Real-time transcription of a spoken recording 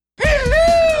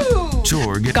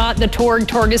Torg. Got the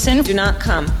Torgeson. Do not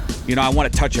come. You know, I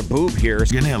want to touch a boob here.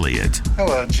 Elliott.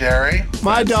 Hello, Jerry.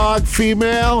 My dog,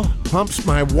 female, humps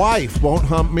my wife, won't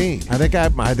hump me. I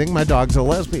think my dog's a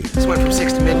lesbian. This went from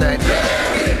 6 to midnight.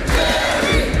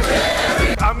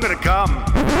 I'm going to come.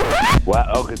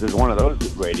 Well, because there's one of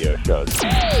those radio shows.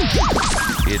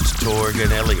 It's Torg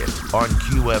and Elliott on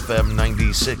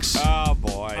QFM96. Oh,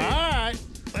 boy. All right,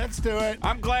 let's do it.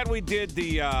 I'm glad we did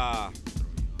the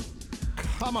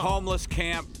homeless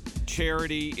camp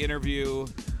charity interview.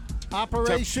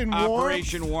 Operation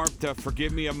Warmth to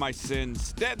forgive me of my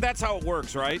sins. That's how it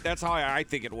works, right? That's how I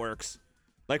think it works.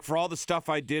 Like, for all the stuff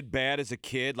I did bad as a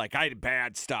kid, like, I did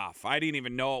bad stuff. I didn't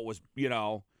even know it was,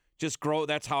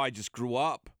 that's how I just grew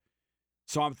up.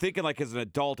 So I'm thinking, like, as an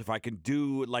adult, if I can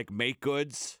do, like, make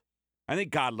goods, I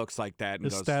think God looks like that and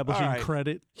establishing goes, all right.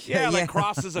 credit. Yeah, like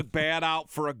crosses a bad out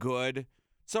for a good.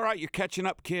 It's all right, you're catching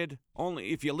up, kid.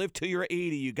 Only if you live till you're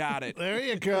 80, you got it. There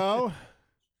you go.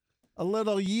 A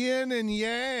little yin and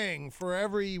yang. For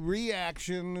every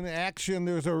action,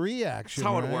 there's a reaction.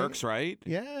 That's how it works, right?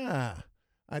 Yeah.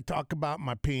 I talk about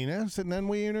my penis, and then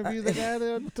we interview the guy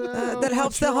that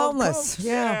helps the homeless.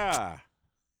 Yeah.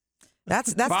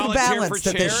 That's the balance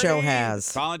that this show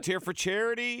has. Volunteer for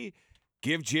charity.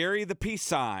 Give Jerry the peace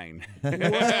sign.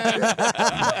 When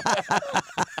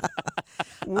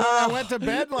I went to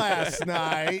bed last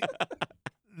night,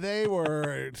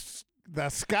 the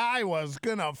sky was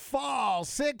going to fall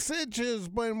 6 inches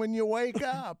when you wake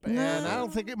up. And I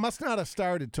don't think it must not have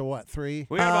started till, 3?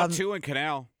 We got about 2 in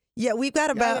Canal. Yeah, we've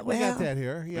got about... we got that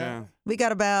here, yeah. We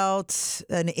got about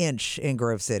an inch in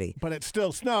Grove City. But it's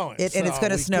still snowing. And it's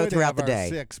going to snow throughout the day.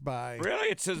 6 by... Really?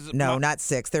 It says... No, not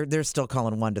 6. They're still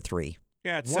calling 1 to 3.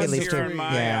 Yeah, it says here in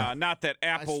my... not that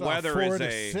Apple I saw weather 4 is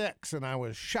to 6, and I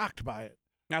was shocked by it.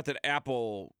 Not that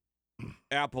Apple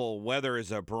weather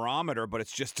is a barometer, but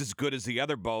it's just as good as the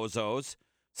other bozos.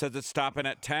 Says it's stopping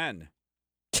at 10.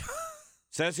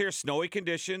 Says here, snowy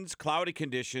conditions, cloudy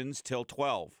conditions till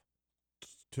 12.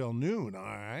 Till noon, all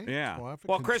right. Yeah.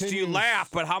 Well, Chris, do you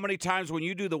laugh, but how many times when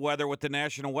you do the weather with the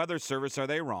National Weather Service are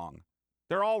they wrong?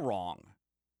 They're all wrong.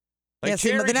 Like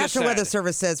the National Weather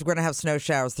Service says we're going to have snow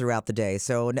showers throughout the day,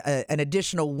 so an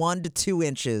additional 1 to 2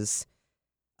 inches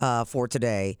for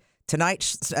today.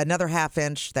 Tonight, another half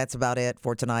inch. That's about it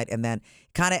for tonight. And then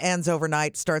kind of ends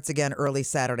overnight, starts again early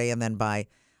Saturday, and then by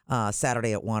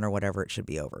Saturday at 1 or whatever, it should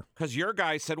be over. Because your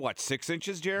guy said, 6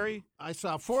 inches, Jerry? I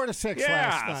saw 4 to 6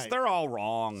 last night. Yes, they're all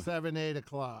wrong. 7, 8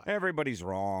 o'clock. Everybody's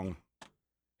wrong.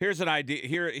 Here's an idea.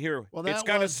 Here. Well, that it's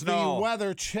going to was snow. the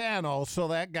Weather Channel, so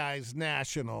that guy's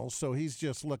national, so he's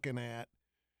just looking at,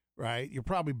 right? You're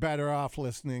probably better off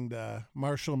listening to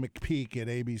Marshall McPeak at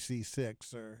ABC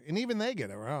 6, and even they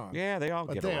get it wrong. Yeah, they all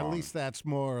get it wrong. But at least that's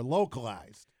more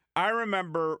localized. I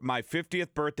remember my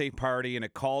 50th birthday party, and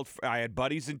I had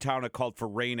buddies in town that called for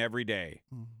rain every day.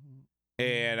 Mm-hmm.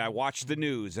 And I watched the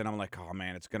news, and I'm like, oh,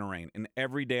 man, it's going to rain. And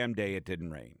every damn day it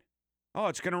didn't rain. Oh,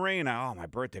 it's going to rain. Oh, my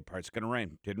birthday party's going to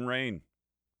rain. Didn't rain.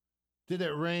 Did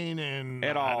it rain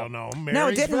at all? I don't know. No,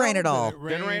 it didn't rain at all.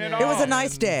 Didn't rain at all. It was a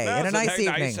nice day and a nice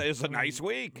evening. It was a nice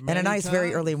week. And a nice,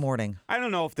 very early morning. I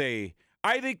don't know if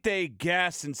I think they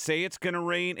guess and say it's going to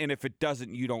rain, and if it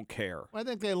doesn't, you don't care. I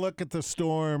think they look at the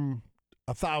storm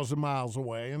 1,000 miles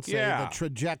away and say the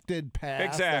projected path,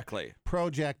 exactly,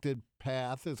 projected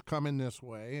path is coming this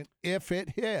way. And if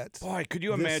it hits, boy, could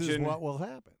you imagine this is what will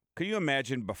happen? Could you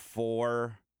imagine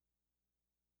before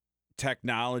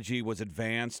technology was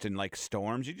advanced and like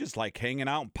storms, you just like hanging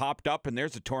out and popped up and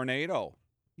there's a tornado?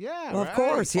 Yeah, well, right. Of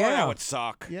course, Boy, yeah. that would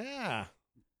suck. Yeah.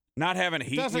 Not having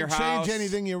heat in your house. It doesn't change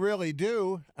anything you really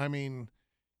do. I mean,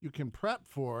 you can prep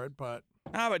for it, but...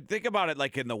 No, but think about it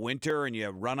like in the winter and you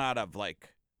run out of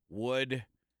like wood.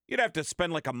 You'd have to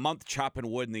spend like a month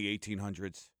chopping wood in the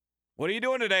 1800s. What are you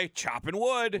doing today? Chopping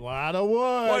wood. A lot of wood.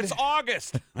 Well, it's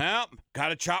August. Well, got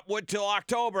to chop wood till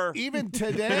October. Even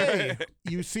today,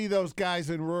 you see those guys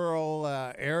in rural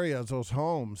areas, those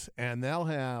homes, and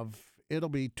it'll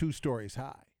be 2 stories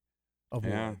high of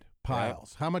wood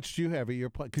piles. How much do you have at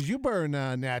your place? Because you burn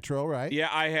natural, right? Yeah,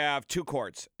 I have 2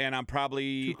 cords, and I'm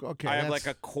probably, I have like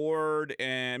a cord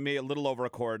and maybe a little over a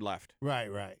cord left.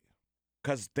 Right.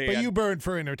 But you burn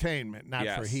for entertainment, not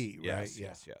for heat, right?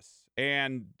 Yes.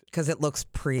 And because it looks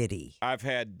pretty. I've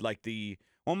had like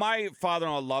my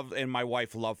father-in-law and my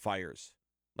wife love fires,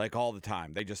 like all the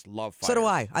time. They just love fires. So do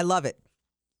I. I love it.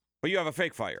 But you have a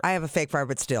fake fire. I have a fake fire,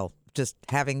 but still, just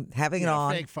having it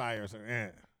on. Fake fires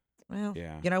are. Well,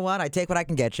 you know what? I take what I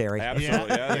can get, Jerry.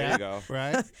 Absolutely. Yeah, there you go.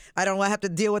 Right. I don't have to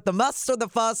deal with the muss or the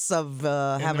fuss of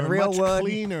having real much wood.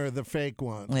 Cleaner, the fake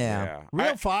ones. Yeah.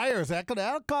 Real fires,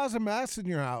 that'll cause a mess in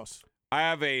your house. I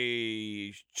have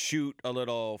a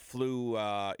little flu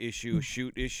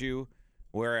shoot issue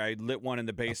where I lit one in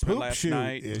the basement last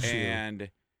night and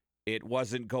it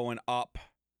wasn't going up.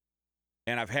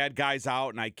 And I've had guys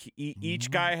out, and each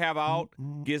guy I have out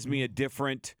gives me a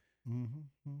different,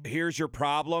 here's your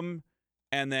problem,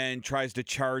 and then tries to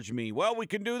charge me. Well, we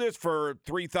can do this for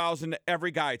 $3,000.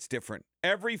 Every guy, it's different.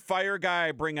 Every fire guy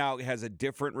I bring out has a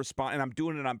different response, and I'm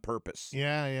doing it on purpose.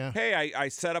 Yeah. Hey, I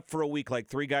set up for a week, like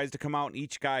 3 guys to come out, and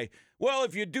each guy, well,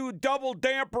 if you do double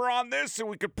damper on this and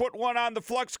we could put one on the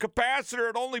flux capacitor,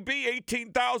 it'd only be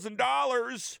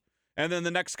 $18,000. And then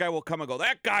the next guy will come and go,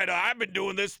 that guy, I've been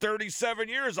doing this 37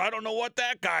 years. I don't know what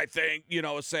that guy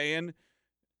saying.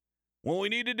 Well, we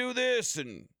need to do this.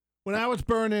 And when I was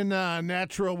burning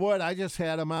natural wood, I just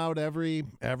had them out every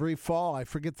fall. I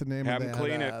forget the name Have of them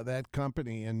clean it. that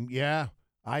company. And, yeah,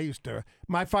 I used to.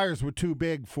 My fires were too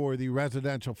big for the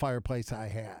residential fireplace I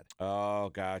had. Oh,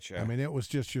 gotcha. I mean, it was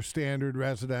just your standard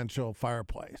residential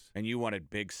fireplace. And you wanted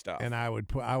big stuff. And I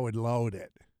would load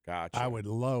it. Gotcha. I would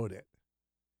load it.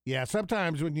 Yeah,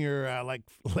 sometimes when you're like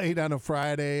late on a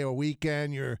Friday or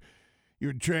weekend, you're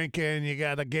drinking, you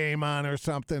got a game on or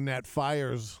something, that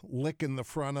fire's licking the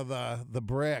front of the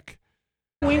brick.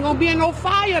 We ain't gonna be in no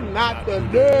fire, not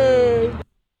today.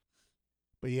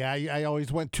 But yeah, I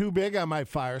always went too big on my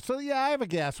fire. So yeah, I have a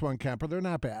gas one camper. They're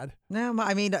not bad. No,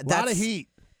 I mean, A lot of heat.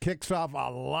 Kicks off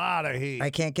a lot of heat. I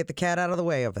can't get the cat out of the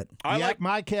way of it. I like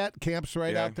my cat camps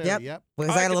right out there. Yep.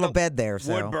 Because I had a little bed there.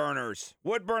 So. Wood burners.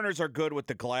 Wood burners are good with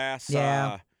the glass.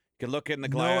 Yeah. You can look in the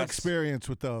glass. No experience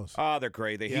with those. Oh, they're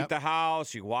great. They heat the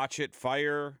house. You watch it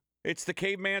fire. It's the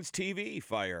caveman's TV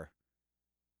fire.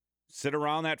 Sit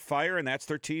around that fire, and that's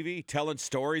their TV, telling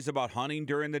stories about hunting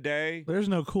during the day. There's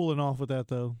no cooling off with that,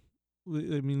 though.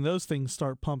 I mean, those things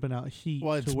start pumping out heat.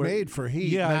 Well, it's made for heat.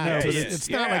 Yeah, I know. But it's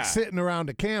not like sitting around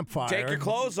a campfire. Take your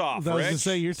clothes off, I was going to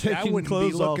say, you're taking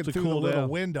clothes off to through cool the little down.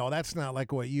 window. That's not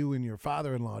like what you and your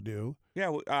father-in-law do.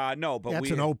 Yeah, no, but that's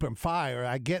an open fire.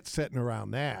 I get sitting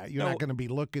around that. You're not going to be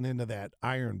looking into that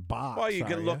iron box. Well, you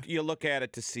can look. You look at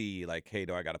it to see, like, hey,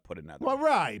 do I got to put another? Well,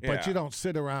 right, Yeah. but you don't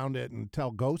sit around it and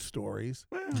tell ghost stories.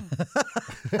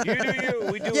 You do you.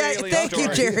 We do. Yeah, alien thank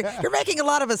you, stories. Jerry. You're making a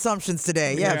lot of assumptions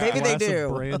today. Yeah, maybe they Glass of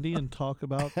do. brandy and talk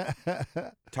about.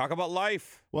 Talk about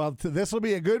life. Well, this will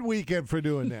be a good weekend for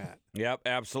doing that. Yep,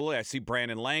 absolutely. I see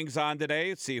Brandon Lang's on today.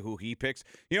 Let's see who he picks.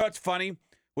 You know what's funny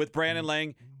with Brandon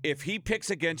Lang? If he picks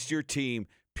against your team,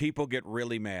 people get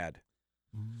really mad.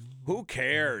 Who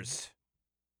cares?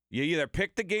 You either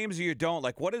pick the games or you don't.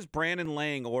 Like, what is Brandon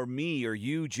Lang or me or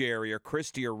you, Jerry, or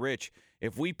Christy or Rich?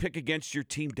 If we pick against your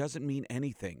team, doesn't mean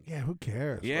anything. Yeah, who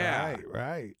cares? Yeah.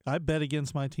 Right. I bet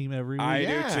against my team every week. I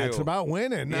Yeah, do too. it's about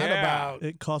winning, not about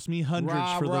It cost me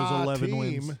hundreds for those rah-rah 11 team.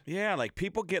 wins. Yeah, like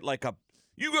people get like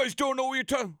you guys don't know what you're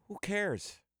talking. Who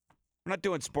cares? We're not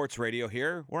doing sports radio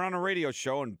here. We're on a radio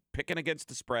show and picking against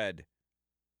the spread.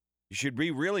 You should be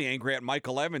really angry at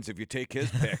Michael Evans if you take his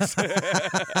picks.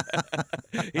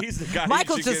 He's the guy.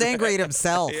 Michael's just angry at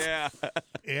himself. Yeah.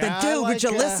 Then, dude, would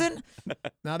you listen?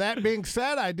 Now, that being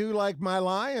said, I do like my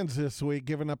Lions this week,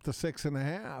 giving up the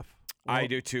 6.5. I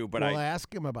do too, but we'll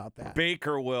ask him about that.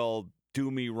 Baker will do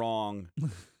me wrong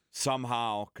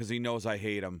somehow because he knows I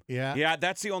hate him. Yeah. Yeah,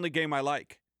 that's the only game I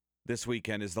like this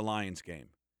weekend is the Lions game.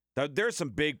 There's some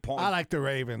big points. I like the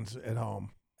Ravens at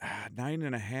home.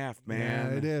 9.5,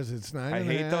 man. Yeah, it is. It's 9.5. I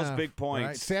hate those big points.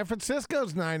 Right. San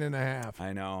Francisco's 9.5.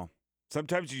 I know.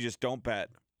 Sometimes you just don't bet.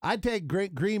 I'd take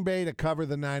Green Bay to cover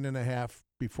the 9.5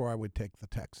 before I would take the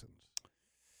Texans.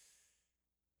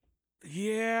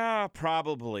 Yeah,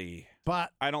 probably.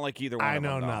 But I don't like either one I of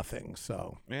them. know though. nothing,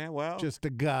 so Yeah, well. just a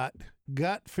gut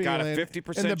feeling. Got a And 50%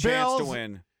 the chance Bills, to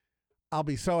win. I'll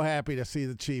be so happy to see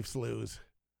the Chiefs lose.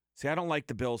 See, I don't like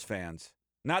the Bills fans.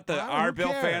 Not the Well, who our Bill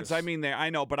cares? fans. I mean, I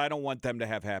know, but I don't want them to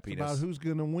have It's happiness. about who's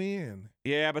going to win.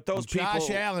 Yeah, but those people. Josh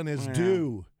Allen is Yeah.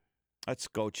 due. Let's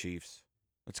go, Chiefs.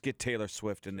 Let's get Taylor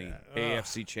Swift in the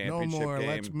AFC No Championship more. game.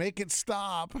 Let's make it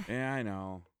stop. Yeah, I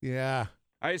know. Yeah.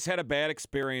 I just had a bad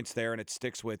experience there, and it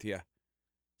sticks with you.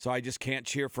 So I just can't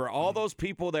cheer for all those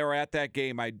people that were at that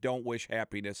game. I don't wish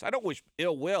happiness. I don't wish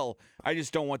ill will. I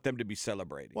just don't want them to be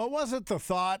celebrating. Well, wasn't the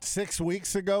thought 6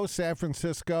 weeks ago, San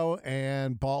Francisco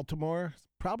and Baltimore?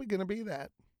 Probably going to be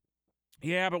that.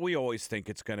 Yeah, but we always think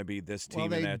it's going to be this team Well,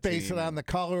 and they that base team. it on the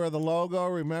color of the logo,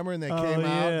 remember? And they Oh, came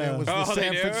out, and yeah. it was the Oh, they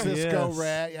San do? Francisco Yes.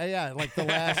 Red. Yeah, like the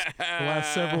last The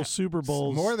last several Super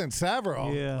Bowls. more than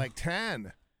several, Yeah. like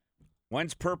 10.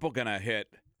 When's purple going to hit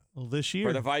Well, this year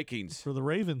for the Vikings? for the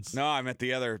Ravens. No, I meant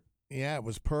the other. Yeah, it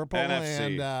was purple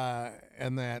NFC.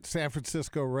 and that San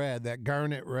Francisco Red, that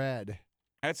garnet red.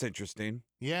 That's interesting.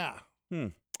 Yeah.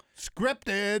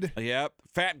 Scripted. Yep.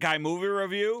 Fat Guy movie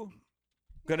review.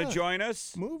 Gonna join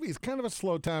us. Movie's kind of a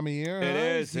slow time of year. It huh?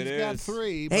 is, He's it got is.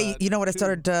 3. Hey, but you know what I 2.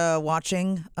 started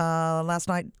watching last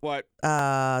night? What?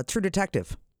 True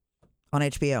Detective on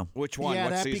HBO. Which one? Yeah, what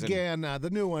that season? began the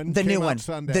new one. The came new out one.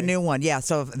 Sunday. The new one. Yeah.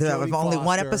 So Jodie only one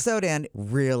Foster. episode in.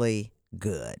 Really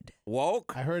good.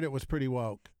 Woke? I heard it was pretty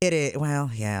woke. It is.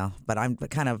 Well, yeah, but I'm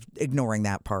kind of ignoring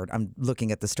that part. I'm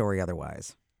looking at the story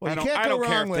otherwise. Well, I you don't- can't I go don't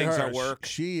care wrong if with things her. are work.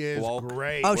 She is Woke.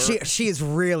 great. Oh, she is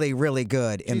really, really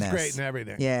good in She's this. great in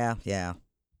everything. Yeah, yeah.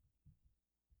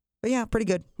 But yeah, pretty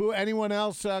good. Who? Anyone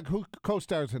else? Who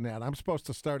co-stars in that? I'm supposed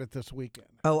to start it this weekend.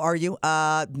 Oh, are you?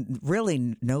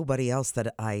 Really, nobody else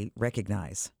that I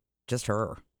recognize. Just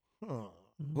her. Huh.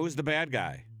 Who's the bad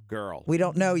guy? Girl. We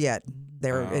don't know yet.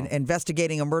 They're Oh.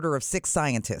 investigating a murder of 6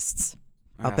 scientists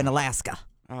up in Alaska.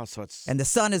 Oh, so it's. And the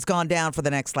sun has gone down for the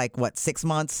next, 6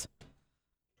 months?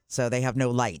 So they have no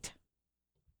light.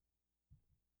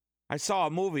 I saw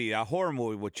a horror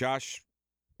movie with Josh.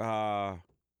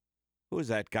 Who was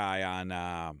that guy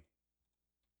on?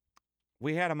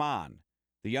 We had him on.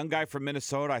 The young guy from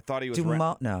Minnesota. I thought he was.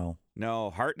 No. No,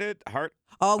 Hartnett.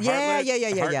 Oh, yeah.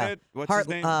 Hartnett? What's his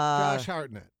name? Josh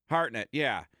Hartnett. Hartnett.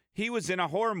 Yeah, he was in a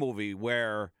horror movie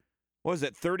where, what was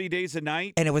it, 30 Days a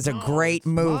Night? And it was a No, great it's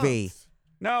movie. months.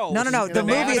 No, No. the The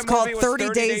movie name is of the called movie was 30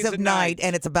 Days of Night,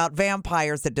 and it's about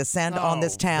vampires that descend on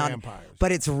this town. Vampires.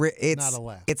 But it's Not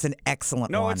Alaska. it's an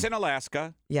excellent no, one. it's in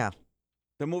Alaska. Yeah.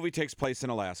 The movie takes place in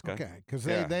Alaska. Okay, because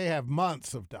Yeah. they have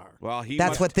months of dark. Well,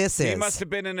 That's what this He is. must have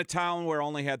been in a town where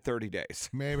only had 30 days.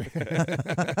 Maybe.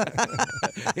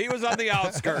 He was on the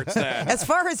outskirts then. As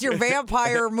far as your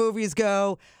vampire movies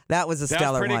go, that was a That's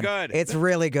stellar pretty one. good. It's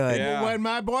really good. Yeah. When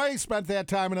my boy spent that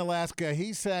time in Alaska,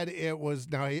 he said it was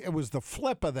the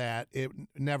flip of that. It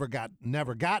never got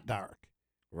dark.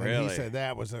 Really? And he said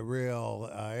that was a real.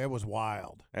 It was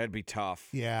wild. That'd be tough.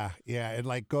 Yeah.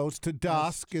 It goes to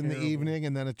dusk in the evening,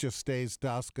 and then it just stays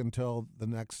dusk until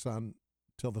the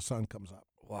sun comes up.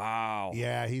 Wow.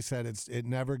 Yeah, he said it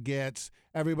never gets.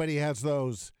 Everybody has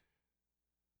those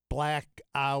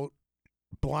blackout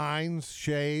blinds,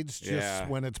 shades. Just Yeah.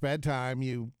 when it's bedtime,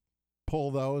 you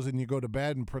pull those and you go to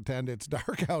bed and pretend it's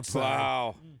dark outside.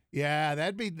 Wow. Yeah,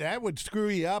 that would screw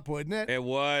you up, wouldn't it? It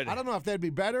would. I don't know if that'd be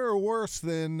better or worse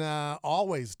than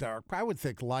always dark. I would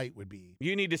think light would be.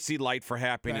 You need to see light for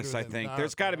happiness, Better I than think. dark,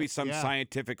 There's got to be right? some Yeah.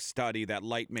 scientific study that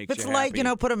light makes It's you like,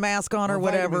 happy. put a mask on or vitamin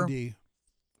whatever. D,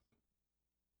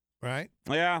 right?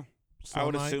 Yeah, I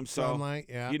would Sunlight, assume so. Sunlight,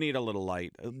 yeah. You need a little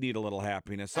light. Need a little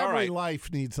happiness. All Every right.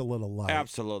 life needs a little light.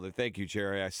 Absolutely. Thank you,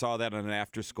 Jerry. I saw that on an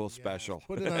after-school special.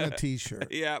 Put it on a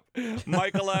T-shirt. Yep.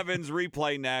 Michael Evans,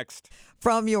 replay next.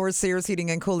 From your Sears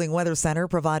Heating and Cooling Weather Center,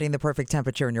 providing the perfect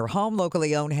temperature in your home,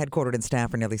 locally owned, headquartered and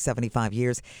staffed for nearly 75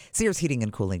 years.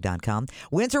 SearsHeatingandCooling.com.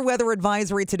 Winter weather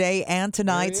advisory today and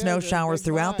tonight. There he Snow is, there's showers Big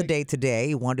throughout the Mike. day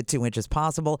today, 1 to 2 inches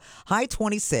possible. High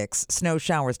 26. Snow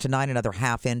showers tonight, another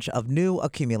half inch of new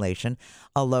accumulation.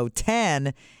 A low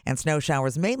 10, and snow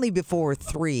showers mainly before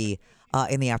 3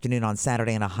 in the afternoon on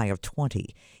Saturday, and a high of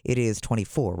 20. It is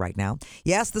 24 right now.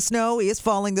 Yes, the snow is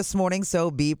falling this morning, so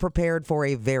be prepared for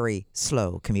a very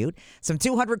slow commute. Some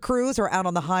 200 crews are out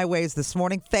on the highways this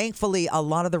morning. Thankfully, a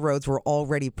lot of the roads were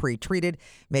already pre-treated.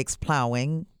 Makes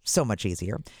plowing so much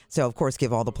easier. So, of course,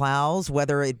 give all the plows,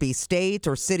 whether it be state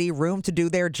or city, room to do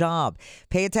their job.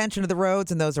 Pay attention to the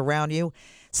roads and those around you.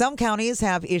 Some counties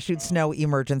have issued snow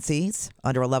emergencies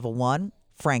under a level 1.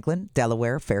 Franklin,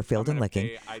 Delaware, Fairfield, and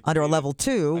Licking. Under a level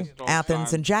 2,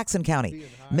 Athens and Jackson County.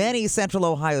 Many Central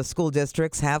Ohio school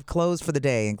districts have closed for the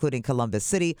day, including Columbus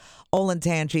City,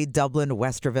 Olentangy, Dublin,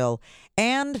 Westerville,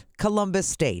 and Columbus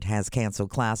State has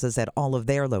canceled classes at all of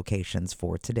their locations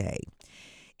for today.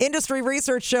 Industry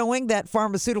research showing that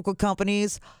pharmaceutical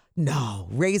companies,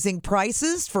 raising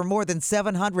prices for more than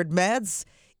 700 meds,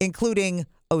 including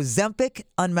Ozempic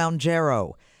and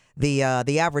Mounjaro. The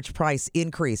average price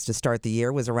increase to start the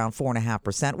year was around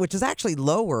 4.5%, which is actually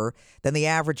lower than the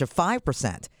average of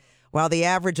 5%. While the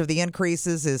average of the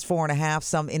increases is 4.5%,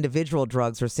 some individual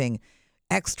drugs are seeing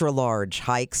extra large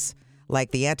hikes,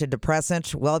 like the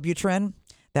antidepressant Wellbutrin.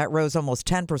 That rose almost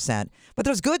 10%. But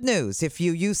there's good news. If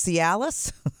you use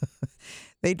Cialis,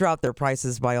 they dropped their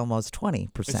prices by almost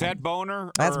 20%. Is that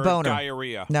boner That's or boner.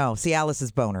 diarrhea? No, Cialis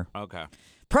is boner. Okay.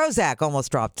 Prozac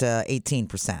almost dropped to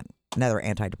 18%, another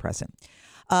antidepressant.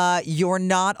 You're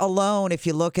not alone if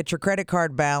you look at your credit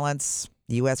card balance.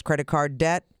 U.S. credit card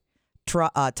debt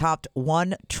topped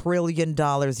 $1 trillion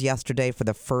yesterday for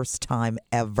the first time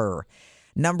ever.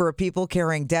 Number of people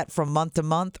carrying debt from month to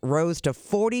month rose to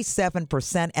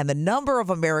 47%, and the number of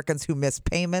Americans who miss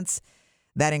payments,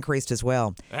 that increased as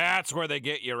well. That's where they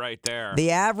get you right there.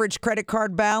 The average credit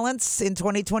card balance in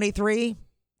 2023,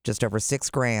 just over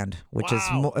 $6,000, which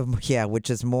which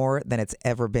is more than it's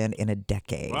ever been in a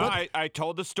decade. Well, I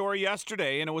told the story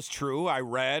yesterday, and it was true. I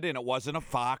read, and it wasn't a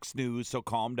Fox News, so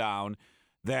calm down,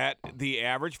 that the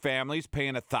average family's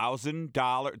paying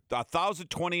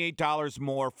 $1,028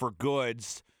 more for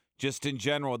goods just in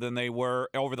general than they were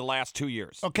over the last 2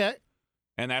 years. Okay.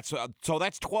 And that's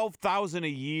 $12,000 a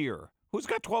year. Who's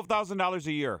got $12,000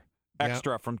 a year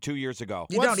extra from 2 years ago?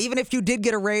 You don't. Even if you did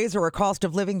get a raise or a cost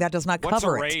of living, that does not cover What's a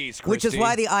it. raise, which is Christy?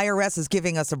 why the IRS is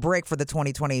giving us a break for the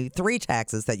 2023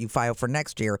 taxes that you file for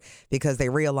next year, because they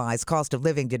realize cost of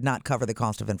living did not cover the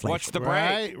cost of inflation. What's the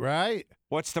break? Right.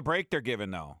 What's the break they're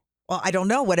giving, though? Well, I don't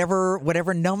know.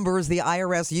 Whatever numbers the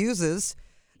IRS uses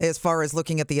as far as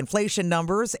looking at the inflation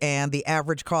numbers and the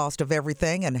average cost of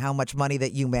everything and how much money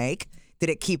that you make. Did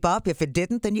it keep up? If it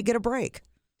didn't, then you get a break.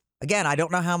 Again, I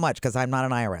don't know how much because I'm not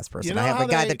an IRS person. I have a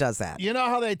guy that does that. You know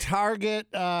how they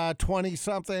target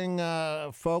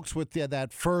 20-something folks with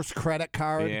that first credit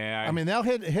card? Yeah. I mean, they'll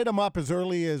hit them up as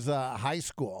early as high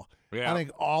school. Yeah. I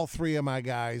think all three of my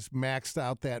guys maxed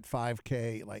out that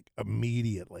 $5,000 like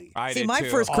immediately. I See, did my too.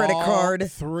 first credit card. All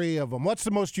three of them. What's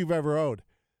the most you've ever owed?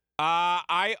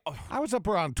 I was up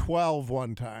around 12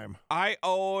 one time. I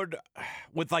owed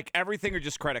with like everything or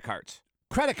just credit cards.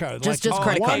 Credit card. Just like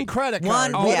credit one card. credit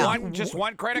card. One, yeah. Just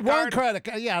one credit One card? credit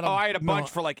card. Yeah. I had a bunch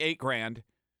for like $8,000.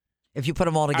 If you put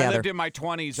them all I together. lived in my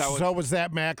 20s. So was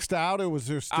that maxed out, or was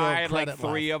there still I had credit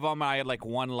like three left? of them. I had like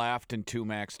one left and two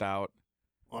maxed out.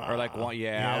 Wow. Or like one,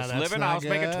 Yeah, I was that's living. not I was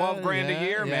making good. $12,000 a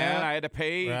year, man. Yeah. I had to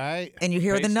pay. Right. And you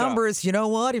hear Pay the stuff. numbers. You know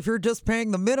what? If you're just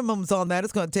paying the minimums on that,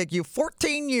 it's going to take you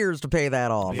 14 years to pay that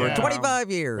off, or Yeah.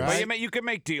 25 years. Right. But you can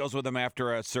make deals with them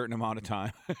after a certain amount of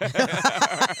time.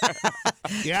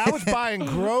 Yeah, I was buying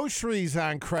groceries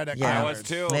on credit Yeah. cards. I was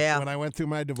too. Yeah. When I went through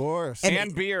my divorce.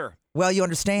 And beer. Well, you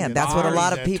understand. You That's know, what a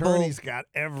lot of the people. attorney's got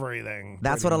everything.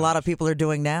 That's pretty what a lot much. of people are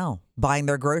doing now, buying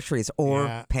their groceries or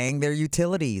Yeah. paying their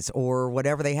utilities or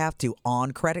whatever they have to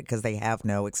on credit because they have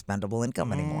no expendable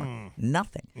income anymore.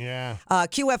 Nothing. Yeah.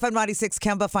 QFM 96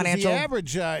 Kemba Financial. The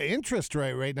average interest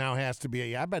rate right now has to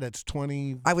be, I bet it's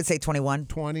 21 I would say 21.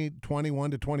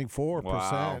 to 24%.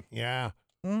 Wow. Yeah.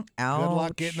 Ouch. Good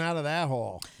luck getting out of that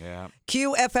hole. Yeah.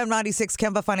 QFM 96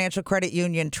 Kemba Financial Credit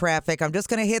Union traffic. I'm just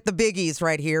going to hit the biggies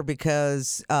right here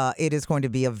because it is going to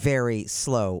be a very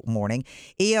slow morning.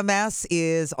 EMS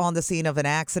is on the scene of an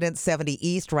accident, 70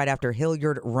 East, right after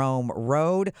Hilliard Rome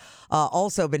Road.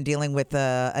 Also been dealing with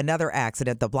another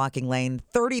accident, the blocking lane,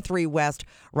 33 West,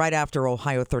 right after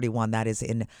Ohio 31. That is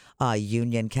in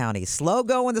Union County. Slow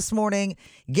going this morning.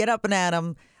 Get up and at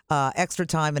 'em. Extra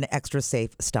time and extra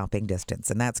safe stopping distance.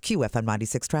 And that's QFM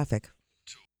 96 traffic.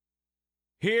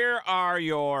 Here are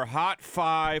your Hot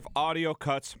 5 audio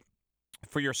cuts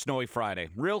for your Snowy Friday.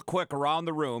 Real quick, around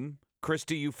the room.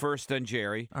 Christy, you first, then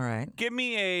Jerry. All right. Give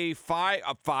me a 5.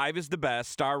 A 5 is the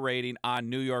best star rating on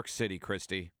New York City,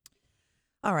 Christy.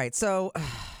 All right. So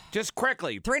Just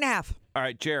quickly. 3.5. All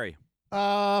right, Jerry. 4.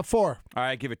 All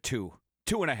right, give it 2.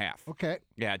 2.5. Okay.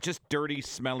 Yeah, just dirty,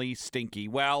 smelly, stinky.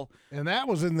 Well, And that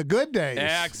was in the good days.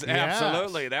 Yes.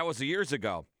 absolutely. That was years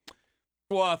ago.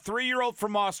 Well, a 3-year-old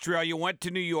from Australia went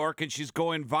to New York, and she's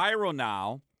going viral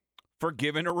now for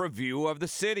giving a review of the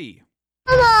city.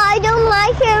 Mama, I don't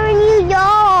like here in New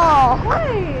York.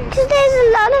 Why? Because there's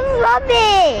a lot of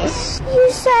rubbish. You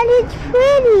said it's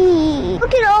pretty.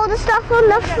 Look at all the stuff on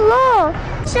the floor.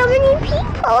 So many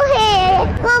people here.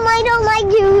 Mom, I don't like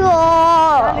New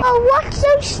York. Oh, what's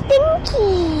so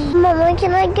stinky? Mama,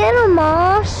 can I get a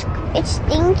mask? It's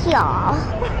stinkier.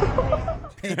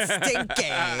 It's stinky.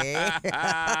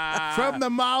 From the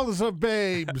mouths of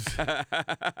babes.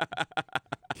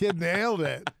 Kid nailed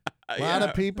it. A lot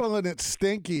of people, and it's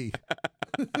stinky.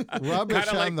 Rubbish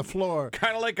Kinda on the floor.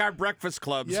 Kind of like our breakfast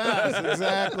clubs. Yes,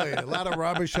 exactly. A lot of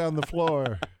rubbish on the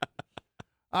floor.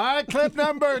 All right, clip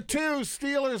number 2.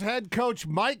 Steelers head coach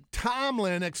Mike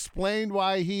Tomlin explained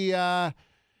why he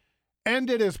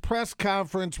ended his press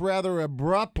conference rather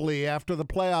abruptly after the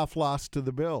playoff loss to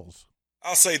the Bills.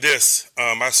 I'll say this.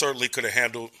 I certainly could have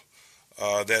handled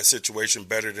that situation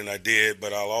better than I did,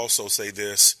 but I'll also say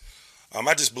this.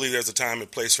 I just believe there's a time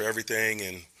and place for everything,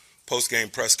 and post-game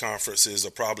press conferences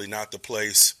are probably not the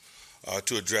place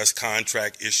to address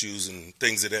contract issues and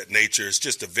things of that nature. It's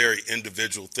just a very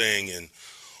individual thing, and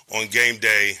on game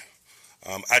day,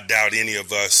 I doubt any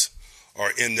of us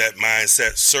are in that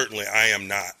mindset. Certainly I am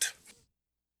not.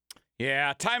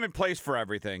 Yeah, time and place for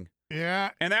everything. Yeah.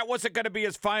 And that wasn't going to be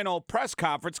his final press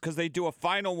conference because they do a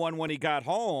final one when he got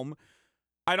home.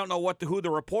 I don't know who the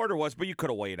reporter was, but you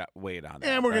could have weighed on that.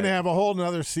 And we're going to have a whole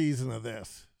nother season of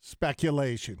this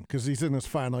speculation because he's in his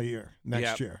final year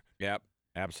next year. Yep,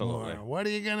 absolutely. What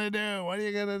are you going to do? What do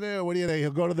you think?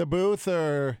 He'll go to the booth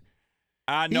or?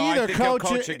 No, I think he'll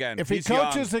coach again. If he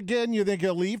coaches again, you think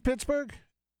he'll leave Pittsburgh?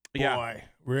 Yeah. Boy,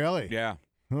 really? Yeah.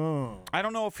 Oh. I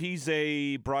don't know if he's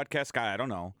a broadcast guy. I don't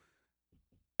know.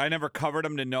 I never covered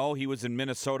him to know. He was in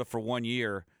Minnesota for 1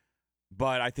 year,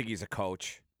 but I think he's a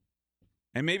coach.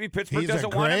 And maybe Pittsburgh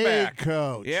doesn't want him back.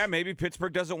 Coach. Yeah, maybe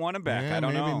Pittsburgh doesn't want him back. Yeah, I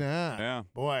don't know. Maybe not. Yeah.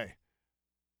 Boy.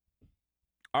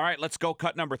 All right, let's go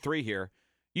cut number 3 here.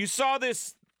 You saw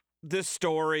this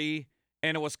story,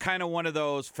 and it was kind of one of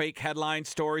those fake headline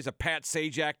stories of Pat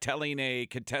Sajak telling a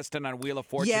contestant on Wheel of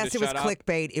Fortune to shut up. Yes, it was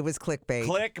clickbait. It was clickbait.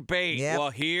 Clickbait. Yep. Well,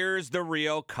 here's the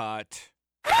real cut.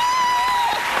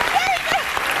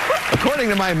 According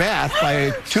to my math,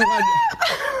 by 200...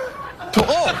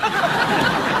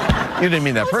 You didn't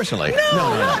mean that personally.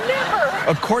 No.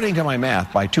 Never. According to my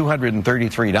math, by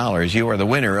 $233, you are the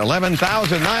winner. $11,900.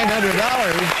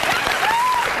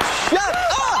 Shut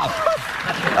up!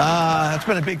 That's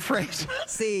been a big phrase.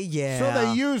 See, yeah. So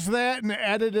they used that and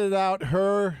edited out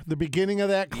the beginning of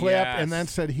that clip, and then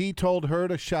said he told her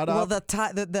to shut Well, up. the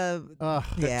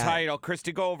title.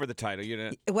 Christy, go over the title. You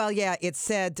didn't. Well, yeah, it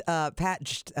said Pat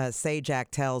Sajak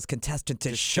tells contestant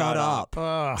to shut up.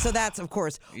 So that's, of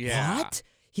course, what?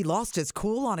 He lost his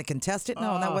cool on a contestant?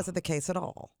 No, that wasn't the case at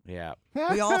all. Yeah.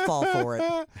 We all fall for it.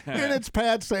 And it's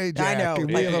Pat Sajak. I know.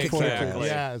 Exactly.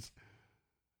 Yes.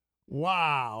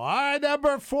 Wow. All right,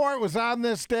 number 4 was on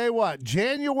this day, what?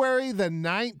 January the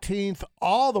 19th,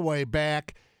 all the way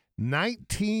back,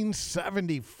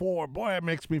 1974. Boy, it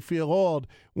makes me feel old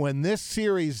when this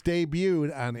series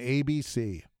debuted on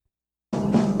ABC. It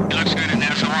looks good in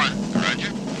SR1.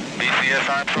 Roger. BCS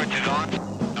arm switch is on.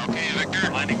 Okay,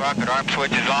 Victor. Landing rocket arm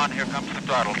switch is on. Here comes the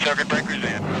throttle. Circuit breakers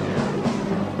in.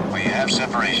 We have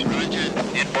separation. Roger.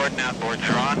 Inboard and outboards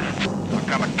are on. We're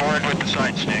coming forward with the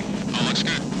side stick. All looks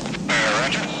good.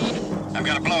 Roger. I've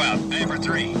got a blowout. Paper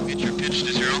 3. Get your pitch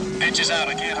to 0. Pitch is out.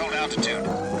 I can't hold altitude.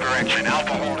 Correction.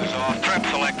 Alpha hold is off. Trip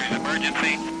selector's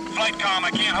emergency. Flight comm.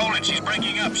 I can't hold it. She's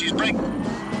breaking up. She's breaking.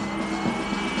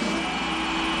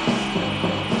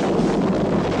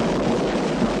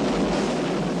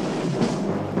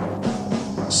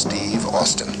 Steve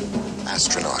Austin,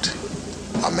 astronaut.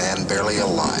 A man barely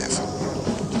alive.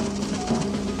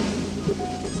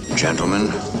 Gentlemen,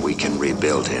 we can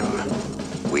rebuild him.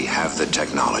 We have the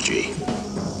technology.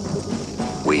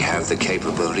 We have the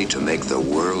capability to make the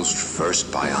world's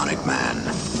first bionic man.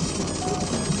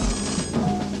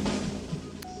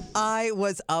 I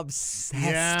was obsessed.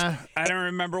 Yeah. I don't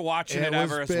remember watching it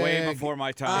ever. It's way before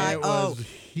my time. It was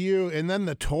huge. And then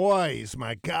the toys.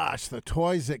 My gosh, the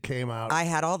toys that came out. I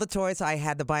had all the toys. I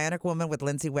had the Bionic Woman with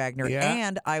Lindsay Wagner,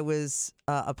 and I was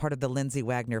a part of the Lindsay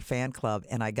Wagner fan club,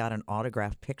 and I got an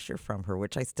autographed picture from her,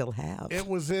 which I still have. It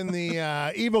was in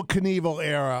the Evil Knievel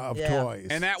era of toys.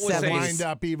 And that was wind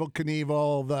up Evil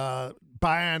Knievel, the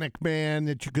Bionic Man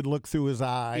that you could look through his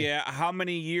eye. Yeah. How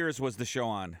many years was the show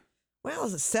on? Well,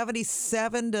 is it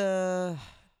 77 to...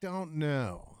 Don't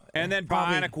know. And then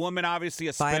Bionic Woman, obviously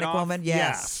a spinoff. Bionic Woman,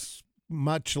 yes.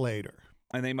 Much later.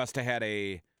 And they must have had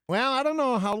a... Well, I don't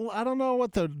know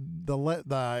what the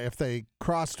if they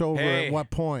crossed over at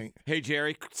what point. Hey,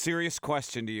 Jerry, serious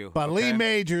question to you. But Lee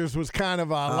Majors was kind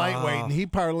of a lightweight, and he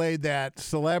parlayed that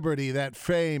celebrity, that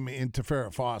fame into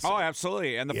Farrah Fawcett. Oh,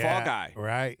 absolutely. And the Fall Guy.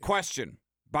 Right. Question.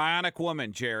 Bionic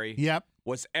Woman, Jerry. Yep.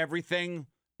 Was everything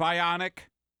bionic?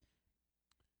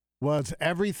 Was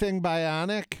everything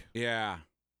bionic? Yeah.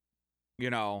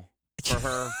 For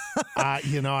her. I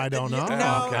don't know. No,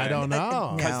 I don't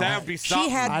know. Because that would be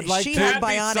something. She had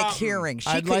bionic hearing. She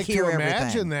I'd could like hear to everything.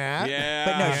 imagine that. Yeah.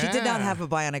 But no, she did not have a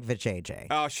bionic vajayjay.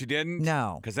 Oh, she didn't?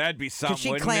 No. Because that'd be something, Could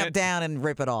she wouldn't clamp it? down and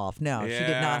rip it off? No, she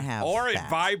did not have Or it that.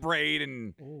 vibrate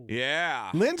and,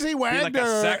 Lindsay Be Wagner. like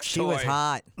a sex She toy. was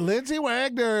hot. Lindsay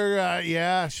Wagner,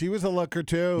 she was a looker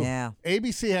too. Yeah.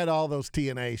 ABC had all those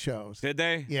TNA shows. Did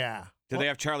they? Yeah. Did they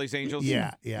have Charlie's Angels?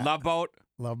 Yeah. Love Boat?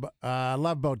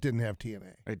 Love Boat didn't have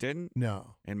TNA. It didn't?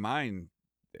 No. And mine,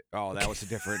 that was a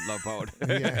different Love Boat.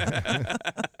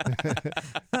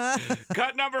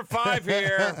 Cut number 5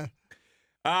 here.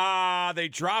 They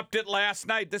dropped it last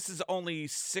night. This is only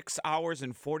 6 hours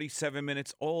and 47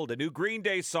 minutes old. A new Green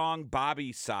Day song,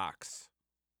 Bobby Socks.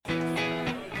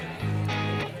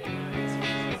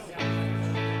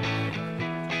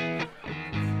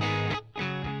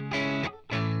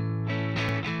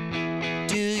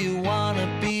 Do you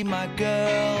wanna be my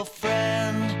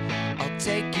girlfriend? I'll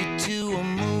take you to a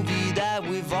movie that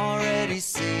we've already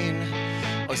seen.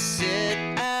 Or sit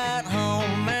at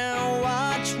home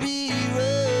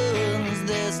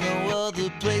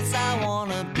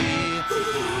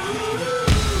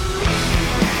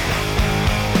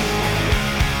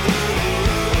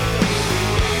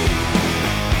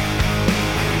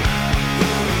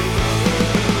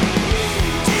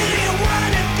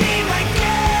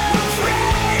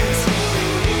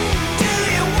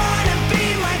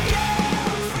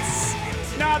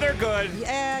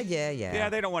Yeah,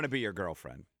 they don't want to be your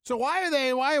girlfriend. So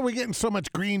why are we getting so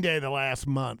much Green Day the last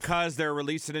month? Because they're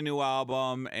releasing a new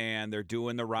album and they're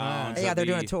doing the rounds. Yeah, of they're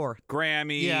the doing a tour.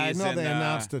 Grammys. Yeah, I know and, they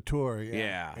announced a tour.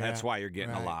 Yeah, that's why you're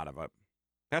getting Right. a lot of it.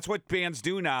 That's what bands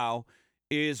do now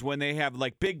is when they have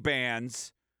like big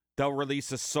bands, they'll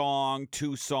release a song,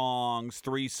 2 songs,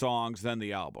 3 songs, then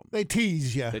the album. They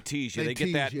tease you. They tease you. They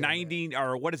get that 90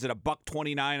 or what is it,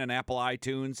 $1.29 on Apple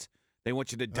iTunes. They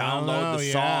want you to download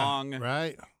the song,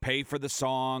 right? Pay for the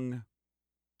song.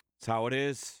 That's how it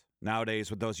is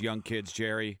nowadays with those young kids,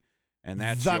 Jerry. And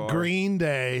that's the your Green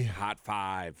Day Hot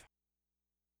 5.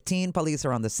 Police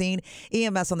are on the scene.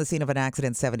 EMS on the scene of an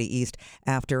accident 70 East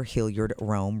after Hilliard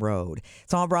Rome Road.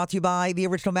 It's all brought to you by the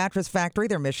Original Mattress Factory.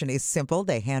 Their mission is simple.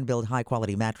 They hand-build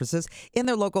high-quality mattresses in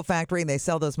their local factory, and they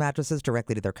sell those mattresses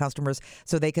directly to their customers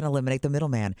so they can eliminate the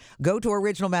middleman. Go to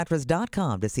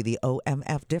originalmattress.com to see the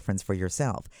OMF difference for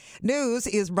yourself. News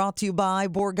is brought to you by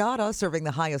Borgata, serving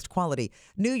the highest quality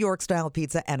New York-style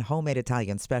pizza and homemade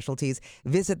Italian specialties.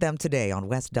 Visit them today on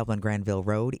West Dublin Granville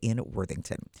Road in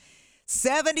Worthington.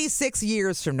 76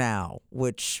 years from now,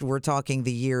 which we're talking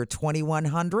the year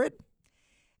 2100,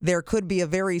 there could be a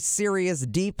very serious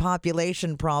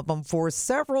depopulation problem for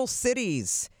several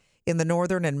cities in the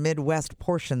northern and Midwest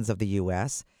portions of the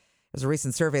U.S. There's a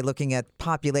recent survey looking at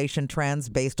population trends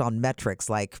based on metrics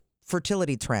like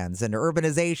fertility trends and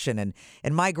urbanization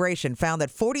and migration found that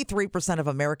 43% of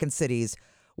American cities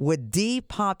would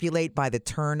depopulate by the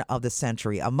turn of the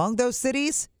century. Among those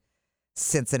cities,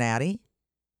 Cincinnati,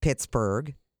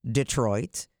 Pittsburgh,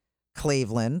 Detroit,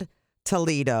 Cleveland,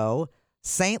 Toledo,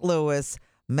 St. Louis,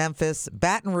 Memphis,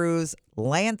 Baton Rouge,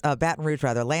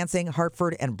 Lansing,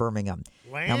 Hartford, and Birmingham.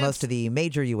 Now, most of the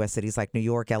major U.S. cities like New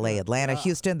York, L.A., Atlanta,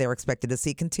 Houston, they're expected to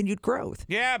see continued growth.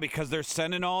 Yeah, because they're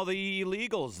sending all the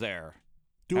illegals there.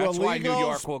 Do That's why New illegals-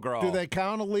 York will grow. Do they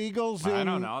count illegals in I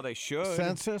don't know. They should.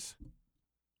 census?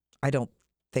 I don't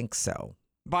think so.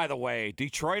 By the way,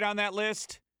 Detroit on that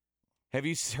list? Have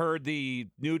you heard the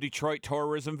new Detroit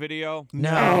tourism video?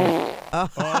 No.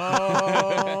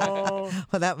 Oh.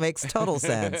 Well, that makes total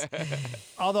sense.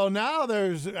 Although now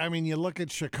you look at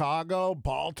Chicago,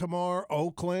 Baltimore,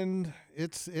 Oakland,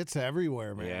 it's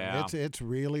everywhere, man. Yeah. It's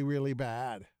really, really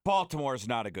bad. Baltimore's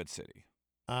not a good city.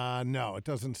 No, it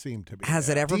doesn't seem to be. Has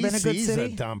it ever been a good DC's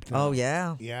city? a dump now. Oh,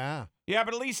 yeah. Yeah. Yeah,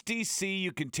 but at least D.C.,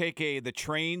 you can take the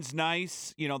train's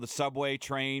nice, the subway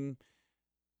train,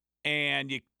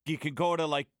 and you can go to,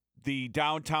 like, the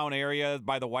downtown area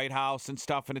by the White House and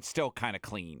stuff, and it's still kind of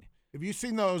clean. Have you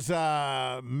seen those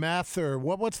meth or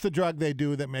what's the drug they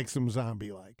do that makes them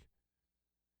zombie-like?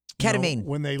 Ketamine.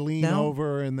 When they lean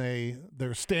over and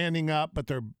they're standing up, but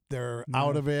they're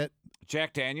out of it.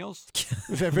 Jack Daniels?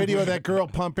 There's a video of that girl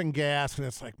pumping gas, and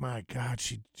it's like, my God,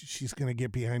 she's going to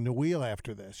get behind the wheel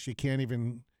after this. She can't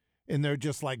even, and they're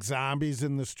just like zombies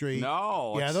in the street.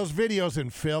 No. Yeah, those videos in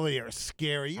Philly are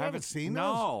scary. You haven't seen those?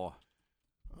 No.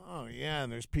 Oh, yeah,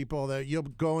 and there's people that you'll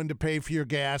go in to pay for your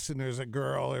gas, and there's a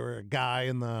girl or a guy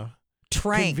in the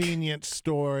convenience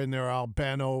store, and they're all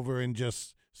bent over and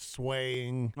just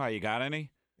swaying. Oh, you got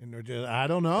any? And they're just, I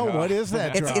don't know. What is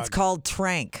that drug? It's called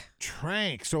Trank.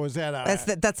 Trank. So is that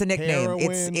a That's a nickname.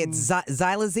 heroin? It's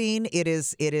xylazine. It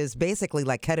is basically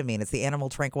like ketamine. It's the animal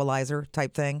tranquilizer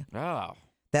type thing. Oh.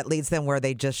 That leads them where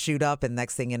they just shoot up, and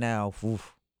next thing you know,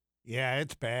 oof. Yeah,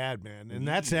 it's bad, man. And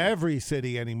that's every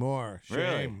city anymore. Shame.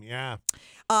 Really? Yeah.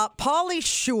 Pauly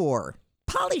Shore.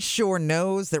 Pauly Shore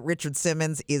knows that Richard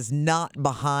Simmons is not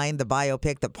behind the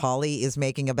biopic that Pauly is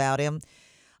making about him.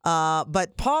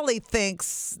 But Pauly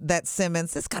thinks that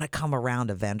Simmons is going to come around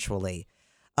eventually.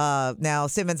 Now,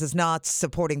 Simmons is not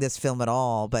supporting this film at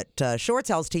all, but Shore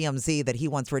tells TMZ that he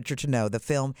wants Richard to know the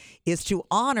film is to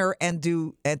honor and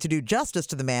to do justice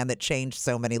to the man that changed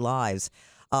so many lives.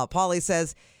 Pauly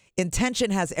says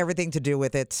intention has everything to do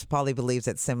with it. Pauly believes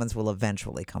that Simmons will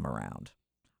eventually come around.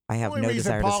 I have no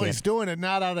desire to see Paulie's it. doing it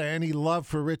not out of any love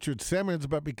for Richard Simmons,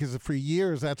 but because for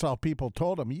years that's all people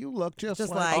told him. You look just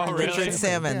like Richard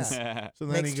Simmons. Yeah. So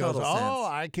then Makes he goes, total "Oh, sense.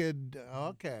 I could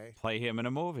okay." Play him in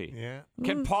a movie. Yeah.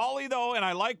 Can Pauly, though, and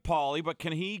I like Pauly, but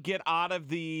can he get out of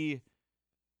can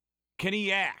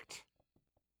he act?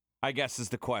 I guess is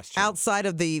the question. Outside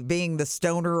of being the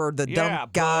stoner or the dumb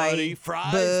guy. Buddy,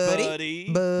 fries,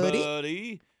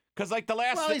 buddy. Because like the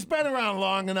last... Well, he's been around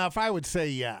long enough. I would say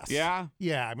yes. Yeah?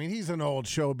 Yeah, I mean, he's an old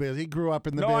showbiz. He grew up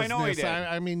in the No, business. I know he did.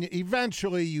 I mean,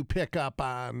 eventually you pick up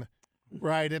on,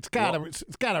 right? It's got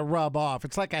to rub off.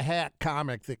 It's like a hack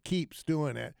comic that keeps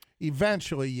doing it.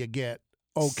 Eventually you get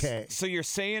okay. So you're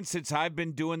saying since I've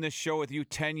been doing this show with you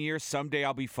 10 years, someday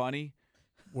I'll be funny?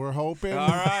 We're hoping. All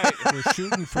right. We're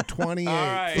shooting for 28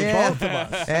 right. for both of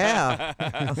us. Yeah.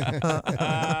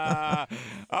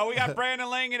 We got Brandon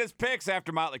Lang and his picks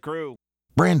after Motley Crue.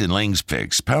 Brandon Lang's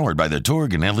Picks, powered by the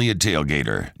Torg Elliott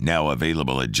Tailgater. Now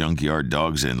available at Junkyard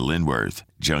Dogs in Linworth.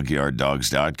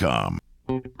 JunkyardDogs.com.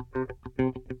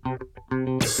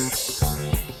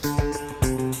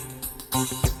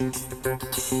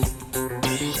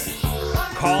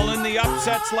 Calling the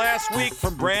upsets last week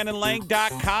from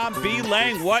BrandonLang.com. B.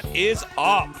 Lang, what is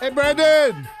up? Hey,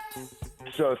 Brandon.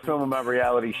 So, film my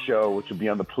reality show, which will be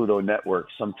on the Pluto Network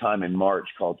sometime in March,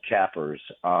 called Cappers.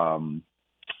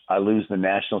 I lose the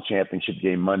national championship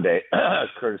game Monday,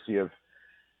 courtesy of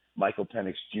Michael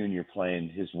Penix Jr. playing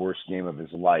his worst game of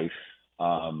his life.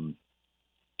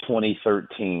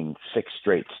 2013, 6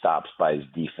 straight stops by his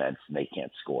defense, and they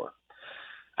can't score.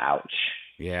 Ouch.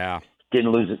 Yeah.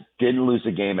 Didn't lose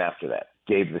a game after that.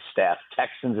 Gave the staff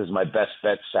Texans as my best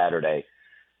bet Saturday.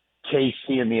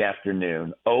 KC in the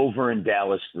afternoon. Over in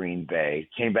Dallas, Green Bay.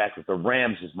 Came back with the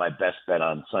Rams as my best bet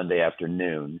on Sunday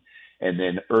afternoon. And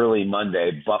then early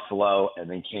Monday, Buffalo, and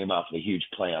then came off a huge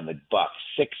play on the Bucs.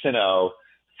 6-0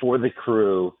 for the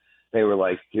crew. They were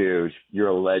like, dude, you're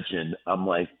a legend. I'm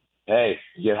like, hey,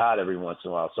 you get hot every once in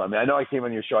a while. So, I mean, I know I came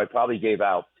on your show. I probably gave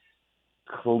out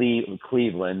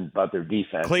Cleveland about their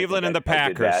defense. Cleveland and the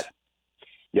Packers.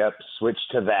 Yep,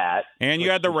 switched to that. And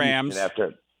you had the Rams.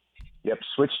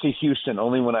 Switched to Houston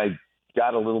only when I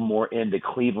got a little more into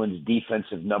Cleveland's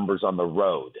defensive numbers on the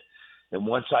road. And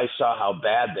once I saw how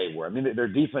bad they were, I mean, their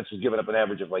defense has given up an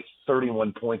average of like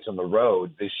 31 points on the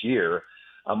road this year.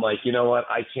 I'm like, you know what?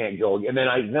 I can't go. And then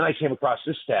I came across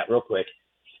this stat real quick.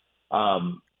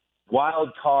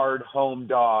 Wild card home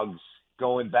dogs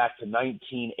going back to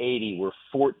 1980 were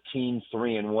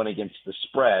 14-3-1 against the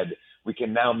spread. We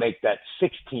can now make that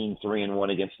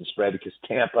 16-3-1 against the spread because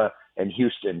Tampa and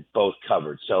Houston both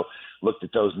covered. So looked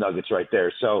at those nuggets right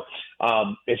there. So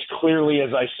it's clearly,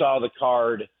 as I saw the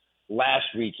card last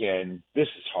weekend, this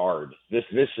is hard. This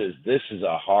is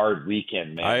a hard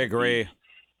weekend, man. I agree.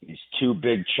 These two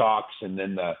big chalks, and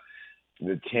then the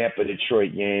Tampa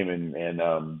Detroit game and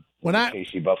the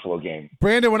KC Buffalo game.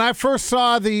 Brandon, when I first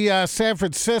saw the San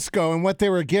Francisco and what they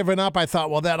were giving up, I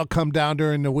thought, well, that'll come down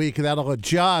during the week. That'll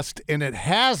adjust, and it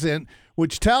hasn't,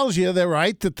 which tells you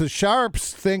that the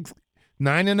Sharps think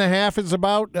 9.5 is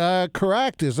about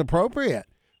correct, is appropriate,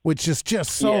 which is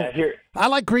just so. Yeah, I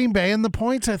like Green Bay and the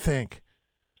points, I think.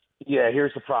 Yeah,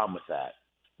 here's the problem with that.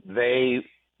 They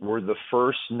were the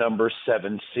first number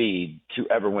 7 seed to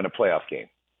ever win a playoff game.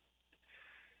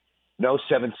 No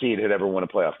 7 seed had ever won a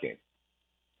playoff game.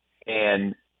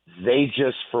 And they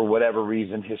just, for whatever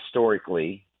reason,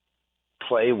 historically,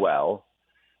 play well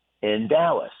in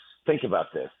Dallas. Think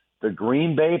about this. The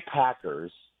Green Bay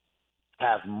Packers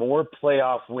have more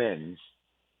playoff wins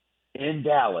in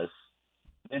Dallas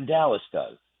than Dallas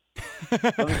does.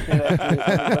 Let me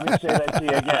say that to you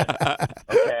again.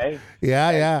 Okay?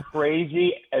 Yeah. As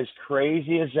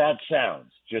crazy as that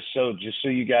sounds, just so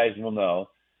you guys will know,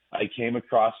 I came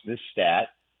across this stat,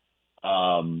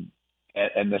 and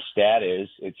the stat is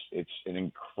it's an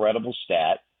incredible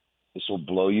stat. This will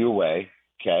blow you away.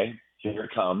 Okay, here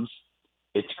it comes.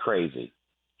 It's crazy.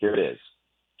 Here it is.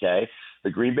 Okay, the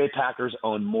Green Bay Packers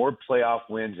own more playoff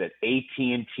wins at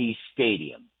AT&T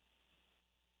Stadium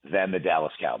than the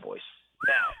Dallas Cowboys.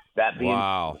 Now,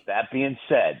 that being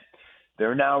said,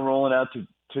 they're now rolling out to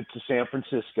San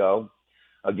Francisco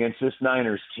against this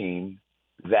Niners team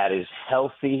that is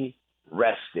healthy,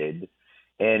 rested,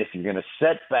 and if you're going to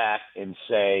set back and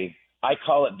say, I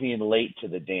call it being late to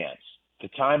the dance. The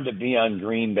time to be on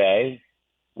Green Bay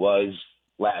was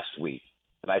last week,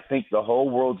 and I think the whole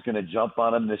world's going to jump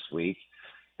on them this week,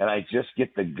 and I just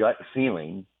get the gut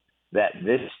feeling that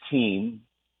this team,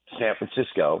 San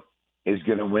Francisco, is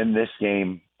going to win this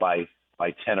game by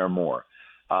 10 or more.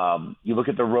 You look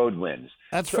at the road wins.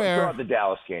 That's fair. Throughout the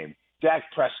Dallas game,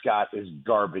 Dak Prescott is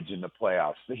garbage in the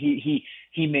playoffs. He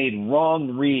made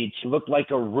wrong reads. He looked like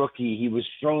a rookie. He was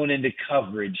thrown into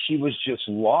coverage. He was just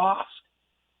lost.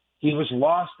 He was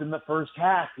lost in the first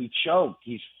half. He choked.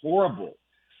 He's horrible.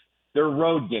 Their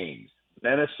road games: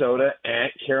 Minnesota,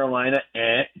 Carolina,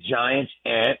 Giants,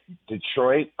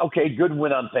 Detroit. Okay, good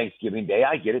win on Thanksgiving Day.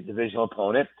 I get it. Divisional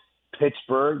opponent.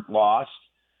 Pittsburgh lost.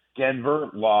 Denver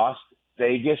lost.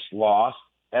 Vegas lost.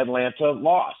 Atlanta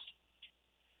lost.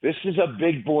 This is a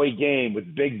big boy game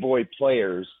with big boy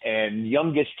players, and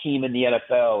youngest team in the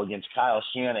NFL against Kyle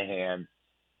Shanahan.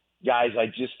 Guys, I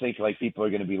just think like people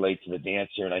are going to be late to the dance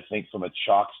here, and I think from a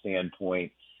chalk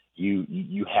standpoint,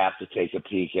 you have to take a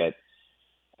peek at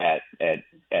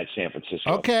at San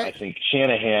Francisco. Okay. I think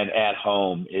Shanahan at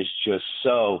home is just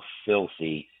so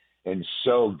filthy and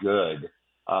so good.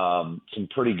 Some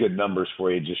pretty good numbers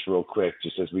for you just real quick,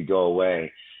 just as we go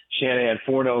away. Shanahan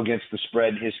 4-0 against the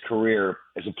spread in his career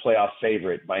as a playoff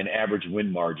favorite by an average win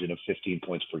margin of 15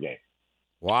 points per game.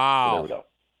 Wow. So there we go.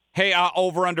 Hey,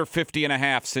 over under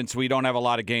 50.5 since we don't have a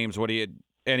lot of games.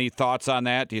 Any thoughts on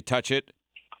that? Do you touch it?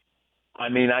 I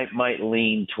mean, I might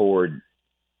lean toward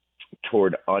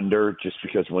under just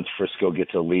because once Frisco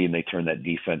gets a lead and they turn that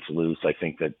defense loose, I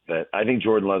think I think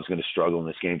Jordan Love's going to struggle in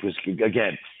this game because,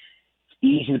 again, it's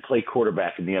easy to play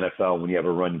quarterback in the NFL when you have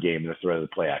a run game and the threat of the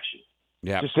play action.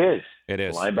 Yeah, it just is. It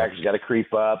is. The linebackers got to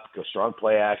creep up, go strong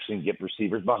play action, get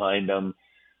receivers behind them.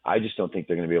 I just don't think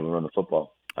they're going to be able to run the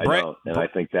football. I don't, and I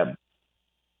think that.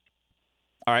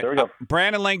 All right. There we go.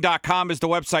 BrandonLang.com is the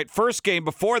website. First game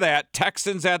before that,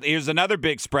 here's another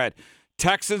big spread.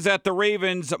 Texans at the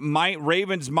Ravens.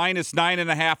 Ravens minus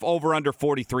 9.5, over under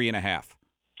 43.5.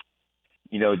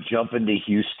 Jumping to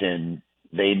Houston,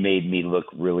 they made me look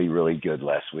really, really good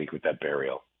last week with that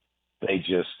burial. They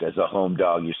just, as a home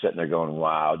dog, you're sitting there going,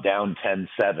 wow, down 10-7,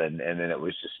 and then it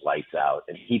was just lights out.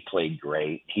 And he played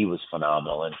great. He was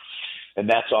phenomenal. And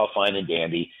that's all fine and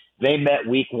dandy. They met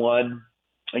week one.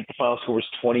 I think the final score was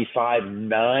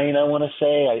 25-9, I want to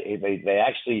say. They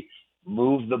actually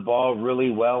moved the ball really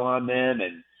well on them.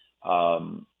 And,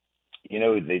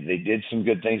 they did some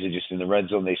good things. They just in the red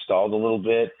zone, they stalled a little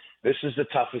bit. This is the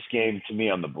toughest game to me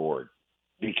on the board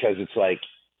because it's like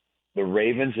the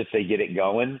Ravens, if they get it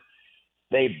going,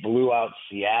 they blew out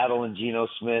Seattle and Geno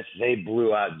Smith. They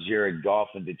blew out Jared Goff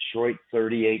in Detroit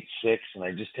 38-6. And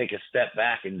I just take a step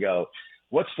back and go,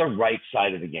 what's the right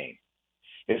side of the game?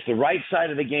 Is the right side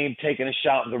of the game taking a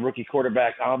shot with a rookie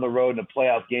quarterback on the road in a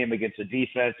playoff game against a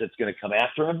defense that's going to come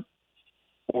after him?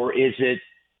 Or is it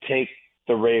take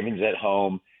the Ravens at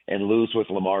home and lose with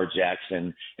Lamar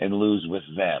Jackson and lose with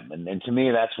them? And to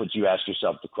me, that's what you ask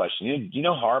yourself the question. Do you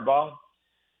know Harbaugh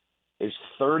is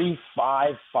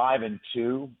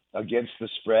 35-5-2 against the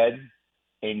spread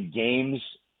in games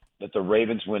that the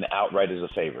Ravens win outright as a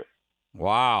favorite.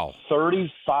 Wow.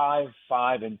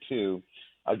 35-5-2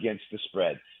 against the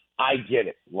spread. I get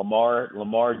it. Lamar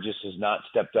just has not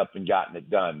stepped up and gotten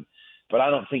it done. But I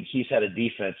don't think he's had a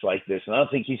defense like this, and I don't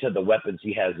think he's had the weapons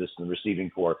he has this in the receiving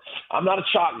corps. I'm not a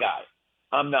chalk guy.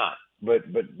 I'm not. But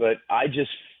I just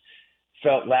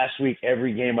felt last week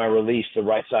every game I released, the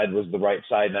right side was the right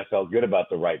side, and I felt good about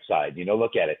the right side.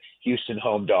 Look at it. Houston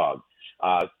home dog.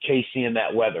 KC in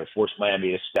that weather forced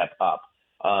Miami to step up.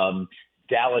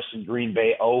 Dallas and Green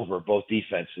Bay over, both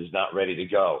defenses not ready to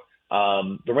go.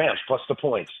 The Rams plus the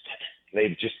points. They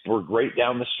just were great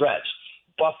down the stretch.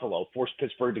 Buffalo forced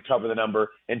Pittsburgh to cover the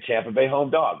number, and Tampa Bay home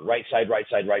dog. Right side, right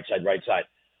side, right side, right side.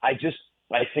 I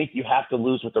think you have to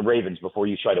lose with the Ravens before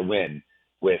you try to win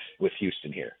with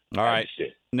Houston here. All right.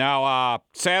 Now,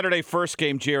 Saturday first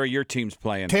game, Jerry, your team's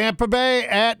playing. Tampa Bay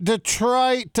at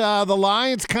Detroit. The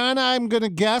Lions, I'm going to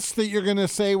guess that you're going to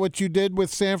say what you did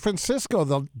with San Francisco.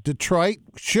 The Detroit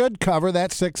should cover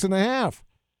that 6.5.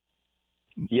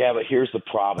 Yeah, but here's the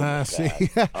problem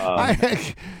with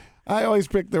that. I always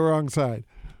pick the wrong side.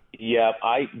 Yeah,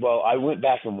 I went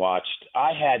back and watched.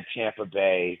 I had Tampa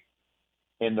Bay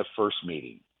in the first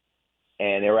meeting,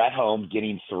 and they were at home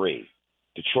getting 3.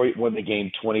 Detroit won the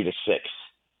game 20-6.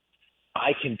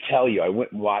 I can tell you, I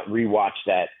went and rewatched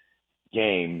that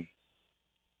game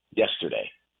yesterday.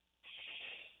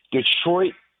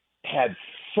 Detroit had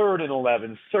 3rd and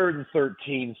 11, 3rd and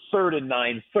 13, 3rd and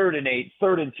 9, 3rd and 8,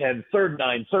 3rd and 10, 3rd and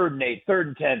 9, 3rd and 8, 3rd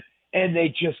and 10, and they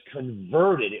just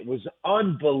converted. It was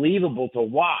unbelievable to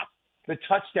watch. The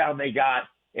touchdown they got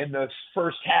in the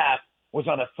first half was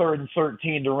on a 3rd and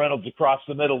 13 to Reynolds across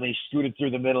the middle, and he scooted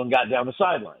through the middle and got down the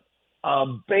sideline.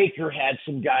 Baker had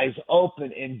some guys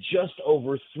open and just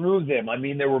overthrew them. I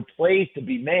mean, there were plays to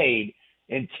be made,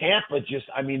 and Tampa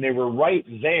they were right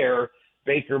there.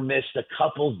 Baker missed a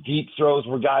couple deep throws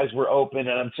where guys were open,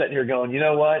 and I'm sitting here going, you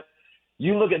know what?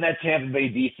 You look at that Tampa Bay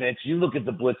defense, you look at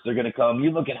the blitz they're going to come, you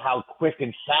look at how quick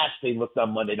and fast they looked on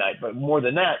Monday night, but more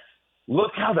than that,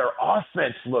 look how their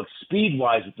offense looks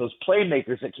speed-wise with those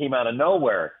playmakers that came out of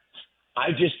nowhere.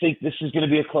 I just think this is going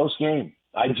to be a close game.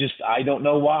 I don't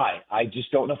know why. I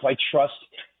just don't know if I trust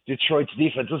Detroit's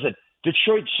defense. Listen,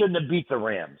 Detroit shouldn't have beat the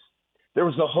Rams. There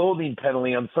was a holding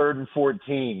penalty on 3rd and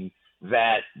 14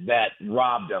 that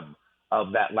robbed them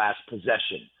of that last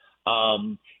possession.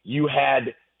 You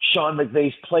had Sean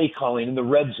McVay's play calling in the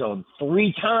red zone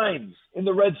 3 times in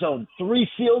the red zone, 3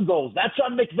 field goals. That's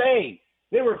on McVay.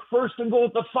 They were first and goal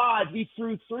at the 5. He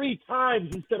threw 3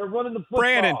 times instead of running the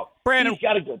football. Brandon, he's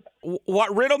got to go.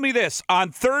 What riddle me this?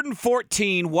 On 3rd and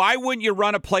 14, why wouldn't you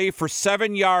run a play for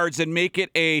 7 yards and make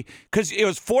it because it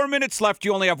was 4 minutes left,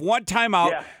 you only have 1 timeout.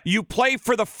 Yeah. You play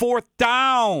for the 4th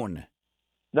down.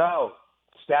 No,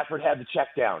 Stafford had the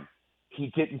check down.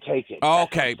 He didn't take it. Oh,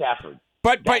 That's okay. on Stafford.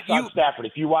 But That's you on Stafford.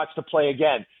 If you watch the play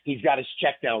again, he's got his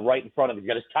check down right in front of him. He's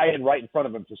got his tight end right in front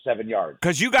of him for 7 yards.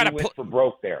 Because you got to for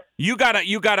broke there. You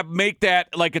gotta make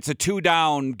that like it's a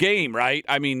 2-down game, right?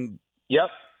 I mean, yep.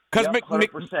 Because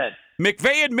 100%.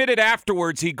 McVay admitted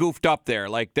afterwards he goofed up there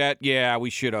like that. Yeah,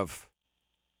 we should have.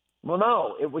 Well,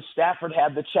 no, it was Stafford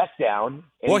had the check down.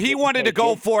 Well, he wanted to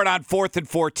go for it on 4th and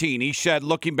 14. He said,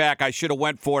 looking back, I should have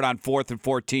went for it on 4th and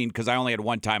 14 because I only had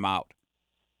 1 timeout.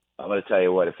 I'm going to tell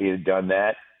you what, if he had done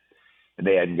that and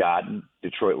they hadn't gotten,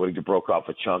 Detroit would have broke off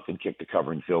a chunk and kicked the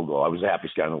covering field goal. I was the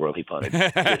happiest guy in the world. He punted. I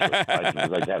was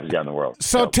the happiest guy in the world.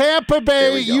 So Tampa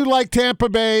Bay, you like Tampa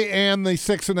Bay and the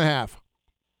 6.5.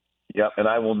 Yep, and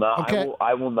I will not. Okay.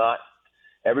 I will not.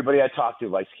 Everybody I talk to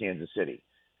likes Kansas City.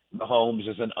 Mahomes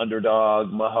is an underdog.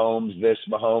 Mahomes this,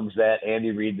 Mahomes that. Andy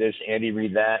Reid this, Andy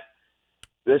Reid that.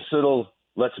 This little,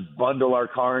 let's bundle our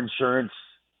car insurance.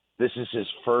 This is his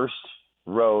first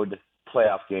road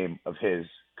playoff game of his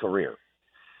career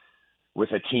with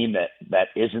a team that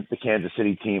isn't the Kansas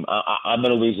City team. I'm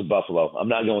going to lose at Buffalo. I'm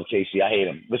not going KC. I hate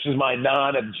him. This is my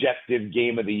non-objective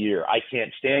game of the year. I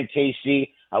can't stand KC.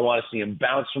 I want to see him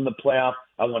bounce from the playoff.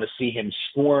 I want to see him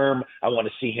squirm. I want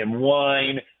to see him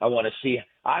whine. I want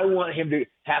him to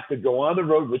have to go on the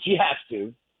road, which he has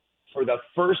to, for the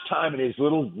first time in his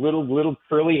little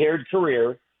curly-haired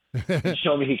career, and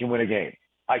show me he can win a game.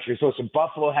 Actually, so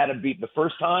Buffalo had him beat the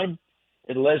first time,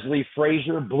 and Leslie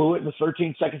Frazier blew it with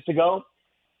 13 seconds to go.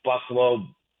 Buffalo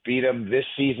beat him this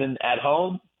season at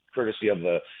home, courtesy of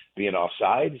the being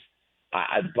offsides.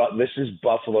 But this is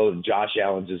Buffalo, Josh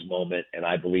Allen's moment, and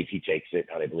I believe he takes it,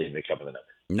 and I believe they cover the number.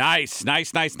 Nice.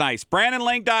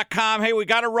 BrandonLang.com. Hey, we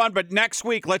got to run, but next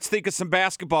week, let's think of some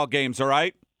basketball games, all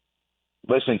right?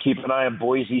 Listen, keep an eye on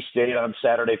Boise State on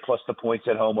Saturday, plus the points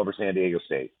at home over San Diego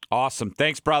State. Awesome.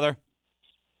 Thanks, brother.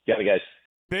 Got it, guys.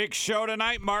 Big show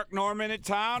tonight. Mark Norman in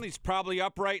town. He's probably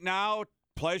up right now,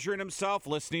 pleasuring himself,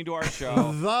 listening to our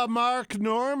show. The Mark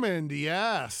Norman,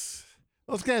 yes.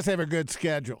 Those guys have a good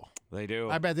schedule. They do.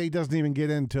 I bet he doesn't even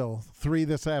get in till 3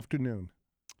 this afternoon.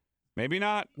 Maybe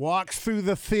not. Walks through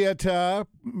the theater.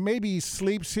 Maybe he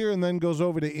sleeps here and then goes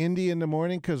over to Indy in the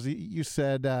morning because you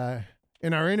said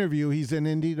in our interview he's in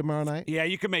Indy tomorrow night. Yeah,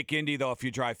 you can make Indy, though, if you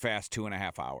drive fast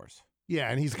 2.5 hours. Yeah,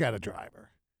 and he's got a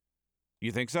driver.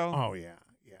 You think so? Oh, yeah.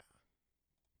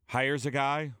 Hires a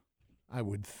guy? I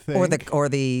would think. Or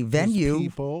the venue. His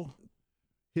people.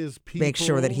 Make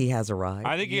sure that he has a ride.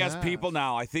 I think he has people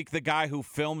now. I think the guy who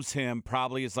films him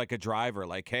probably is like a driver.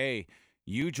 Like, hey,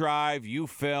 you drive, you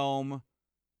film,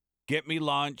 get me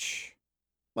lunch.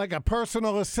 Like a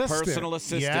personal assistant. Personal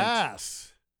assistant.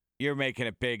 Yes. You're making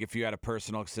it big if you had a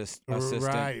personal assistant.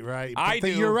 Right. I do.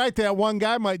 You're right. That one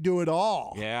guy might do it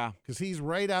all. Yeah. Because he's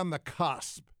right on the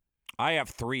cusp. I have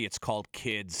 3. It's called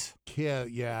kids.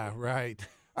 Yeah, right.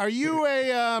 Are you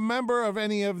a member of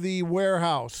any of the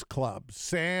warehouse clubs?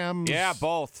 Sam's? Yeah,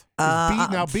 both.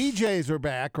 Now, BJ's are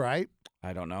back, right?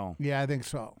 I don't know. Yeah, I think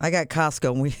so. I got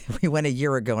Costco, and we went a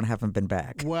year ago and haven't been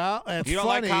back. Well, it's You don't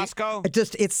funny. like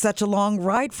Costco? It's such a long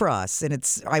ride for us, and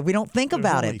we don't think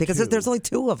about it because there's only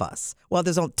 2 of us. Well,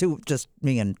 there's only 2, just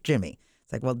me and Jimmy.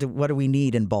 It's like, well, what do we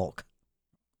need in bulk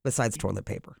besides toilet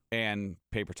paper? And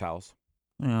paper towels.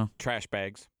 Yeah. Trash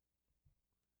bags.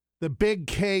 The big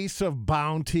case of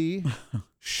Bounty,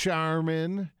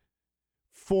 Charmin,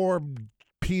 4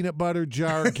 peanut butter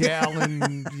jar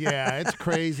gallon. Yeah, it's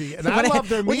crazy. And I love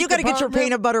their meat you got to get your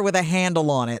peanut butter with a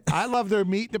handle on it. I love their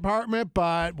meat department,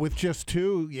 but with just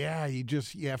 2,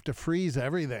 you have to freeze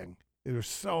everything. There's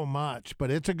so much, but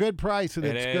it's a good price and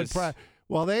it's a good price.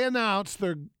 Well, they announced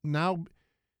they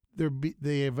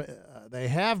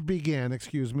have began,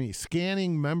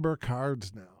 scanning member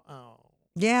cards now. Oh.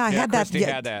 Yeah, I had that. Christy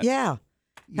had that. Yeah.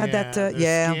 Had that,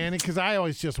 scanning because I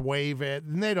always just wave it,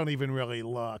 and they don't even really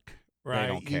look, right? They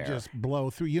don't care. You just blow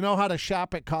through. You know how to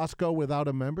shop at Costco without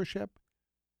a membership?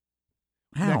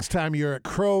 How? Next time you're at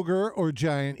Kroger or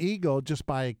Giant Eagle, just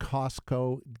buy a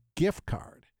Costco gift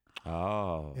card.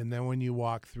 Oh. And then when you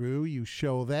walk through, you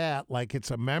show that like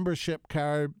it's a membership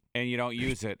card. And you don't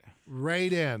use it.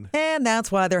 Right in. And that's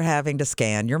why they're having to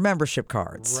scan your membership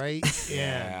cards. Right in.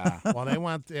 Yeah. Well, they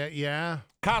want that, yeah.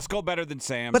 Costco better than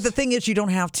Sam's. But the thing is, you don't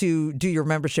have to do your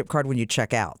membership card when you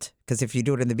check out. Because if you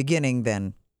do it in the beginning,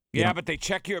 then Yeah, but they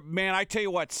check your man. I tell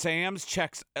you what, Sam's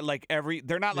checks like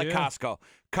they're not like Costco.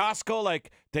 Costco,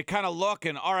 like they kind of look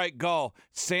and all right, go.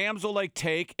 Sam's will like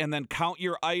take and then count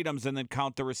your items and then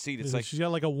count the receipt. It's like she's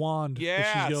got like a wand. Yeah,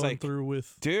 that she's it's going like, through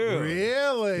with. Dude,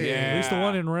 really? Yeah, at least the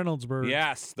one in Reynoldsburg.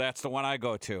 Yes, that's the one I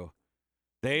go to.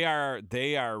 They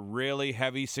are really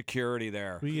heavy security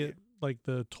there. We get like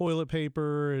the toilet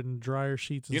paper and dryer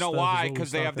sheets. And You know stuff why? is what we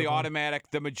Because they have stock the up on.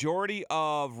 automatic. The majority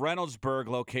of Reynoldsburg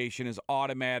location is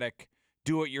automatic.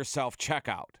 Do-it-yourself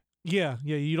checkout. Yeah.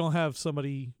 You don't have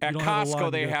somebody At you don't have a line Costco,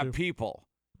 to they go have through. people.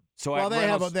 So Well,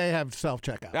 at they have self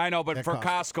checkout. I know, but for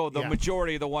Costco, the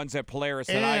majority of the ones at Polaris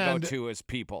that I go And to is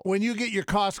people. When you get your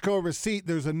Costco receipt,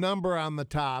 there's a number on the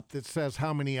top that says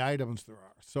how many items there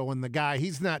are. So when the guy,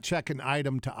 he's not checking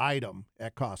item to item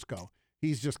at Costco.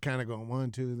 He's just kind of going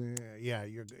 1, 2, 3. Yeah,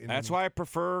 you're. That's why I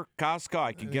prefer Costco.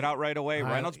 I can get out right away.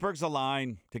 Reynoldsburg's a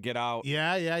line to get out.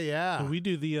 Yeah. So we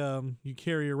do the you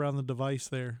carry around the device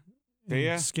there. Do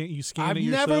you? You scan I've it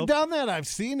yourself. never done that. I've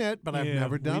seen it, but I've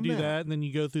never done we do that. that, and then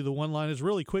you go through the one line. It's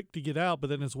really quick to get out,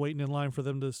 but then it's waiting in line for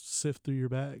them to sift through your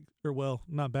bag. Or, well,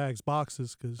 not bags,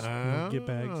 boxes, because you don't get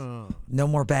bags. No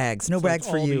more bags. No It's like bags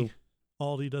for you.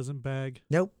 Aldi doesn't bag.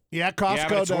 Nope. Yeah, Costco Yeah,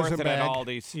 but it's doesn't worth it bag. at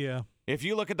Aldi's. Yeah. If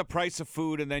you look at the price of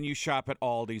food and then you shop at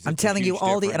Aldi's, I'm it's a telling you, huge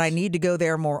Aldi, difference. and I need to go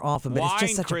there more often. But Wine, it's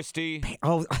just such Christy.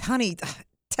 Oh, honey,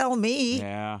 tell me.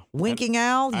 Yeah. Winking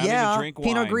Owl, I don't even yeah. drink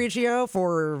Pinot wine. Grigio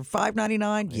for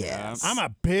 $5.99, yes. I'm a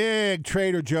big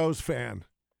Trader Joe's fan.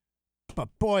 But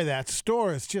boy, that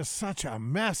store is just such a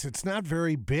mess. It's not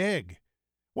very big.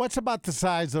 What's about the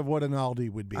size of what an Aldi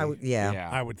would be? I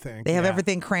would think. They have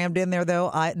everything crammed in there,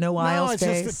 though. No aisle it's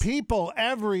space. just the people.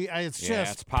 It's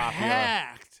just it's popular.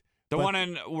 packed. The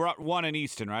one in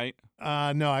Easton, right?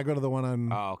 No, I go to the one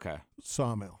on okay.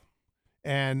 Sawmill.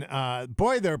 And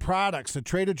boy, their products, the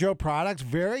Trader Joe products,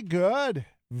 very good.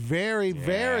 Very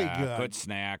good. Good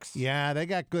snacks. Yeah, they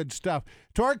got good stuff.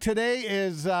 Torg, today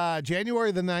is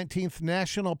January the 19th,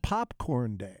 National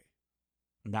Popcorn Day.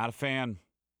 Not a fan.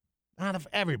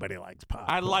 Everybody likes popcorn.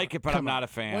 I like it, but I'm not a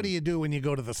fan. What do you do when you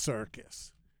go to the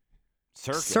circus?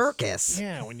 Circus.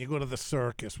 Yeah, when you go to the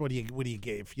circus, what do you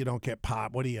give? You don't get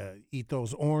pop. What do you eat?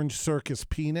 Those orange circus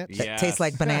peanuts? That taste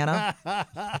like banana.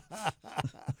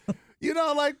 You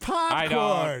don't like popcorn. I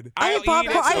don't. I ate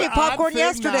popcorn. I ate popcorn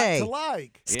yesterday. Not to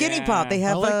like. Skinny Pop. They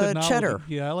have I like the novelty. cheddar.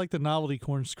 Yeah, I like the novelty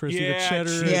corns, Chrissy. Yeah, the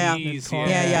cheddar cheese, and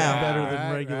yeah. better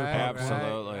than regular Right, popcorn.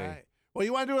 Absolutely. Right. Well,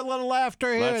 you want to do a little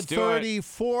after here? Let's at do it.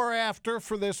 34 after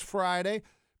for this Friday.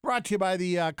 Brought to you by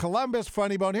the Columbus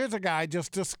Funny Bone. Here's a guy I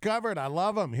just discovered. I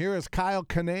love him. Here is Kyle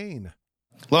Kinane.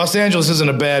 Los Angeles isn't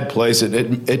a bad place.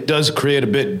 It does create a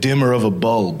bit dimmer of a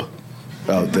bulb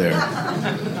out there.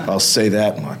 I'll say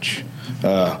that much.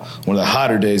 One of the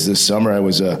hotter days this summer,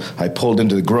 I pulled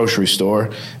into the grocery store,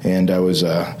 and I was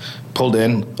pulled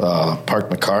in,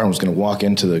 parked my car, and was going to walk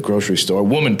into the grocery store. A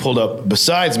woman pulled up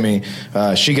besides me.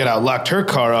 She got out, locked her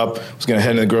car up, was going to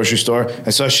head into the grocery store. I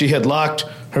saw she had locked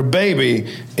her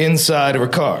baby inside of her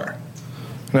car.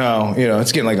 Now,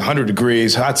 it's getting like 100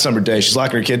 degrees, hot summer day. She's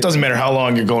locking her kid. It doesn't matter how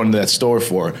long you're going to that store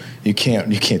for. You can't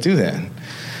do that.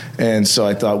 And so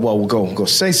I thought, well, we'll go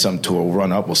say something to her. We'll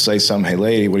run up, we'll say something. Hey,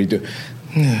 lady, what do you do?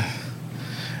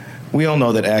 We all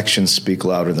know that actions speak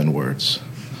louder than words.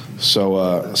 So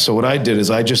what I did is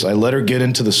I let her get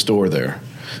into the store there.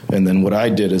 And then what I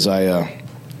did is I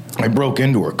broke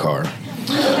into her car.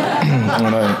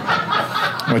 And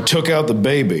I took out the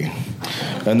baby.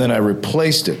 And then I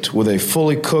replaced it with a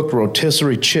fully cooked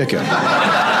rotisserie chicken.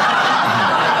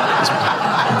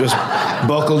 Just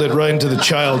buckled it right into the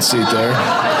child seat there.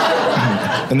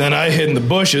 And then I hid in the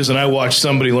bushes and I watched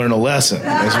somebody learn a lesson.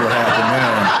 That's what happened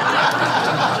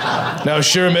there. Now,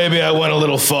 sure, maybe I went a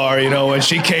little far, When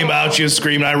she came out, she was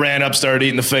screaming. I ran up, started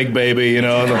eating the fake baby,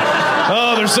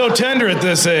 Oh, they're so tender at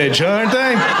this age, aren't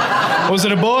they? Was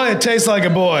it a boy? It tastes like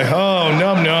a boy. Oh,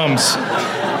 num-nums.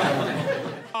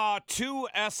 2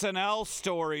 SNL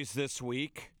stories this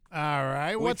week. All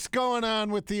right. What's going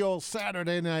on with the old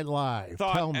Saturday Night Live?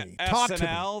 Tell me. Talk to me.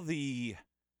 SNL,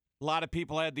 a lot of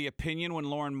people had the opinion when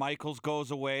Lorne Michaels goes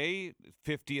away,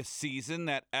 50th season,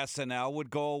 that SNL would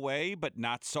go away, but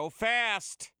not so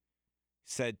fast.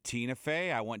 Said Tina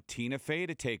Fey, I want Tina Fey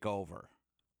to take over.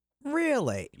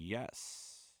 Really?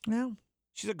 Yes. No.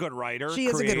 She's a good writer. She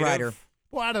is a good writer.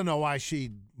 Well, I don't know why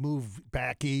she'd move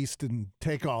back east and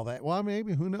take all that. Well,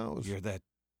 maybe. Who knows? You're the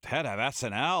head of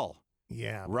SNL.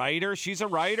 Yeah. Writer. She's a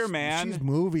writer, man. She's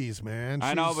movies, man.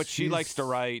 I know, but she likes to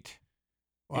write.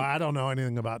 Well, I don't know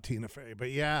anything about Tina Fey,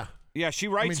 but yeah. Yeah, she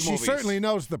writes movies. She certainly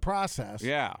knows the process.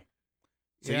 Yeah.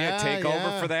 So, take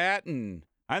over for that. And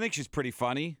I think she's pretty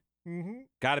funny. Mm-hmm.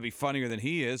 Got to be funnier than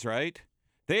he is, right?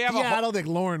 They have I don't think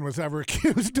Lauren was ever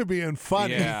accused of being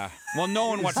funny. Yeah. Well,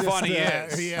 knowing what It's just, funny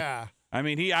is. Yeah. I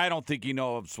mean, I don't think he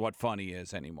knows what funny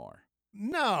is anymore.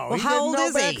 No. Well, he how didn't old know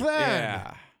is back he? then.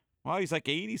 Yeah. Well, he's like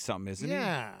 80-something, isn't he?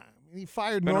 Yeah. He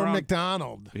fired Been Norm around-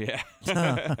 Macdonald. Yeah.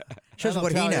 Shows That'll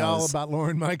what he tell you all knows. about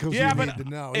Lorne Michaels Yeah, you but need to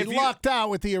know. He if you- lucked out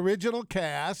with the original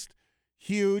cast.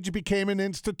 Huge, became an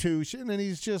institution, and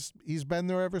he's been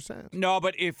there ever since. No,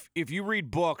 but if you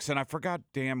read books, and I forgot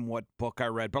damn what book I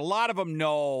read, but a lot of them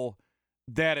know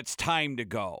that it's time to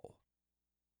go.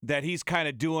 That he's kind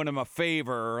of doing him a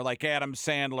favor, like Adam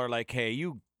Sandler, like, hey,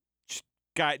 you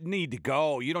need to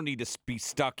go. You don't need to be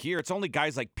stuck here. It's only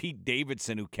guys like Pete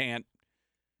Davidson who can't,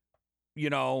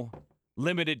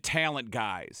 limited talent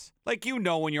guys. Like,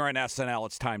 when you're on SNL,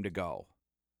 it's time to go.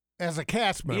 As a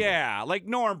cast member. Yeah, like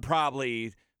Norm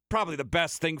probably the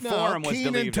best thing for him was to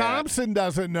Kenan leave that. Thompson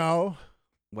doesn't know.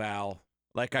 Well,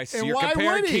 like I see, And you're why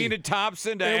comparing would he? Kenan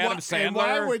Thompson to And Adam why- Sandler. And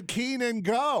why would Kenan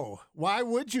go? Why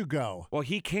would you go? Well,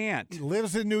 he can't. He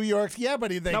lives in New York. Yeah,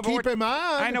 but they No, but keep him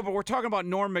on. I know, but we're talking about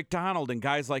Norm Macdonald and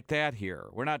guys like that here.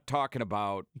 We're not talking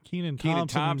about Kenan Kenan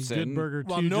Thompson. And Good Burger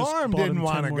Well, too just Norm bought didn't him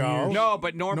wanna 10 more go. years. No,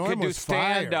 but Norm could do was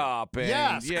fired. stand-up. And,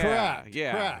 Yes, yeah, correct.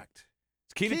 Yeah. Correct.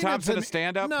 Is Kenan Kenan's Thompson a an-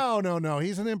 stand-up? No.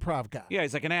 He's an improv guy. Yeah,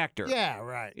 he's like an actor. Yeah,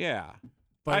 right. Yeah.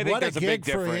 But I think what there's a a big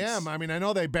gig for difference. him. I mean, I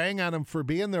know they bang on him for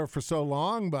being there for so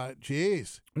long, but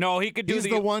geez. No, he could do He's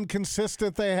the one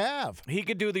consistent they have. He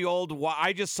could do the old.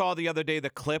 I just saw the other day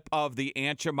the clip of the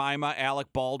Aunt Jemima,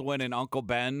 Alec Baldwin, and Uncle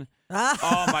Ben.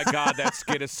 Oh my God, that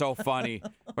skit is so funny.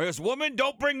 Where this woman,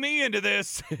 don't bring me into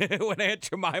this. When Aunt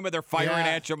Jemima, they're firing Yeah.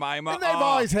 Aunt Jemima. And they've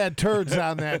always had turds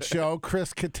on that show.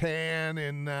 Chris Kattan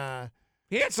and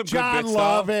he had some John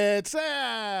good bits, though.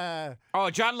 Lovitz. Oh,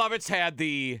 John Lovitz had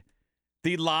the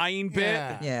lying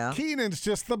bit. Yeah. Keenan's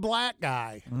just the black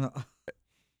guy.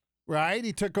 Right?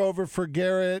 He took over for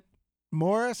Garrett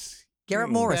Morris. Garrett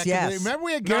Morris, Back in the- yes. remember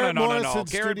we had Garrett no. Morris in Garrett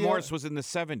studio? Morris was in the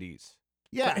 70s.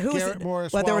 Yeah, Who was Garrett it?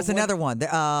 Morris. Well, there was what- another one.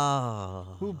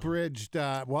 Who bridged?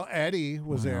 Eddie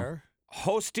was there.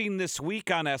 Hosting this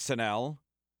week on SNL,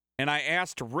 and I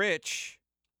asked Rich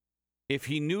if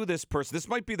he knew this person. This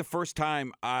might be the first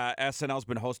time SNL's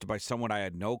been hosted by someone I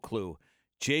had no clue.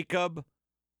 Jacob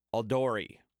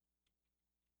Eldori.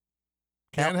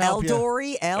 Can't help you.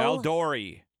 Eldori?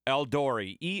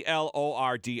 Eldori.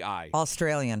 Elordi.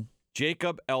 Australian.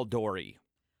 Jacob Eldori.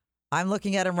 I'm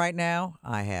looking at him right now.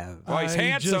 I have. Oh, he's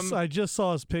handsome. I just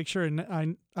saw his picture,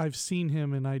 and I've seen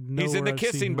him, and I know He's in where the I've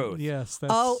seen kissing him. booth. Yes.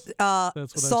 That's, that's what I've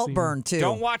seen. Saltburn, too.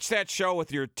 Don't watch that show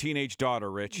with your teenage daughter,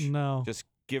 Rich. No. Just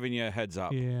giving you a heads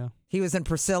up. Yeah. He was in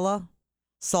Priscilla,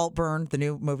 Saltburn, the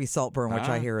new movie Saltburn, which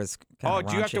I hear is kind of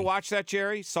do you have to watch that,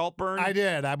 Jerry? Saltburn? I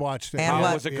did. I watched it. And Oh,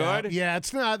 what- was it Yeah. good? Yeah,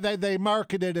 it's not. They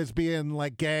market it as being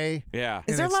like gay. Yeah.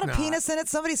 Is there a and lot it's of not. penis in it?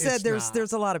 Somebody said It's there's not.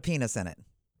 there's a lot of penis in it.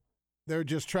 They're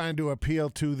just trying to appeal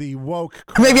to the woke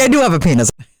crowd. Maybe I do have a penis.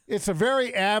 It's a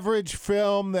very average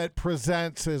film that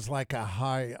presents as like a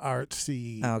high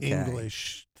artsy Okay.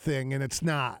 English thing, and it's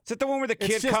not. Is it the one where the kid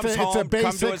It's just comes a, home, it's a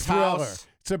comes to basic his thriller. house?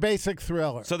 It's a basic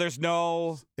thriller. So there's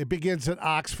no... It begins at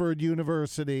Oxford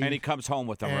University. And he comes home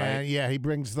with them, and, right? yeah, he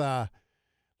brings the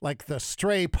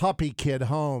stray puppy kid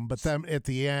home, but then at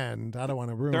the end, I don't want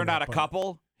to ruin They're it, not a but-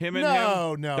 couple? Him and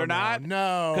No, him? no, They're no, not?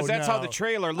 No, Because that's how no. the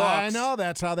trailer looks. I know,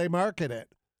 that's how they market it.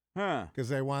 Huh. Because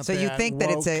they want So you that think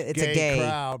that it's a- woke it's a gay-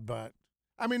 crowd, but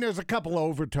I mean, there's a couple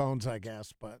overtones, I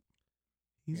guess, but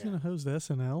He's going to host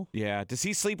SNL. Yeah. Does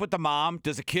he sleep with the mom?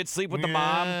 Does a kid sleep with the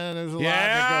mom? Yeah, there's a lot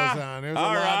that goes on. There's All a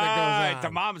lot that right. goes on.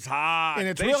 The mom's hot. And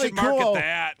it's They really should market cool.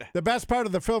 that. The best part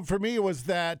of the film for me was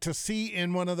that to see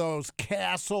in one of those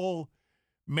castle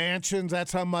mansions,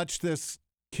 that's how much this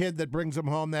kid that brings him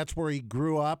home, that's where he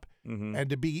grew up. Mm-hmm. And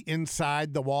to be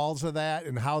inside the walls of that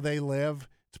and how they live,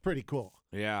 it's pretty cool.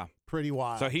 Yeah. Pretty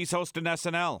wild. So he's hosting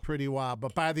SNL. Pretty wild.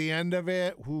 But by the end of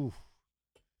it, whew,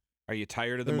 Are you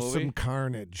tired of the there's movie? some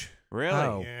carnage. Really?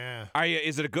 Oh. Yeah. Are you?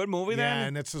 Is it a good movie Yeah, then?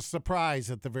 and it's a surprise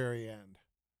at the very end.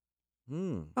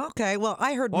 Okay, well,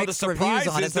 I heard Well, the mixed reviews surprise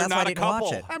on it, is so they're that's why I not a didn't watch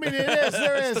couple. it. I mean, it is.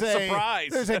 There It's is the a surprise.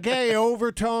 there's a gay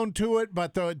overtone to it,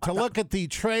 but to look at the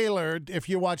trailer, if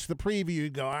you watch the preview, you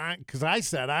go, because I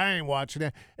said I ain't watching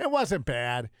it. It wasn't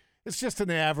bad. It's just an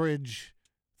average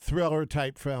thriller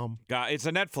type film. It's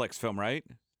a Netflix film, right?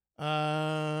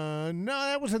 No,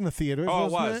 that was in the theaters. Oh,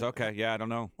 it wasn't was. Okay. Yeah, I don't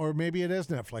know. Or maybe it is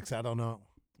Netflix. I don't know.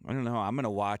 I don't know. I'm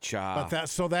gonna watch. But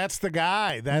that's the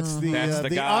guy. That's the That's the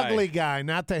guy. ugly guy,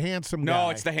 not the handsome guy. No,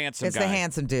 it's the handsome It's guy. the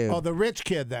handsome dude. Oh, the rich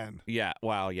kid then. Yeah.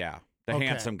 Well, yeah. The Okay.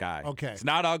 handsome guy. Okay. It's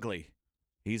not ugly.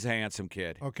 He's a handsome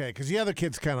kid. Okay, because the other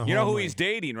kid's kind of. You know who he's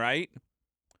dating, right?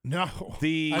 No. I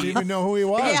didn't even know who he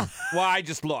was. Yeah. Well, I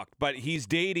just looked, but he's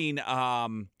dating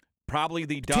probably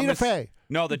the dumbest. Tina Fey.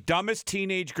 No, the dumbest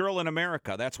teenage girl in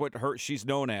America. That's what she's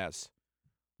known as.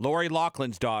 Lori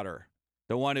Loughlin's daughter.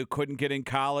 The one who couldn't get in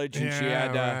college, and she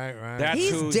had. Right. That's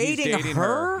He's who dating he's dating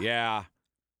her? Yeah.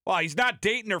 Well, he's not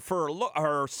dating her for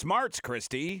her smarts,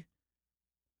 Christy.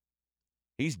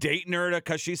 He's dating her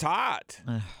because she's hot.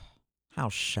 How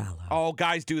shallow. Oh,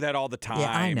 guys do that all the time.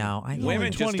 Yeah, I know.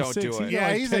 Women just don't do it. Yeah,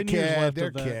 like he's a 10 years kid. left They're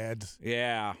of that. kids.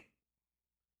 Yeah.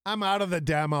 I'm out of the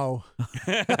demo.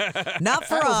 Not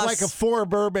for That us. was like a 4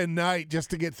 bourbon night just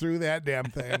to get through that damn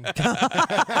thing.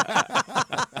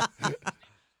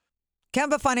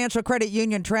 Kemba Financial Credit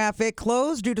Union traffic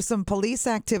closed due to some police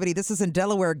activity. This is in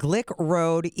Delaware, Glick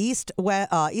Road,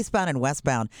 eastbound and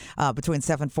westbound between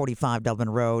 745 Dublin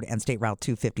Road and State Route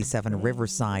 257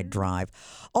 Riverside Drive.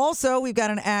 Also, we've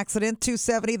got an accident,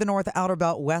 270 the North Outer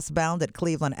Belt westbound at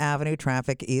Cleveland Avenue.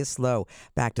 Traffic is slow.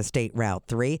 Back to State Route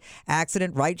 3.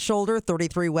 Accident, right shoulder,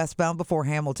 33 westbound before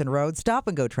Hamilton Road. Stop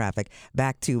and go traffic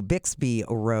back to Bixby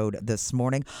Road this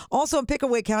morning. Also in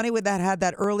Pickaway County, that had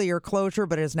that earlier closure,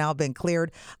 but it has now been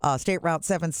cleared. State Route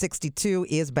 762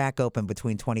 is back open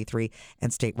between 23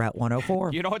 and State Route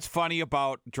 104. You know what's funny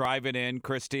about driving in,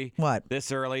 Christy? What?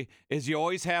 This early is you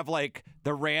always have like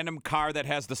the random car that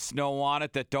has the snow on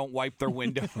it that don't wipe their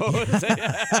windows.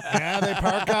 Yeah, they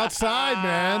park outside,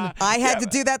 man. I had to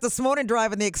do that this morning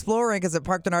driving the Explorer because it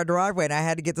parked in our driveway, and I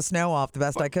had to get the snow off the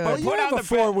best I could. Oh, you have a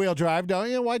 4-wheel drive, don't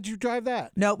you? Why'd you drive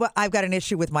that? No, but I've got an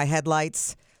issue with my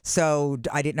headlights. So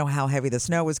I didn't know how heavy the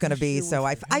snow was going to be. So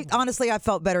I honestly, I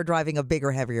felt better driving a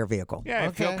bigger, heavier vehicle. Yeah,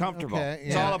 I feel comfortable. okay,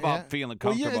 It's yeah, all about yeah. feeling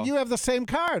Well, comfortable. you have the same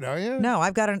car, don't you? No,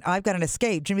 I've got an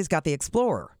Escape. Jimmy's got the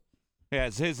Explorer. Yeah,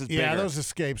 his is bigger. Yeah, those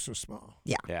Escapes are small.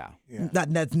 Yeah. Yeah.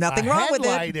 That's nothing wrong with it.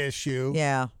 Headlight issue.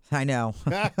 Yeah, I know.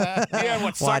 Yeah,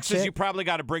 what sucks Watch is it. you probably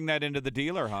got to bring that into the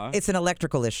dealer, huh? It's an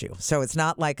electrical issue. So it's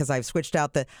not like, because I've switched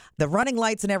out the running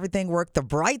lights and everything work. The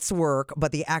brights work,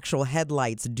 but the actual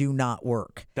headlights do not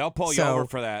work. They'll pull you over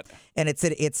for that. And it's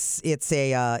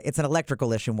an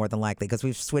electrical issue more than likely because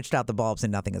we've switched out the bulbs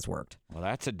and nothing has worked. Well,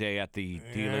 that's a day at the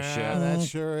dealership. Yeah, that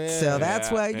sure is. So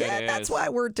that's Yeah, that's is. why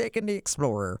we're taking the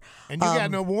Explorer. And you got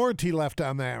no warranty left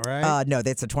on that, right? No,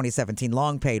 that's a 2017,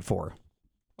 long paid for.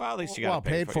 Well, at least you got well,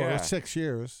 paid for yeah. 6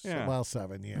 years. Yeah. Well,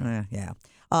 7, yeah. Yeah.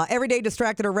 Everyday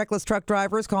distracted or reckless truck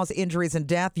drivers cause injuries and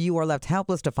death. You are left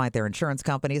helpless to fight their insurance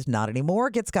companies. Not anymore.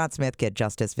 Get Scott Smith. Get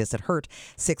justice. Visit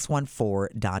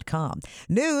hurt614.com.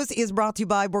 News is brought to you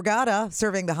by Borgata,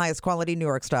 serving the highest quality New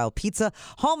York-style pizza,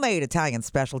 homemade Italian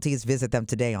specialties. Visit them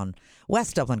today on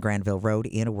West Dublin Granville Road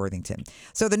in Worthington.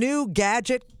 So the new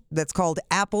gadget that's called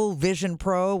Apple Vision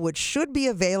Pro, which should be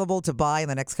available to buy in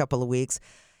the next couple of weeks,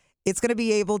 it's going to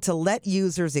be able to let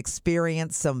users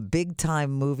experience some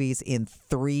big-time movies in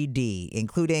 3D,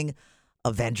 including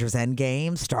Avengers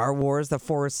Endgame, Star Wars The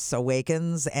Force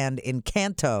Awakens, and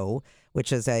Encanto,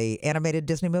 which is a animated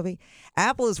Disney movie.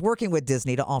 Apple is working with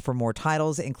Disney to offer more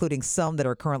titles, including some that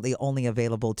are currently only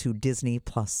available to Disney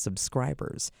Plus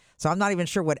subscribers. So I'm not even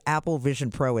sure what Apple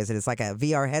Vision Pro is. It's like a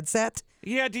VR headset?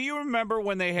 Yeah, do you remember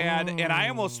when they had, and I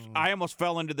almost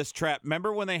fell into this trap.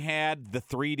 Remember when they had the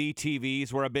 3D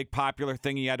TVs were a big popular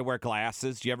thing? You had to wear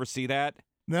glasses. Did you ever see that?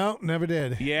 No, never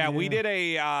did. Yeah, we did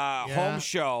a home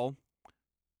show,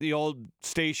 the old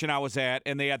station I was at,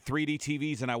 and they had 3D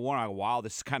TVs, and I went, wow,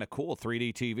 this is kind of cool,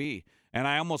 3D TV. And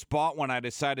I almost bought one. I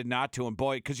decided not to, and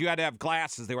boy, because you had to have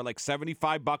glasses. They were like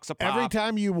 $75 a pop. Every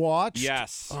time you watched?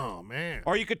 Yes. Oh, man.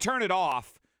 Or you could turn it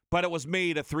off, but it was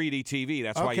made a 3D TV.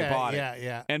 That's why you bought it.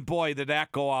 Yeah. And boy, did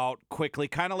that go out quickly.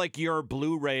 Kind of like your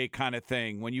Blu-ray kind of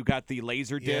thing when you got the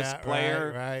Laserdisc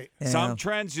player. Right. Some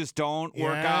trends just don't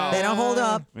work out. They don't hold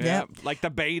up. Yeah, Yep. like the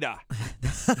Beta.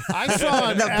 I saw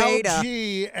an The Beta.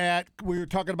 LG we were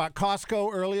talking about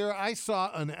Costco earlier. I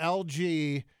saw an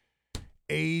LG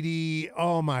 80.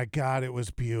 Oh, my God, it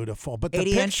was beautiful. But the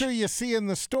 80-inch? picture you see in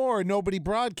the store, nobody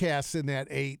broadcasts in that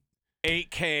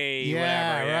 8K,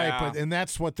 Yeah, whatever. Yeah, right. And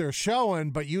that's what they're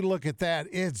showing. But you look at that,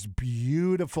 it's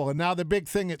beautiful. And now the big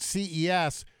thing at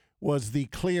CES was the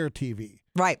clear TV.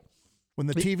 Right. When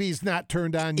the TV's not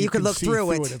turned on, you could can look see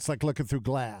through it. It's like looking through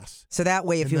glass. So that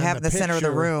way, if And you then have it in the center of the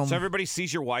picture- room. So everybody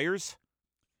sees your wires?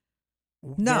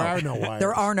 No. There are no wires.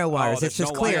 There are no wires. Oh, it's there's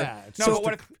just no clear. wire. It's No, just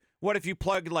but what if you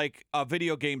plug like a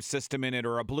video game system in it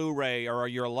or a Blu-ray or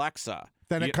your Alexa?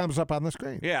 Then it comes up on the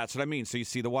screen. Yeah, that's what I mean. So you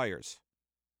see the wires.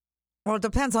 Well, it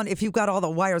depends on if you've got all the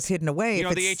wires hidden away. You know,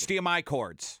 if the it's- HDMI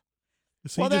cords.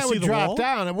 So Well, you that just see would the drop wall?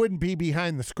 down. It wouldn't be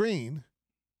behind the screen.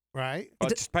 Right? Well,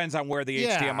 it depends on where the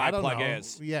HDMI plug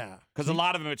is. Yeah. Because a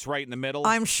lot of them, it's right in the middle.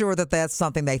 I'm sure that's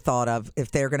something they thought of if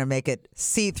they're going to make it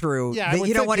see-through. Yeah,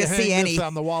 you don't want to see any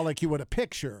on the wall like you would a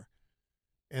picture.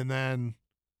 And then,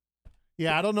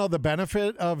 I don't know the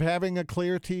benefit of having a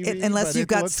clear TV. Unless you've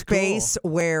got space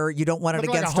where you don't want it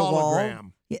against a wall.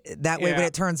 That way, when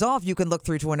it turns off, you can look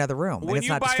through to another room. When and it's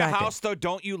you not buy distracting. a house, though,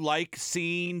 don't you like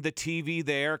seeing the TV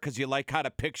there because you like how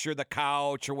to picture the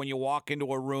couch, or when you walk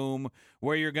into a room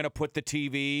where you're going to put the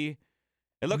TV?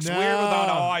 It looks weird without,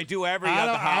 I do every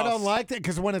other house. I don't like that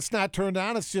because when it's not turned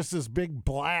on, it's just this big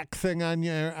black thing on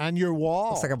your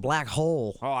wall. It's like a black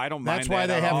hole. Oh, I don't mind That's why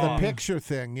that they at have all. the picture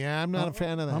thing. Yeah, I'm not a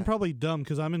fan of that. I'm probably dumb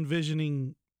because I'm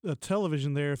envisioning a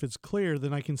television there. If it's clear,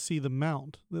 then I can see the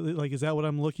mount. Like, is that what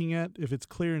I'm looking at? If it's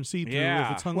clear and see through,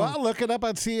 if it's hung on. Look it up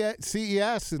on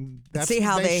CES and that's See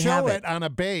how they show have it it on a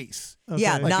base. Okay.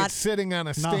 Yeah, like not it's sitting on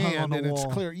a not hung stand on a and it's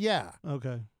wall. clear. Yeah.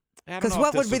 Okay. Because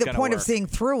what would be the point of seeing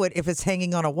through it if it's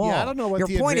hanging on a wall? I don't know what Your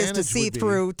the point is to advantage see would be.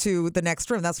 through to the next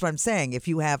room. That's what I'm saying. If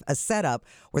you have a setup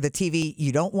where the TV,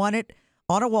 you don't want it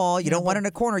on a wall, you don't want it in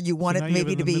a corner, you want now it you have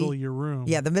maybe it to in the be middle of your room.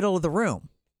 Yeah, the middle of the room.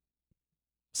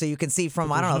 So you can see from,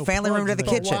 But I don't there's know, no family room to plugs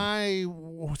the there. kitchen.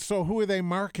 Why? So who are they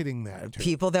marketing that to?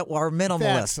 People that are That's a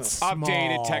minimalists.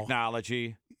 Updated small-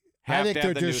 technology. I Have think to they're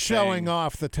have the new just showing thing.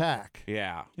 off the tech.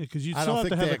 Yeah, because you I still don't have to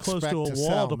think have they it close to a expect to wall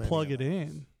sell to many plug of it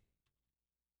in.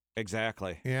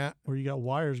 exactly. Yeah. Or you got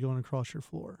wires going across your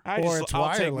floor. Or it's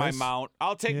I'll take my wireless. mount.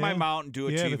 I'll take my Yeah. mount and do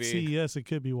a yeah, TV. But CES, it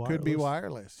could be wireless. Could be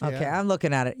wireless. Okay, yeah. I'm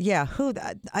looking at it. Yeah,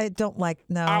 I don't like,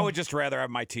 no. I would just rather have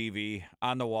my TV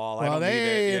on the wall. I Well, don't need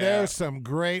it. Yeah. there's some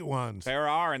great ones. There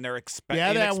are, and they're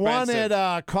Yeah, that one inexpensive.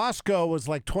 at Costco was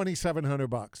like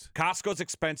 $2,700. Costco's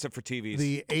expensive for TVs.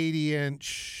 The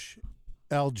 80-inch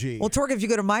LG. Well, Torg, if you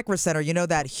go to Micro Center, you know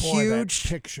that Boy, that huge,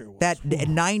 picture was- that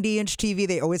 90-inch TV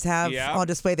they always have Yeah. on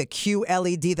display, the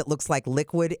QLED that looks like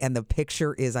liquid, and the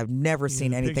picture is, I've never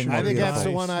seen anything more I think beautiful. that's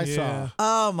the one I Yeah. saw.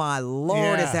 Oh, my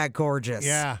Lord, Yeah. is that gorgeous.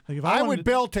 Yeah. Like if I wanted would to-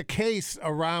 build a case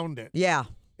around it Yeah.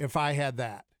 if I had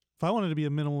that. If I wanted to be a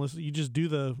minimalist, you just do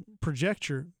the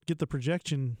projector, get the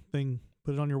projection thing,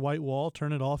 put it on your white wall,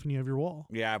 turn it off, and you have your wall.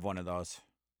 Yeah, I have one of those.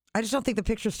 I just don't think the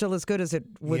picture's still as good as it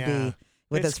would Yeah. be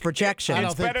with its projection. I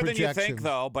don't It's think better than you think, projections-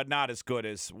 though, but not as good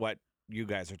as what you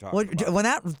guys are talking Well,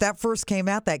 about. when that first came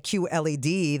out, that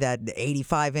QLED, that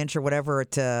 85-inch or whatever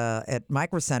at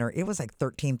Micro Center, it was like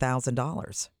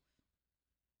 $13,000.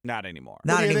 Not anymore.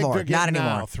 Not What do you think anymore. they're Not getting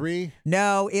anymore. now? 3?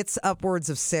 No, it's upwards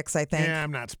of 6, I think. Yeah,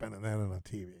 I'm not spending that on a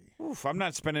TV. Oof, I'm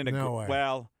not spending a No way.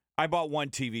 well. I bought one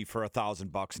TV for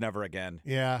 $1,000. Never again.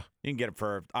 Yeah. You can get it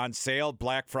for on sale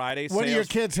Black Friday. What do your sales.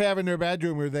 kids have in their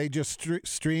bedroom where they just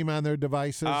stream on their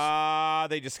devices?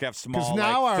 They just have small,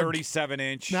 now like our-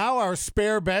 37-inch. Now our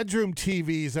spare bedroom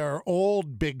TVs are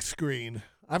old big screen.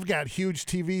 I've got huge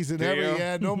TVs in Do every. you?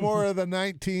 Yeah, no more of the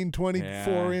 19,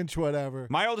 24-inch, whatever.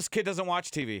 My oldest kid doesn't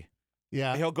watch TV.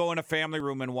 Yeah. He'll go in a family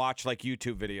room and watch like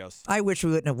YouTube videos. I wish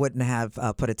we wouldn't have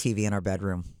put a TV in our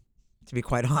bedroom, to be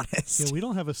quite honest. Yeah, we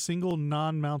don't have a single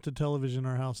non-mounted television in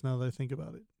our house now that I think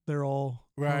about it. They're all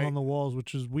hung Right. on the walls,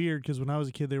 which is weird because when I was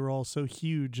a kid, they were all so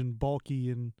huge and bulky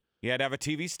and You had to have a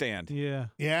TV stand. yeah.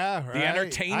 Yeah, right. The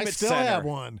entertainment I still center. have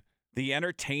one. The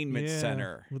entertainment Yeah,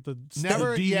 center. with the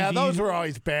Never. Yeah, DVDs. those were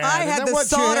always bad. I And had then the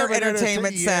once you Sauter have an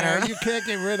Entertainment Center. Yeah, you can't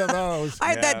get rid of those.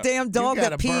 I had that damn dog You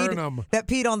that gotta burn 'em.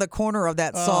 peed on the corner of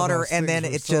that Oh, solder, those and then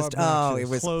things were it so just obnoxious.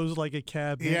 it was closed like a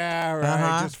cabinet. Yeah, right.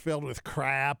 Uh-huh. Just filled with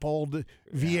crap, old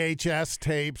VHS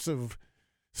tapes of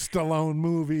Stallone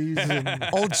movies. And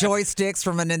old joysticks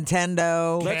from a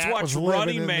Nintendo Let's Cat watch was living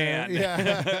Running in there. Man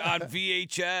Yeah. on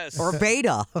VHS. or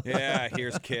Beta. Yeah,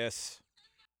 here's Kiss.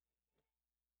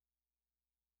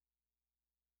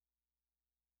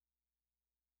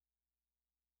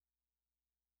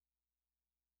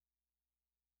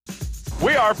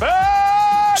 We are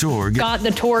back! Torg Got the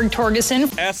Torgeson.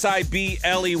 Sibley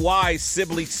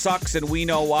Sibley sucks and we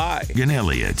know why. and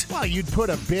Elliott. Well, you'd put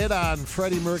a bid on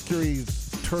Freddie Mercury's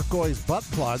turquoise butt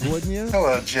plug, wouldn't you?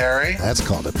 Hello, Jerry. That's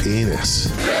called a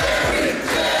penis.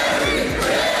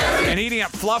 And he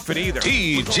didn't fluff it either.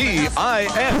 TGIF.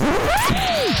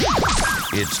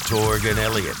 It's Torg and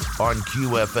Elliott on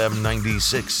QFM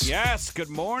 96. Yes, good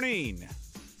morning.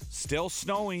 Still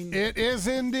snowing. It is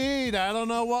indeed. I don't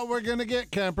know what we're going to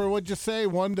get, Kemper. What'd you say,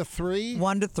 1 to 3?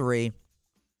 1 to 3.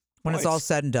 When it's all Nice.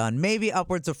 said and done, maybe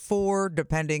upwards of 4,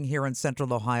 depending here in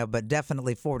Central Ohio, but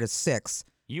definitely 4 to 6.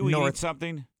 You eat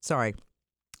something? Sorry,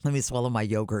 let me swallow my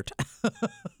yogurt.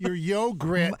 Your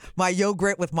yogurt. My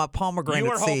yogurt with my pomegranate You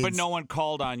were seeds. hoping no one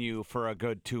called on you for a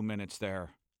good 2 minutes there.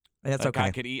 That's like okay.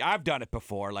 I could eat. I've done it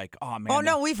before. Like, oh man. Oh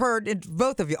no, we've heard it,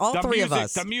 both of you, all three of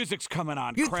us. The music's coming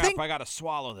on. You'd Crap, think- I gotta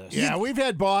swallow this. Yeah, we've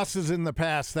had bosses in the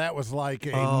past. That was like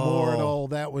a mortal.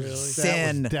 That was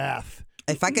sin. Death.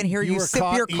 If I can hear you were sip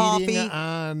caught your coffee. eating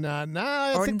on,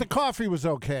 I think the coffee was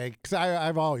okay because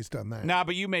I've always done that. Nah,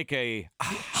 but you make a.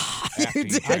 I do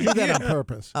that on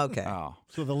purpose. Okay. Oh.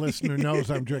 So the listener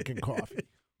knows I'm drinking coffee.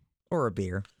 Or a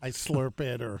beer. I slurp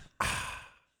it or.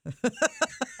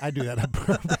 I do that on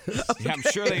purpose. Yeah, I'm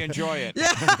sure they enjoy it.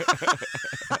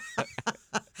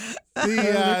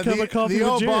 The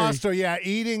old Boston,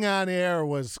 eating on air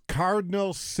was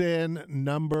cardinal sin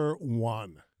number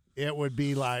 1. It would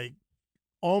be like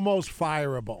almost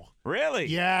fireable. Really?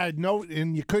 Yeah, no,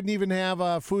 and you couldn't even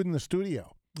have food in the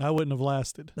studio. I wouldn't have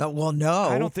lasted. Well, no.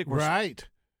 I don't think we're right.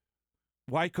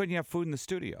 Why couldn't you have food in the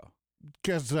studio?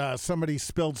 Because somebody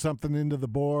spilled something into the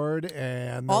board,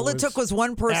 and all it took was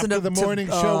one person after the morning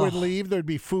show would leave. There'd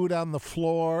be food on the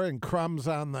floor and crumbs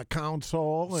on the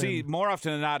console. See, more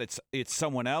often than not, it's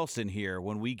someone else in here.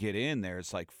 When we get in,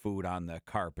 there's like food on the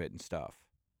carpet and stuff.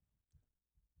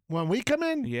 When we come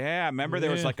in, yeah. Remember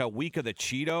there was like a week of the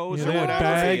Cheetos or they had whatever.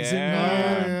 bags in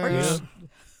there.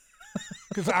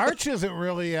 Because Arch isn't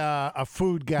really a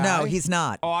food guy. No, he's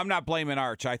not. Oh, I'm not blaming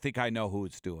Arch. I think I know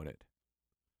who's doing it.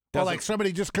 Well, like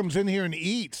somebody just comes in here and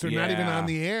eats. They're not even on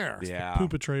the air. Yeah.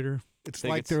 Poopatrator. It's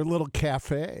like their little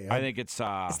cafe. I think it's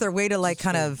It's their way to like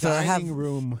kind of have dining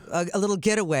room a little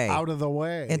getaway out of the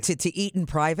way and to eat in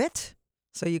private.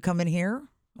 So you come in here,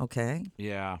 okay?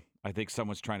 Yeah, I think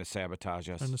someone's trying to sabotage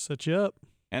us. Trying to set you up.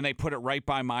 And they put it right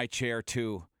by my chair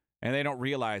too, and they don't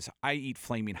realize I eat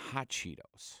flaming hot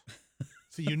Cheetos.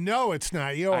 So you know it's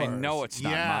not yours. I know it's not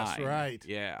mine. Yes, right.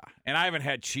 Yeah, and I haven't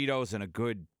had Cheetos in a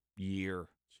good year.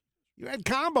 You had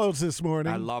combos this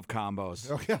morning. I love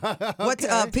combos. Okay. What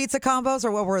pizza combos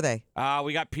or what were they?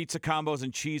 We got pizza combos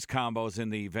and cheese combos in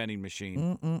the vending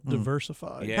machine.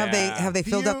 Diversified. Yeah. Have they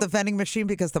filled up the vending machine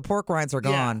because the pork rinds are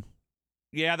gone?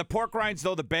 Yeah, the pork rinds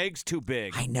though the bag's too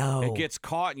big. I know. It gets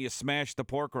caught and you smash the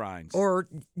pork rinds. Or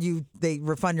they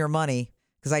refund your money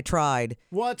because I tried.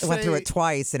 I went through it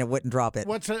twice and it wouldn't drop it.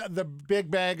 What's the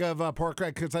big bag of pork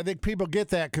rind? Because I think people get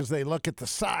that because they look at the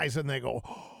size and they go.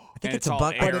 I think it's a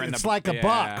buck, but it's like a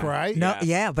buck, right? No,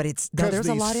 yeah, but there's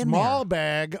a lot in there. Small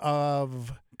bag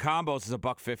of combos is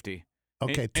 $1.50.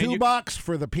 Okay, $2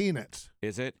 for the peanuts.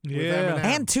 Is it? Yeah,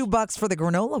 and $2 for the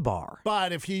granola bar.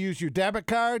 But if you use your debit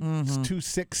card, it's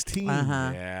 $2.16.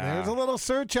 Yeah, there's a little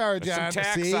surcharge there's on some it.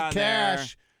 tax See, on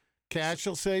cash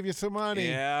will save you some money.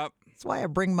 Yep. That's why I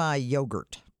bring my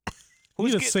yogurt.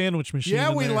 Need a sandwich machine.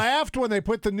 Yeah, in we there. laughed when they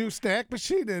put the new snack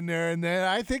machine in there, and then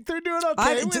I think they're doing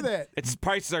okay with it. Its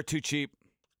prices are too cheap.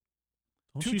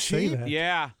 Don't Too you say cheap? that?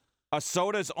 Yeah. A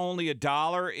soda's only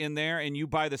 $1 in there, and you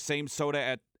buy the same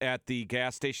soda at the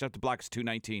gas station up the block. It's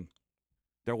 $2.19.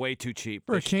 They're way too cheap.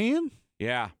 For a can?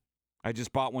 Yeah. I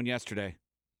just bought one yesterday.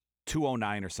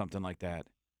 $2.09 or something like that.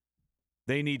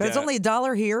 They need There's only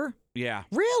 $1 here? Yeah.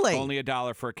 Really? Only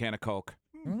 $1 for a can of Coke.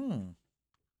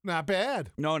 Not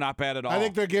bad. No, not bad at all. I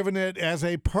think they're giving it as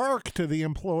a perk to the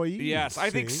employees. Yes,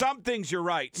 I think some things you're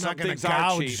right. Some not going things to are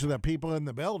gouge cheap. the people in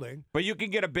the building. But you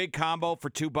can get a big combo for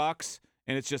 $2,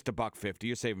 and it's just $1.50.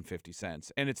 You're saving 50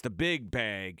 cents, and it's the big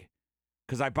bag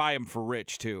because I buy them for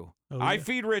Rich too. Oh, I yeah.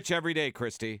 feed Rich every day,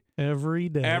 Christy. Every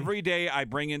day. Every day I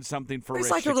bring in something for He's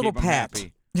Rich like to your little keep him pet.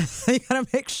 happy. You got to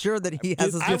make sure that he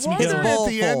has his I his wonder bowl at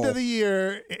the end full. of the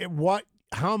year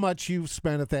how much you've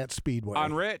spent at that Speedway.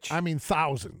 On Rich? I mean,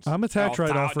 thousands. I'm a tax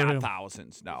write-off for not him.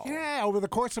 thousands, no. Yeah, over the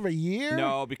course of a year?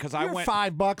 No, because I You're went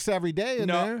 $5 every day in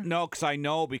there. No, because I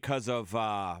know because of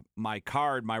my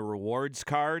card, my rewards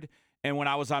card, and when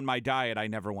I was on my diet, I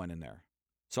never went in there.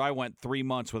 So I went 3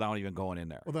 months without even going in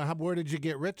there. Well, then where did you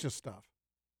get Rich's stuff?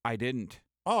 I didn't.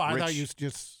 Oh, I Rich, thought you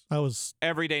just... I was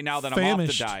every day now that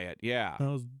famished. I'm off the diet. Yeah. I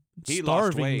was He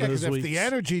lost starving weight. Yeah, those because if weeks. the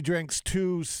energy drink's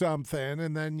 2 something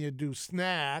and then you do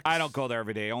snacks... I don't go there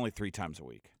every day, only 3 times a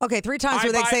week. Okay, 3 times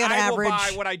where they say on I average. Will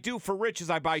buy, what I do for Rich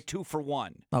is I buy 2 for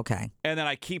 $1. Okay. And then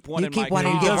I keep one You in keep my one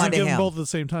and car. you He give doesn't one to give them him. both at the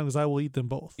same time because I will eat them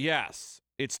both. Yes.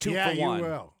 It's 2 Yeah, for you 1.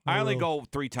 will. I only will. go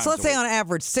 3 times So let's a say week. on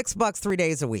average $6 3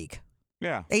 days a week.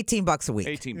 Yeah. $18 a week.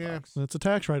 18 bucks. That's a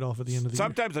tax write-off at the end of the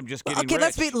Sometimes I'm just getting Okay,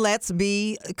 rich. let's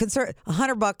be concerned.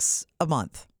 $100 a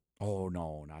month. Oh,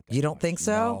 no, not that You don't much. think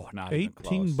so? No, not year. even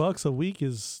close. $18 a week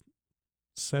is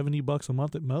 $70 a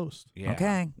month at most. Yeah.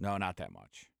 Okay. No, not that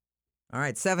much. All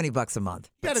right, $70 a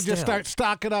month. You got to But just still. start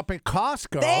stocking up at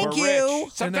Costco. Thank For you. Rich.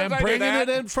 And Sometimes then I do bringing that.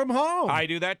 it in from home. I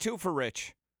do that too for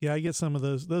Rich. Yeah, I get some of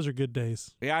those. Those are good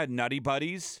days. Yeah, Nutty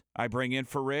Buddies. I bring in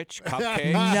for Rich.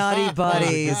 Cupcakes. Nutty Those are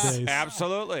buddies. good days.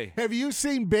 Absolutely. Have you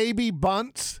seen baby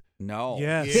bunts? No.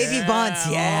 Yes. Baby buns,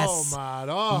 yes. Oh, my.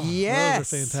 Oh,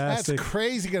 yes. Those are fantastic. That's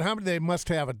crazy good. How many? They must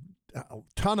have a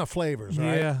ton of flavors,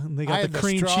 right? Yeah, and they got I the had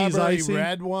cream cheese strawberry icing.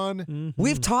 red one. Mm-hmm.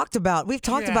 We've talked about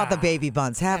the baby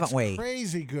buns, haven't That's we?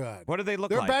 crazy good. What do they look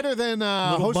They're like? better than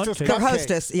Little Hostess butt They're cupcakes.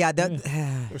 Hostess, yeah.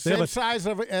 They're same size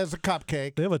as a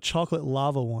cupcake, They have a chocolate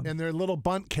lava one. and they're little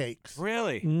bunt cakes.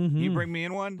 Really? Mhm. You bring me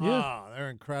in one? Oh, they're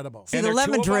incredible. See, And the there are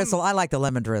two lemon of them? drizzle, I like the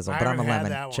lemon drizzle, I but I'm a haven't had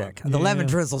lemon that one. chick. The lemon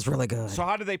Yeah. drizzle's really good. So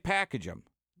how do they package them?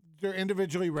 They're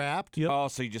individually wrapped. Yep. Oh,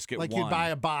 so you just get Like one. you'd buy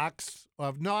a box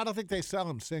of. No, I don't think they sell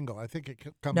them single. I think it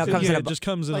comes. No, it in comes in yeah, a it just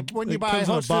comes in like a, when you it buy comes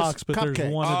in a Hostess box, but there's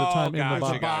cupcakes. one at a time in the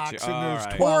gotcha, box. box, and All there's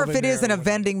right. 12 Or if in it is there. in a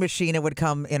vending machine, it would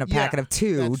come in a packet Yeah, of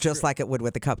 2, that's just true. like it would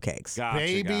with the cupcakes. Gotcha,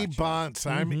 Baby gotcha. bunts.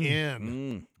 I'm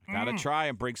in. Gotta try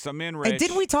and bring some in, Rich. And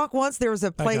didn't we talk once? There was a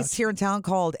got place you. here in town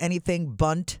called Anything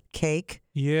Bunt Cake.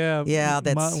 Yeah, Yeah,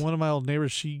 that's- one of my old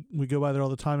neighbors. We go by there all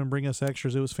the time and bring us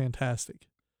extras. It was fantastic.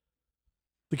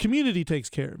 The community takes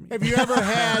care of me. Have you ever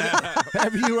had?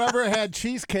 Have you ever had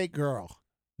Cheesecake Girl?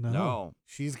 No.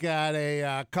 She's got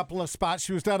a couple of spots.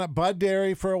 She was down at Bud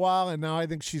Dairy for a while, and now I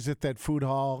think she's at that food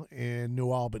hall in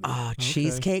New Albany. Oh,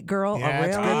 Cheesecake Girl? Yeah, Oh,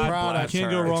 it's really? good God product. bless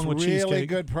Can't go her. wrong It's with really cheesecake.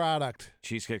 good product.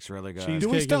 Cheesecake's really good. Cheese- Do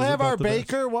we Cheesecake still is have our about the best.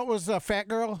 baker? What was Fat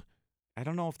Girl? I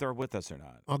don't know if they're with us or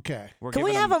not. Okay. We're Can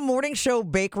we giving have them- a morning show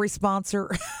bakery sponsor?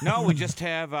 No, we just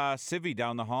have Civvy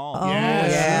down the hall. Oh, yeah,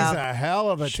 she's yeah. a hell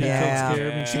of a She talent. takes care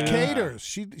of me. She Yeah. caters.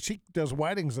 She does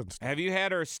weddings and stuff. Have you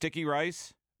had her sticky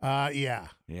rice? Yeah.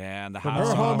 Yeah, and the Her hot Her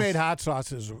sauce. homemade hot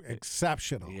sauce is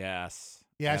exceptional. Yes.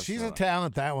 Yeah, she's a Absolutely.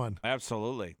 talent, that one.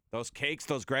 Absolutely. Those cakes,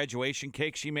 those graduation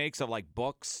cakes she makes of like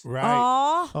books. Right.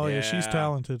 Aw. Oh yeah, she's Yeah.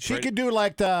 talented. She could do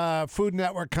like the Food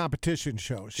Network competition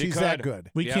show. She She's that could.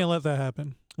 good. We Yep. can't let that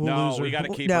happen. We'll No, lose her. we got to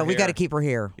keep No, her we here. got to keep her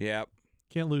here. Yep.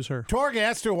 Can't lose her. Torg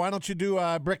asked her, why don't you do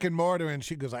brick and mortar? And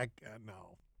she goes, no,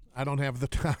 I don't have the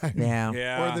time. Yeah.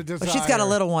 Yeah. Or the desire. Well, she's got a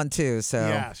little one, too, so.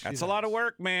 Yeah, That's a lot of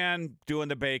work, man, doing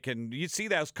the bacon. You see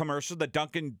those commercials, the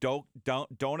Dunkin'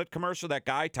 Donut commercial, that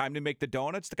guy, time to make the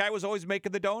donuts? The guy was always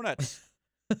making the donuts.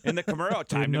 In the commercial,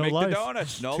 time to no make life. the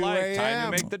donuts. No 2 life, time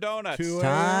a.m.. to make the donuts. 2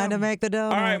 Time to a.m.. make the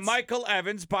donuts. All right, Michael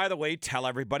Evans, by the way, tell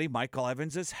everybody Michael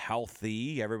Evans is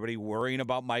healthy. Everybody worrying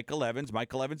about Michael Evans.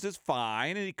 Michael Evans is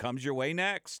fine, and he comes your way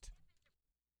next.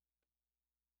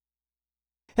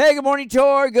 Hey, good morning,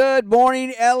 Tor. Good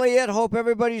morning, Elliott. Hope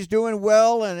everybody's doing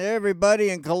well and everybody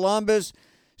in Columbus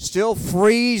still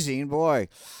freezing. Boy,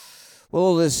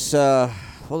 will this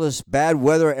bad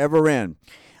weather ever end?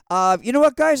 You know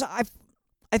what, guys? I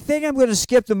think I'm going to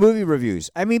skip the movie reviews.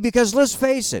 I mean, because let's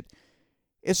face it,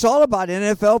 it's all about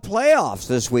NFL playoffs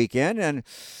this weekend. And,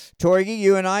 Torgy,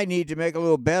 you and I need to make a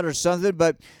little bet or something,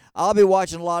 but I'll be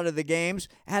watching a lot of the games.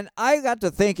 And I got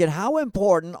to thinking, how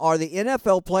important are the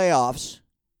NFL playoffs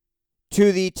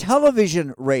to the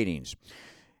television ratings?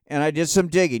 And I did some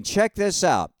digging. Check this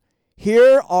out.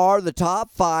 Here are the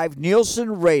top 5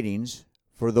 Nielsen ratings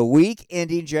for the week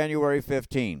ending January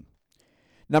 15.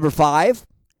 Number 5,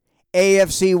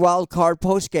 AFC Wildcard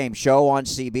Postgame Show on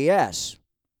CBS.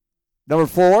 Number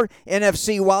 4,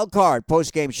 NFC Wildcard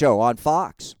Postgame Show on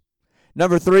Fox.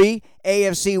 Number 3,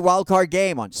 AFC Wildcard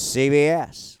Game on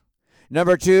CBS.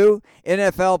 Number 2,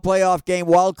 NFL Playoff Game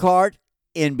Wildcard,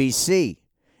 NBC.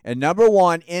 And number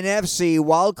 1, NFC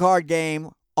Wildcard Game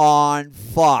on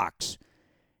Fox.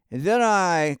 And then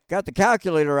I got the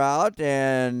calculator out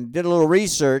and did a little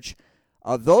research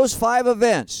of those 5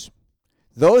 events.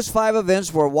 Those 5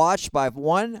 events were watched by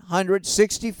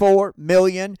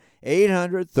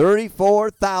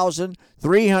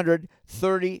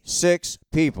 164,834,336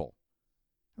 people.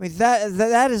 I mean,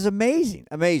 that is amazing,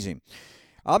 amazing.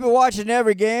 I'll be watching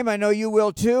every game. I know you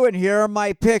will too. And here are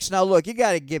my picks. Now, look, you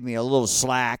got to give me a little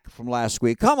slack from last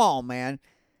week. Come on, man.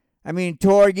 I mean,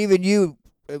 Torg, even you,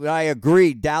 I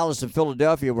agree, Dallas and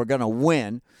Philadelphia were going to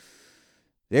win.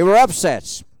 They were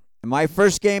upsets. And my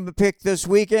first game to pick this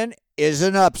weekend is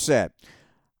an upset.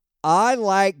 I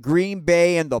like Green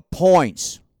Bay and the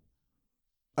points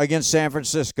against San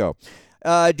Francisco.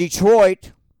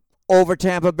 Detroit over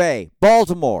Tampa Bay.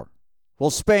 Baltimore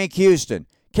will spank Houston.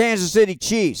 Kansas City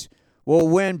Chiefs will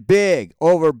win big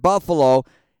over Buffalo,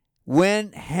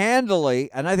 win handily,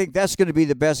 and I think that's going to be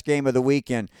the best game of the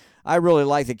weekend. I really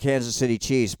like the Kansas City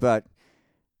Chiefs, but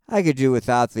I could do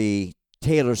without the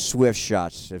Taylor Swift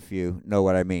shots, if you know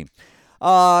what I mean.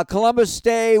 Columbus,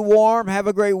 stay warm. Have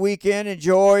a great weekend.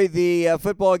 Enjoy the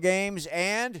football games.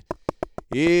 And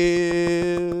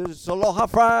it's Aloha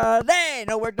Friday.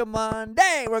 No work till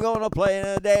Monday. We're going to play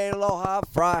today. Aloha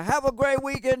Friday. Have a great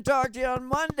weekend. Talk to you on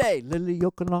Monday. Lily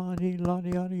Yokalani,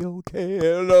 Lani, Ani, okay.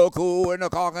 Loku, and the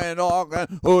cock and dog. Hoi,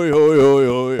 hoi, hoi,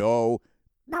 hoi, ho.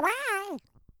 Bye-bye.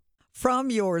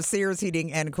 From your Sears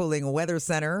Heating and Cooling Weather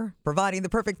Center, providing the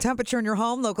perfect temperature in your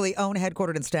home, locally owned,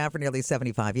 headquartered, and staffed for nearly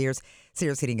 75 years.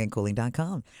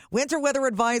 SearsHeatingandCooling.com. Winter weather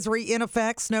advisory in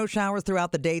effect. Snow showers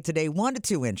throughout the day today, 1 to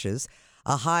 2 inches.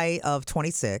 A high of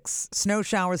 26. Snow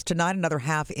showers tonight, another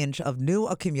half inch of new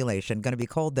accumulation. Going to be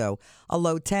cold, though. A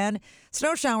low 10.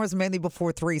 Snow showers mainly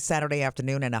before 3 Saturday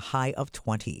afternoon and a high of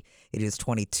 20. It is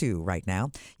 22 right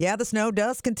now. Yeah, the snow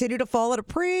does continue to fall at a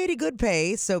pretty good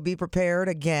pace, so be prepared.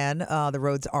 Again, the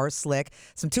roads are slick.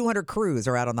 Some 200 crews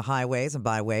are out on the highways and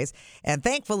byways. And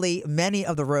thankfully, many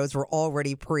of the roads were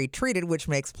already pre-treated, which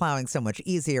makes plowing so much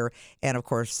easier. And, of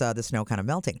course, the snow kind of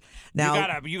melting.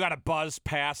 Now, you gotta buzz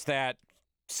past that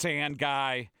sand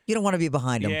guy. You don't want to be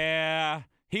behind him. Yeah.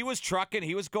 He was trucking.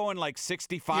 He was going like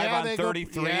 65 on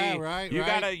 33.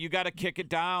 You gotta kick it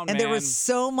down, and man. there was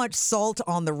so much salt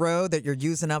on the road that you're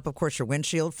using up, of course, your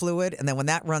windshield fluid. And then when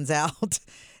that runs out,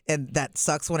 and that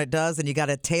sucks when it does, and you got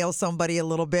to tail somebody a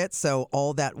little bit so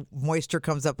all that moisture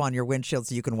comes up on your windshield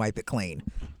so you can wipe it clean.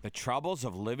 The troubles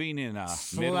of living in a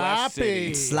Midwest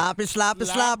city. Sloppy.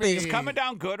 It's coming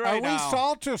down good right now. Are we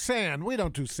salt or sand? We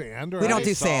don't do sand, right? We don't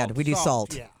do sand. We do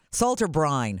salt. Yeah. Salt or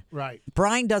brine. Right.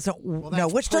 Brine doesn't,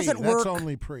 which pre. doesn't work. That's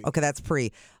only pre. Okay, that's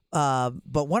pre. But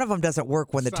one of them doesn't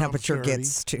work when the temperature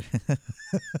gets too,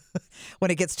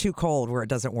 when it gets too cold where it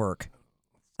doesn't work.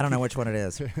 I don't know which one it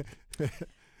is.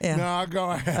 Yeah. No,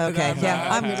 go ahead. Okay.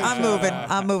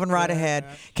 I'm moving right ahead.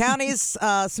 Counties,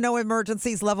 snow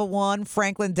emergencies, level 1,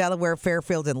 Franklin, Delaware,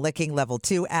 Fairfield, and Licking, level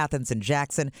 2, Athens and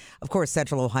Jackson. Of course,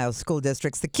 Central Ohio school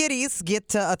districts. The kiddies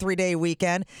get a 3-day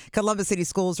weekend. Columbus City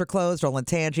schools are closed.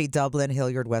 Olentangy, Dublin,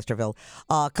 Hilliard, Westerville.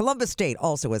 Columbus State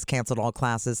also has canceled all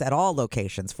classes at all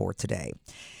locations for today.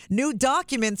 New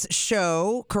documents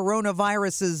show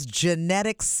coronavirus's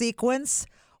genetic sequence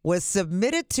was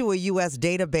submitted to a U.S.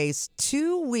 database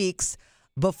 2 weeks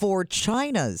before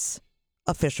China's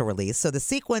official release. So the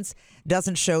sequence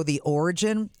doesn't show the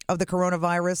origin of the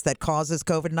coronavirus that causes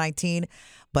COVID-19,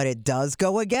 but it does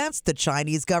go against the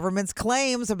Chinese government's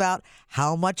claims about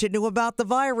how much it knew about the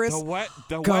virus. The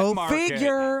Go wet market.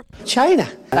 figure.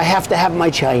 China. I have to have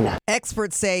my China.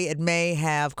 Experts say it may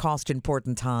have cost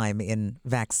important time in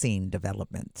vaccine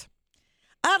development.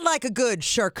 I'd like a good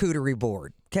charcuterie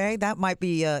board. Okay, that might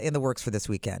be in the works for this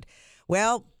weekend.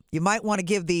 Well, you might want to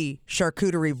give the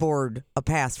charcuterie board a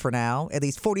pass for now. At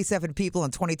least 47 people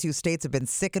in 22 states have been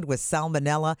sickened with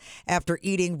salmonella after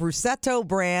eating Bruschetto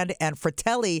brand and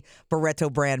Fratelli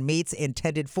Barretto brand meats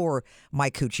intended for my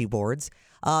coochie boards.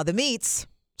 The meats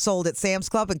sold at Sam's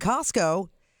Club and Costco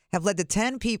have led to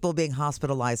 10 people being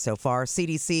hospitalized so far.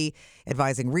 CDC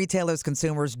advising retailers,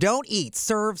 consumers, don't eat,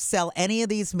 serve, sell any of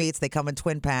these meats. They come in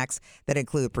twin packs that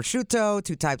include prosciutto,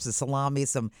 2 types of salami,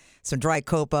 some dry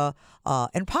copa,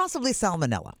 and possibly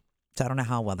salmonella. So I don't know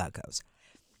how well that goes.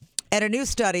 And a new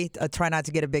study, try not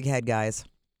to get a big head, guys.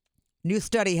 New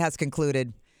study has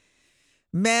concluded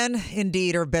men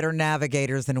indeed are better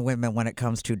navigators than women when it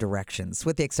comes to directions,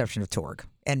 with the exception of Torg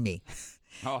and me.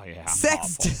 Oh, yeah.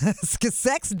 Sex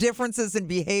differences in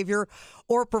behavior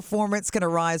or performance can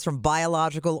arise from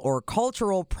biological or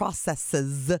cultural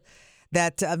processes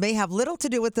that may have little to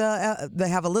do with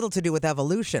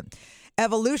evolution.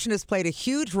 Evolution has played a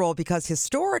huge role because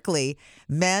historically,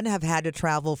 men have had to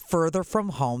travel further from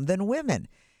home than women.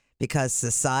 Because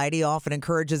society often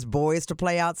encourages boys to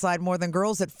play outside more than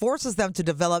girls, it forces them to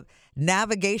develop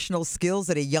navigational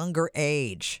skills at a younger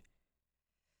age.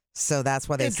 So that's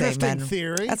why they say men.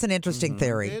 Theory. That's an interesting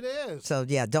theory. It is. So,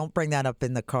 yeah, don't bring that up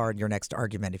in the car in your next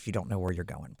argument if you don't know where you're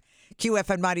going.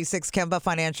 QFM96 Kemba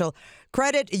Financial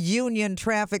Credit Union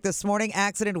traffic this morning.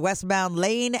 Accident westbound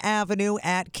Lane Avenue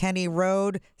at Kenny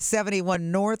Road.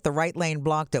 71 North, the right lane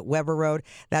blocked at Weber Road.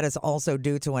 That is also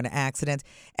due to an accident.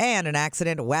 And an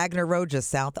accident Wagner Road just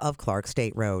south of Clark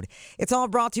State Road. It's all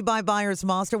brought to you by Byers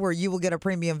Mazda, where you will get a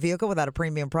premium vehicle without a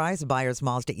premium price. Byers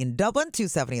Mazda in Dublin,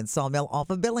 270 in Sawmill off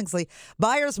of Billingsley.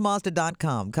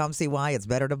 ByersMazda.com. Come see why it's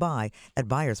better to buy at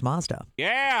Byers Mazda.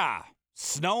 Yeah.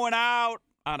 Snowing out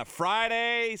on a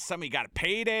Friday. Some of you got a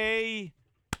payday.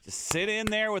 Just sit in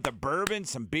there with a bourbon,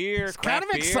 some beer. It's kind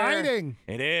of exciting.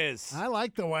 It is. I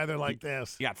like the weather like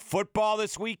this. You got football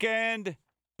this weekend.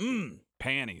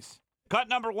 Panties. Cut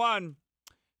number 1.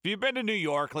 If you've been to New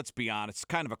York, let's be honest, it's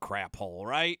kind of a crap hole,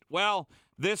 right? Well,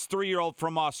 this 3-year-old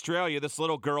from Australia, this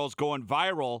little girl's going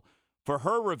viral for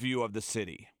her review of the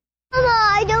city. Mama,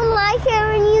 I don't like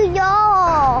it in New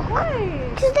York. Why?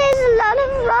 Because there's a lot of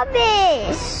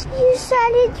rubbish. You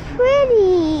said it's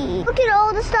pretty. Look at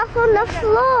all the stuff on the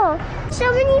floor.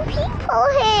 So many people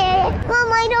here.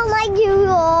 Mom, I don't like New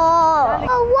York.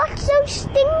 Oh, what's so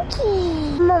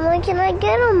stinky? Mama, can I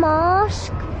get a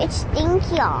mask? It's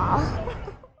stinky, y'all.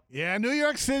 Yeah, New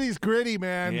York City's gritty,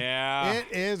 man. Yeah. It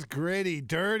is gritty,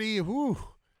 dirty. Whew.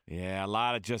 Yeah, a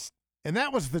lot of just. And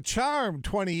that was the charm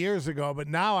 20 years ago, but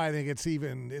now I think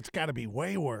it's got to be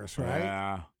way worse, right?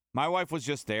 Yeah. My wife was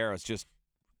just there. It's just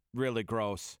really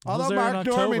gross. Although Mark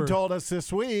Norman told us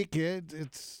this week,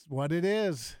 it's what it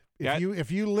is.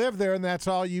 If you live there and that's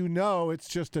all you know, it's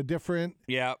just a different.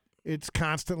 Yep. It's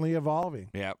constantly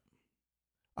evolving. Yep.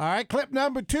 All right, clip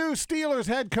number 2. Steelers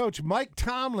head coach Mike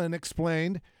Tomlin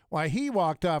explained why he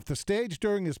walked off the stage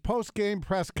during his post-game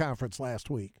press conference last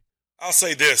week. I'll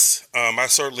say this. I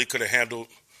certainly could have handled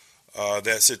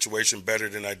that situation better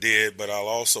than I did, but I'll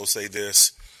also say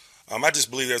this. I just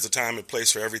believe there's a time and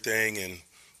place for everything, and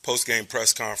post-game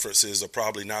press conferences are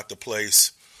probably not the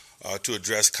place to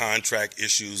address contract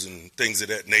issues and things of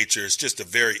that nature. It's just a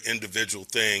very individual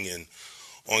thing, and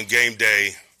on game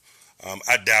day,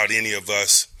 I doubt any of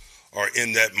us are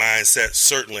in that mindset.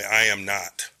 Certainly I am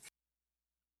not.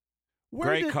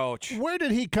 Great coach. Where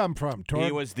did he come from, Torg?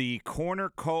 He was the corner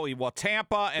coach,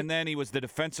 Tampa, and then he was the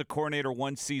defensive coordinator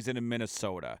one season in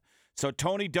Minnesota. So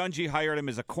Tony Dungy hired him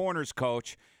as a corners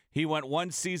coach. He went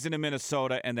one season in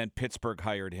Minnesota, and then Pittsburgh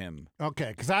hired him. Okay,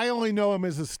 because I only know him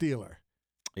as a Steeler.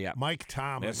 Yeah. Mike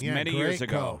Tomlin. That's yeah, many years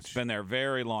ago. Coach. It's been there a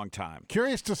very long time.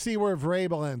 Curious to see where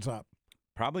Vrabel ends up.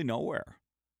 Probably nowhere.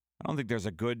 I don't think there's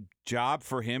a good job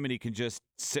for him, and he can just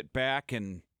sit back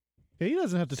and. Yeah, he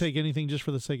doesn't have to take anything just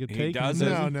for the sake of taking. He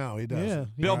doesn't. No, he doesn't. Yeah,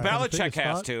 Bill Belichick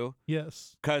has to.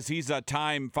 Yes. Because he's a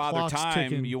father Clock's time.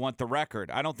 ticking. You want the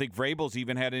record. I don't think Vrabel's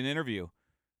even had an interview.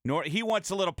 Nor he wants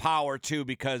a little power too,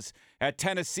 because at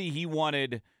Tennessee he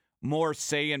wanted more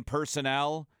say in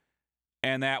personnel,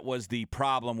 and that was the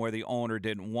problem where the owner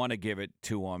didn't want to give it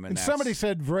to him. And somebody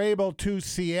said Vrabel to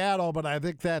Seattle, but I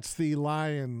think that's the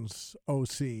Lions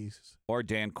OCs or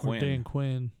Dan Quinn. Or Dan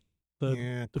Quinn.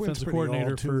 The defensive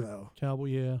coordinator for Cowboy,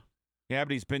 yeah. Yeah,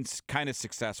 but he's been kind of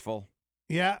successful.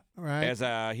 Yeah, right.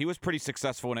 As he was pretty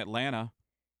successful in Atlanta,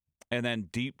 and then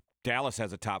Dallas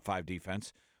has a top 5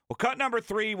 defense. Well, cut number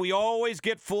 3. We always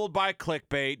get fooled by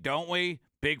clickbait, don't we?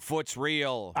 Bigfoot's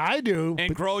real. I do.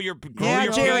 And grow your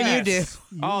Jerry, you do.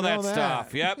 All that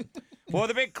stuff. Yep. Well,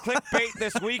 the big clickbait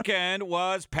this weekend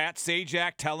was Pat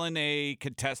Sajak telling a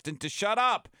contestant to shut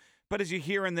up. But as you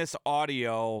hear in this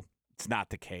audio, it's not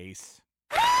the case.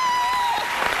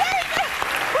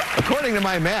 According to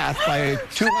my math, by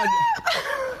 200.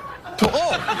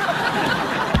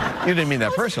 Oh! You didn't mean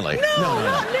that personally. No,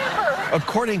 never.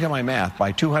 According to my math,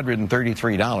 by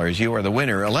 $233, you are the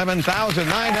winner. $11,900.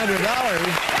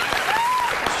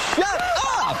 Shut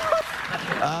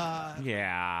up!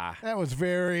 Yeah. That was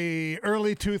very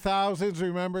early 2000s,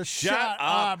 remember? Shut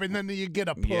up. And then you get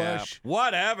a push. Yeah.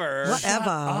 Whatever. Shut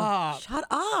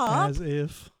up. As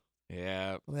if.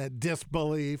 Yeah. That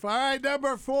disbelief. All right,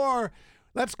 number 4.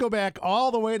 Let's go back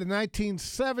all the way to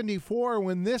 1974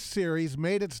 when this series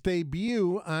made its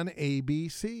debut on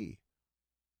ABC.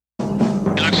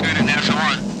 Looks good in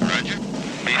NASA-1. Roger.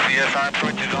 BCS arm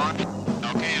switch is on.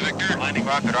 Okay, Victor. Landing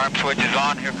rocket arm switch is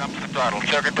on. Here comes the throttle.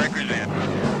 Circuit breakers in.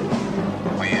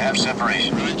 We have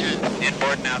separation. Roger.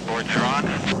 Inboard and outboards are on.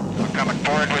 We're coming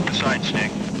forward with the side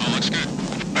stick. Oh, looks good.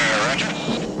 Roger.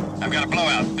 I've got a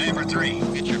blowout. Pay for 3.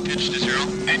 Get your pitch to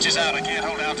 0. Pitch is out. I can't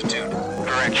hold altitude.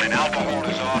 Correction. Alpha hold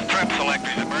is off. Trap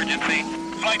selectors emergency.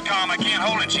 Flight comm. I can't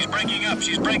hold it. She's breaking up.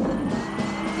 She's breaking.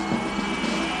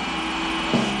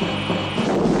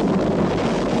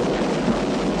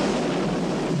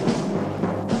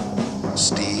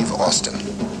 Steve Austin,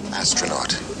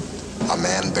 astronaut. A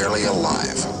man barely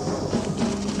alive.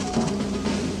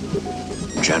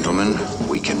 Gentlemen,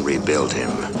 we can rebuild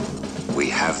him. We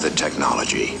have the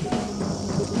technology.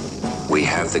 We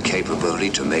have the capability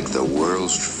to make the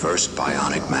world's first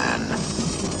bionic man.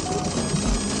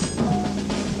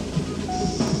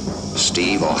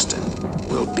 Steve Austin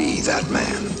will be that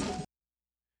man.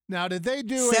 Now, did they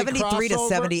do 73 a to crossover?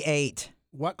 78.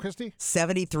 What, Christy?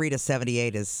 73 to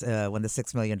 78 is when the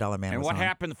 $6 Million Man And was what on.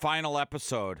 happened the final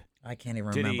episode? I can't even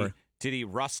remember. Did he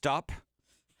rust up?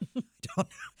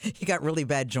 He got really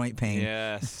bad joint pain.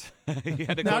 Yes. He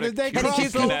had to Now, go did they to cross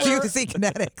QC over? QC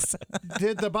Kinetics.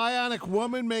 Did the Bionic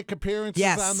Woman make appearances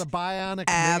Yes. on the Bionic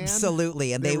Man?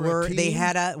 Absolutely. And They they were a they team?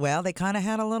 had they kind of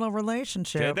had a little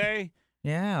relationship. Did they?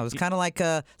 Yeah, it was kind of like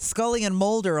Scully and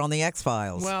Mulder on the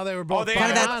X-Files. Well, they were both they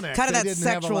bionic. had kind of They that didn't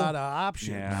sexual. have a lot of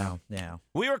options. Yeah.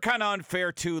 We were kind of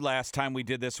unfair, too, last time we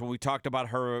did this when we talked about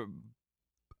her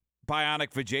bionic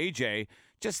vajayjay.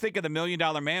 Just think of the $1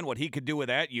 Million Man, what he could do with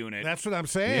that unit. That's what I'm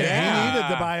saying. Yeah. He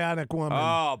needed the bionic woman.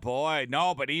 Oh, boy.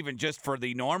 No, but even just for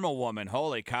the normal woman,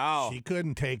 holy cow. She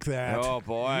couldn't take that. Oh,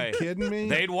 boy. Are you kidding me?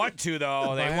 They'd want to,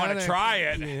 though. They'd want to try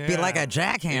it. Yeah. Be like a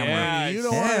jackhammer. Yeah, You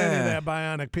don't want any of that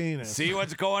bionic penis. See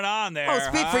what's going on there. Oh,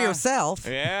 speak for yourself.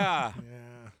 Yeah.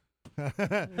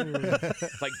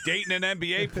 It's like dating an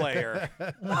NBA player.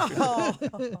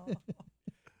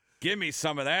 Give me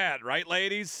some of that, right,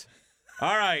 ladies?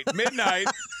 All right, midnight.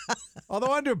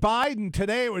 Although under Biden,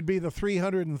 today it would be the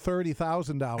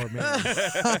 $330,000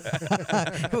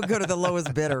 man. We'll go to the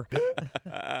lowest bidder.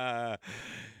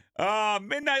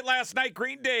 Midnight last night,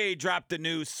 Green Day dropped a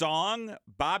new song,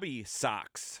 Bobby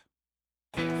Socks.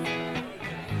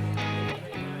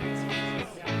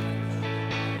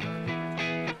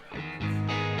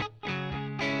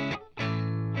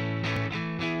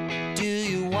 Do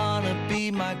you wanna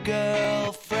be my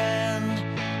girlfriend?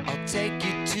 I'll take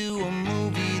you to a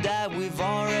movie that we've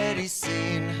already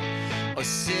seen. Or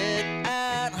sit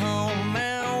at home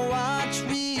and watch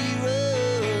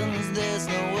reruns. There's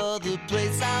no other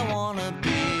place I wanna be.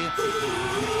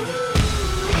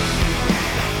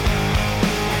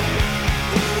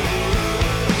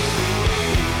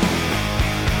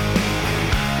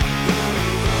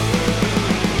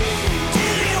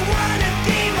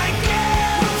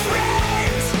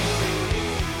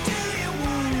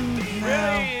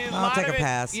 I'll take a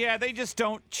pass. Yeah, they just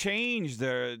don't change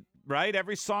their, right?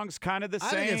 Every song's kind of the same.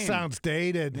 I think it sounds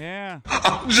dated. Yeah.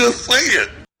 I'm just saying.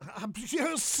 I'm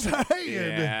just saying.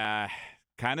 Yeah.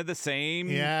 Kind of the same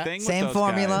thing Same with those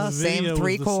formula, guys. same Video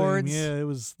three was the chords. Same.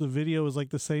 Yeah, the video was like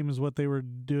the same as what they were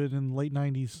doing in the late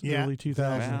 90s, early 2000s.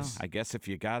 Well, I guess if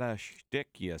you got a shtick,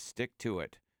 you stick to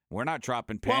it. We're not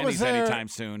dropping What was panties their- anytime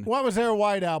soon. What was their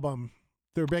white album?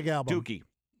 Their big album?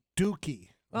 Dookie.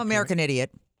 Well, American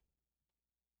Idiot.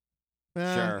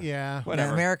 Sure. Yeah.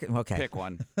 Whatever. American. Okay. Pick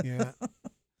one. Yeah.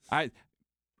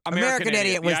 American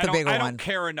Idiot was Yeah, the bigger I one. don't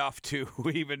care enough to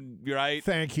even, right?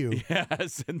 Thank you.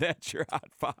 Yes, and that's your hot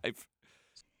five.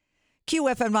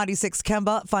 QFM96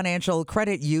 Kemba Financial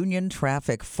Credit Union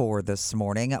traffic for this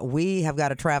morning. We have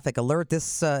got a traffic alert.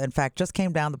 This, in fact, just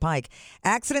came down the pike.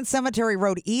 Accident Cemetery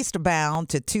Road eastbound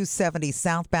to 270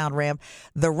 southbound ramp.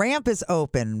 The ramp is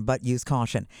open, but use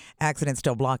caution. Accident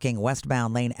still blocking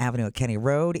westbound Lane Avenue at Kenny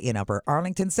Road in Upper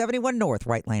Arlington. 71 North,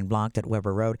 right lane blocked at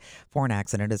Weber Road for an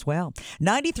accident as well.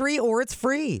 93 or it's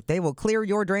free. They will clear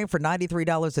your drain for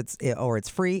 $93 or it's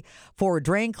free. For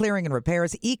drain clearing and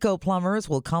repairs, Eco Plumbers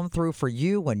will come through for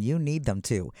you when you need them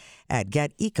to at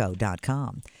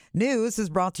geteco.com. News is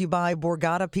brought to you by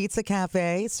Borgata Pizza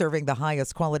Cafe, serving the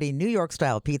highest quality New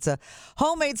York-style pizza.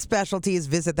 Homemade specialties.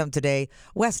 Visit them today,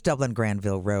 West Dublin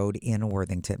Granville Road in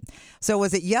Worthington. So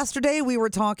was it yesterday we were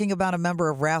talking about a member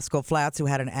of Rascal Flatts who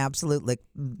had an absolute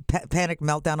panic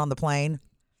meltdown on the plane?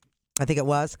 I think it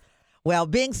was. Well,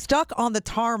 being stuck on the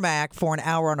tarmac for an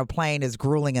hour on a plane is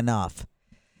grueling enough.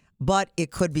 But it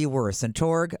could be worse. And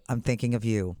Torg, I'm thinking of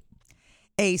you.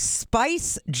 A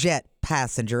Spice Jet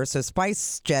passenger. So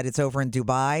Spice Jet, it's over in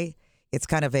Dubai. It's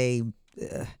kind of a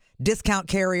discount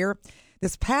carrier.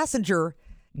 This passenger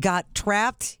got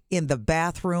trapped in the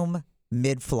bathroom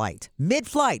mid-flight.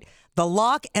 Mid-flight. The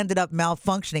lock ended up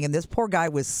malfunctioning, and this poor guy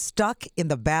was stuck in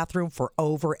the bathroom for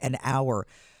over an hour.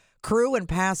 Crew and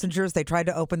passengers, they tried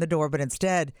to open the door, but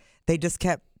instead they just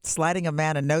kept sliding a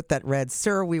man a note that read,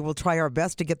 "Sir, we will try our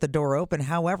best to get the door open.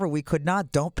 However, we could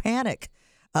not. Don't panic.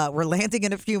 We're landing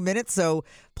in a few minutes, so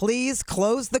please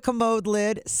close the commode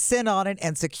lid, sit on it,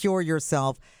 and secure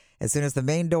yourself. As soon as the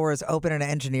main door is open, an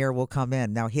engineer will come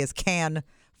in." Now, his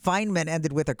confinement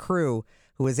ended with a crew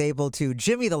who was able to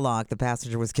jimmy the lock. The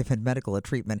passenger was given medical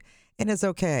treatment and is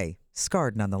okay,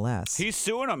 scarred nonetheless. He's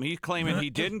suing him. He's claiming he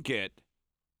didn't get.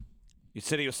 He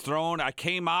said he was thrown. I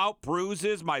came out,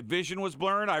 bruises, my vision was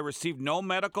blurred. I received no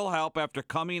medical help after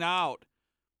coming out.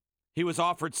 He was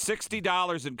offered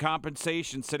 $60 in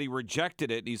compensation, said he rejected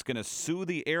it, and he's going to sue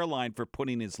the airline for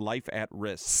putting his life at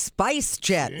risk. Spice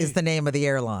Jet is the name of the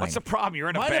airline. What's the problem? You're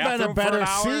in a Might have bathroom been a for better an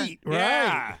hour? seat, right?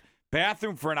 Yeah.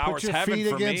 Bathroom for an hour Put is your heaven feet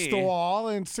for against me. the wall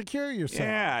and secure yourself.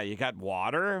 Yeah, you got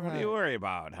water. What do you worry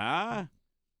about, huh?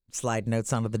 Slide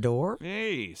notes onto the door.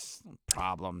 Jeez, no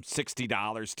problem.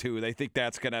 $60 too. They think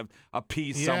that's gonna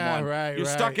appease Yeah, someone. right, You're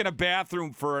right. stuck in a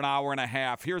bathroom for an hour and a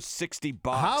half. Here's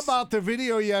 $60. How about the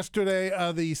video yesterday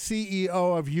of the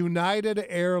CEO of United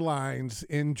Airlines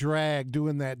in drag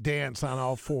doing that dance on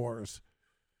all fours?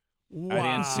 Wow. I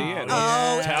didn't see it.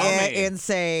 Oh, Tell me.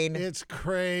 insane. It's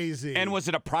crazy. And was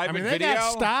it a private I mean, they video?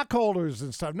 got stockholders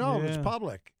and stuff. No, it was Yeah.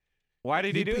 public. Why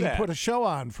did he do that? He put a show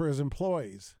on for his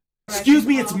employees. Excuse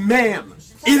me, it's ma'am.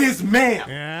 It is ma'am.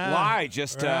 Yeah. Why?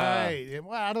 Just right.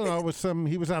 Well, I don't know. It was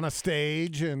he was on a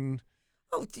stage and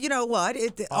Oh, you know what?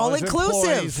 all his inclusive.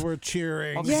 employees were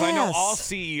cheering. Because I know all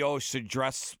CEOs should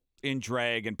dress in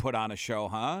drag and put on a show,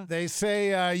 huh? They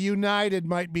say United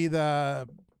might be the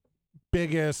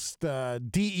biggest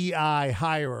DEI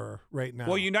hirer right now.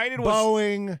 Well, United was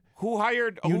Boeing. Who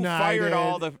fired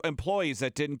all the employees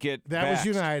that didn't get That was vaxxed?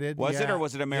 United. Was it yeah. or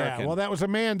was it American? Yeah, well, that was a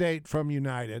mandate from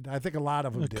United. I think a lot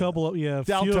of them A did. couple of a few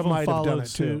Delta of them might have done followed it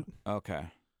too. suit. Okay.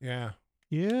 Yeah.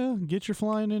 Yeah, get your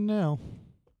flying in now.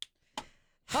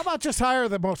 How about just hire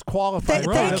the most qualified?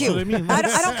 Thank you. What I mean. I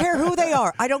don't care who they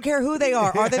are. I don't care who they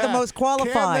are. Are they the most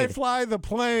qualified? Can they fly the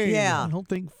plane? Yeah. I don't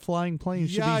think flying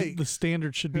planes should be, Yikes. the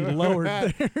standard should be lowered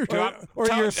there. Or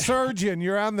you're a surgeon.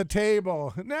 You're on the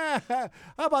table. Nah. How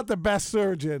about the best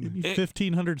surgeon?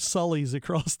 1,500 Sullys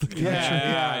across the country.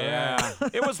 Yeah.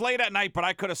 It was late at night, but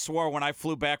I could have swore when I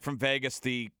flew back from Vegas,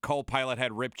 the co-pilot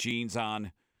had ripped jeans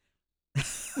on.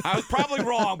 I was probably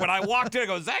wrong, but I walked in and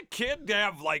goes, that kid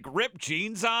have like ripped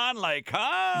jeans on? Like,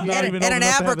 huh? And an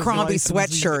Abercrombie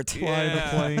sweatshirt. Fly the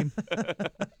plane.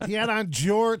 He had on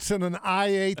jorts and an I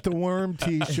Ate the Worm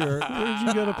t-shirt. Where'd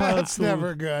you go to pilot That's school?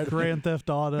 never good. Grand Theft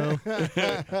Auto.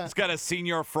 He's got a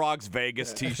Senior Frogs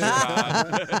Vegas t-shirt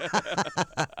on.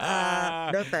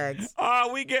 No thanks.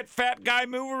 We get Fat Guy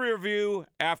movie review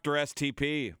after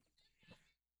STP.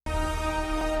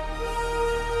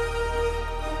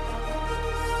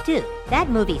 Dude, that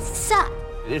movie sucked.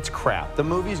 It's crap. The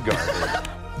movie's garbage.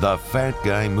 The Fat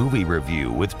Guy Movie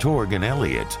Review with Torg and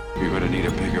Elliott. You're going to need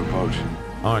a bigger boat.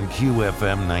 On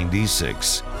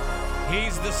QFM96.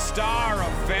 He's the star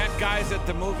of Fat Guys at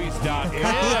the Movies.com.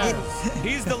 Yes.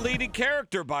 He's the leading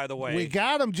character, by the way. We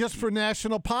got him just for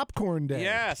National Popcorn Day.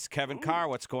 Yes, Kevin Carr,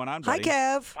 what's going on, buddy?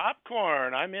 Hi, Kev.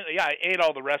 Popcorn. I ate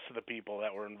all the rest of the people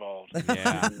that were involved.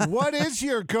 Yeah. What is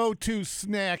your go-to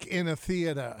snack in a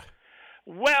theater?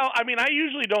 Well, I mean, I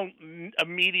usually don't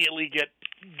immediately get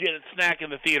a snack in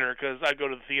the theater because I go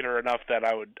to the theater enough that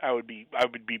I would be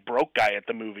broke guy at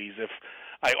the movies if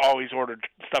I always ordered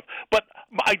stuff. But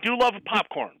I do love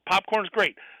popcorn. Popcorn's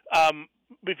great.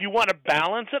 If you want to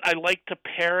balance it, I like to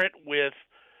pair it with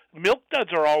Milk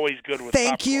Duds are always good with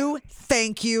Thank popcorn. you.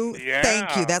 Thank you. Yeah.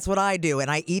 Thank you. That's what I do. And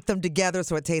I eat them together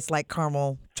so it tastes like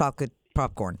caramel chocolate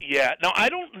popcorn. Yeah. No, I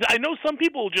don't. I know some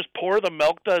people just pour the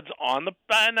Milk Duds on the.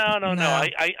 No.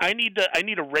 I need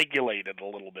to regulate it a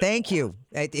little bit. Thank you.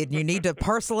 You need to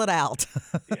parcel it out.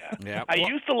 Yeah. I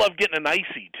used to love getting an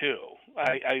icy too.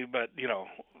 But you know,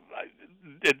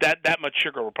 that much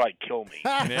sugar will probably kill me.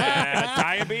 Yeah,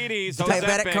 diabetes.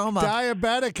 Diabetic coma.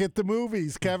 Diabetic at the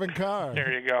movies, Kevin Carr.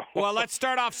 There you go. Well, let's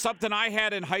start off something I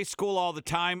had in high school all the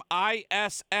time,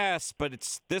 ISS,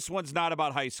 but this one's not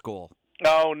about high school.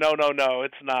 No,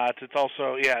 it's not. It's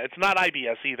also, it's not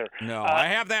IBS either. No, I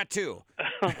have that too.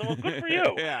 Well, good for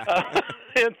you. Yeah.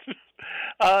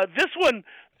 This one,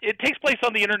 it takes place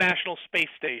on the International Space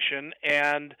Station,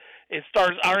 and it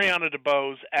stars Ariana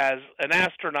DeBose as an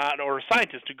astronaut or a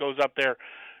scientist who goes up there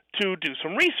to do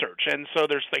some research. And so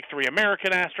there's like 3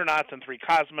 American astronauts and 3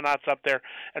 cosmonauts up there.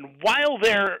 And while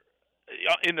they're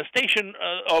in the station,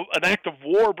 an act of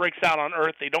war breaks out on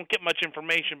Earth. They don't get much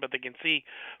information, but they can see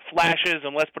flashes.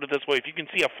 And let's put it this way, if you can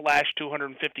see a flash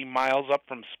 250 miles up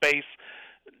from space,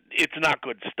 it's not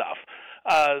good stuff.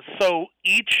 So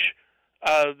each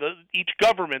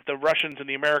government, the Russians and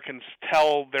the Americans,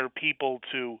 tell their people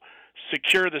to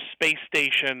secure the space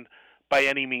station by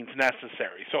any means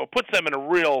necessary. So it puts them in a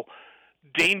real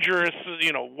dangerous,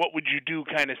 what would you do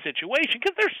kind of situation,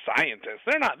 because they're scientists.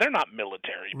 They're not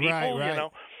military people,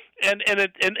 right.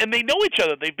 And they know each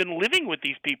other. They've been living with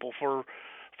these people for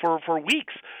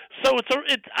weeks. So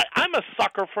I'm a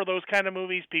sucker for those kind of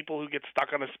movies, people who get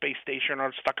stuck on a space station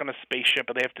or stuck on a spaceship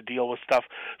and they have to deal with stuff.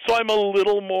 So I'm a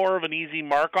little more of an easy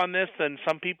mark on this than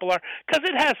some people are, because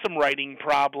it has some writing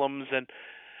problems, and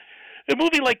a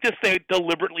movie like this, they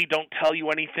deliberately don't tell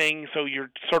you anything, so you're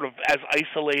sort of as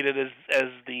isolated as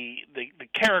the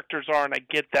characters are, and I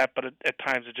get that, but at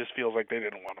times it just feels like they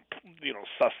didn't want to,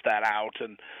 suss that out,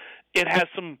 and it has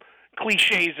some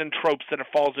cliches and tropes that it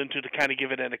falls into to kind of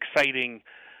give it an exciting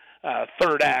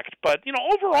third act. But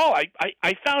overall,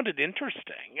 I found it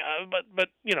interesting. But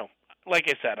like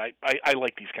I said, I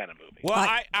like these kind of movies. Well,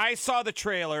 I saw the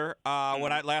trailer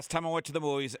last time I went to the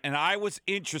movies, and I was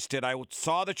interested. I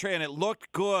saw the trailer, and it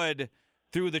looked good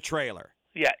through the trailer.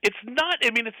 Yeah, it's not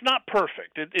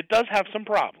perfect. It does have some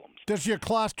problems. Does your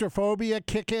claustrophobia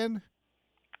kick in?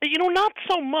 Not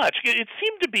so much. It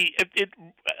seemed to be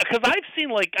because I've seen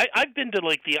I've been to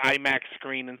the IMAX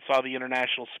screen and saw the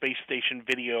International Space Station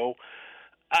video,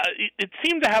 It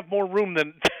seemed to have more room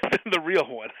than the real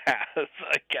one has,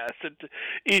 I guess.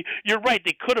 You're right.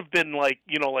 They could have been like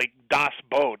Das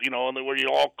Boot, where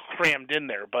you're all crammed in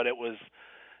there. But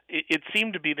it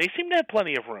seemed to be. They seemed to have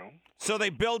plenty of room. So they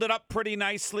build it up pretty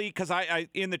nicely because I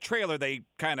in the trailer they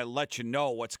kind of let you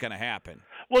know what's going to happen.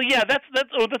 Well, yeah, that's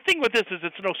the thing with this is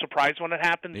it's no surprise when it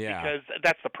happens because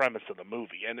that's the premise of the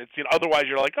movie, and it's otherwise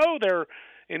you're like, oh, they're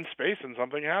in space and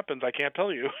something happens. I can't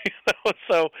tell you,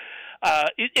 So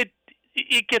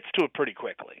it gets to it pretty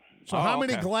quickly. So how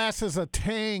many glasses of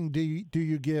Tang do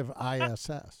you give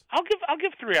ISS? I'll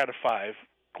give 3 out of 5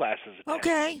 glasses of Tang.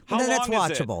 Okay, then that's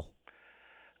watchable.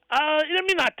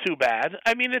 Not too bad.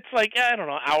 I mean, it's like, I don't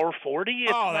know, hour 40.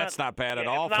 That's not bad at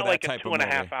all for that like type of movie. It's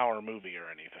not like a 2.5-hour movie or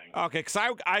anything. Okay,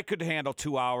 because I could handle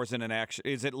 2 hours in an action.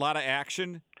 Is it a lot of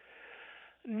action?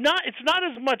 It's not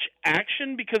as much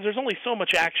action because there's only so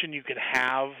much action you could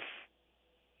have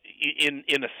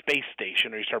in a space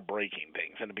station, or you start breaking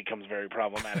things, and it becomes very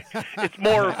problematic. It's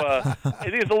more of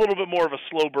it is a little bit more of a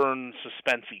slow burn,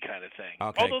 suspensey kind of thing.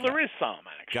 Okay, although there is some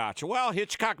action. Gotcha. Well,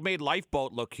 Hitchcock made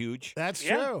Lifeboat look huge. That's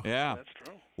true. Yeah, that's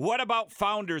true. What about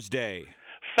Founders Day?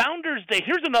 Founders Day.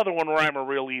 Here's another one where I'm a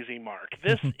real easy mark.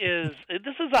 This is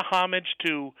a homage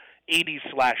to 80s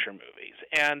slasher movies,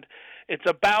 and it's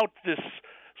about this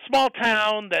small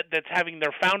town that's having their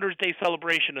Founders Day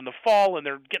celebration in the fall, and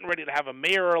they're getting ready to have a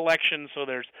mayor election, so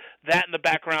there's that in the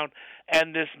background,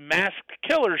 and this masked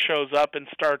killer shows up and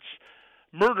starts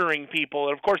murdering people,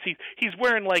 and of course he's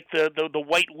wearing like the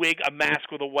white wig, a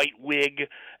mask with a white wig,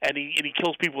 and he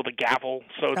kills people with a gavel,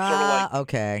 so it's sort of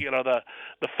like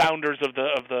the founders of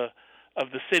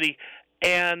the city,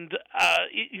 and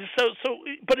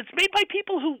but it's made by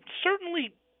people who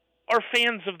certainly are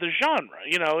fans of the genre.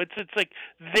 It's like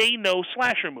they know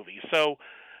slasher movies, so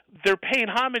they're paying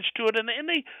homage to it, and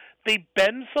they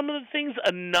bend some of the things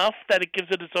enough that it gives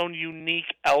it its own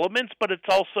unique elements, but it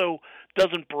also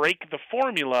doesn't break the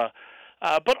formula.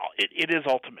 But it is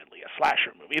ultimately a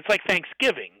slasher movie. It's like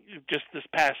Thanksgiving, just this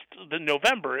past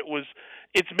November.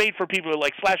 It's made for people who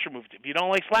like slasher movies. If you don't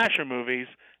like slasher movies,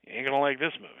 you ain't gonna like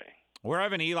this movie. We're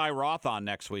having Eli Roth on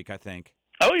next week, I think.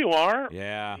 Oh, you are?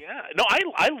 Yeah. Yeah. No,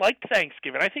 I liked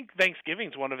Thanksgiving. I think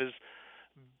Thanksgiving's one of his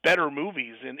better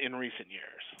movies in recent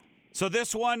years. So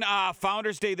this one,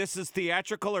 Founders Day, this is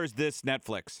theatrical, or is this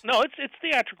Netflix? No, it's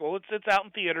theatrical. It's out in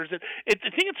theaters. I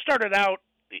think it started out.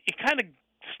 It kind of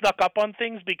snuck up on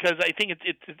things because I think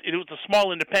it was a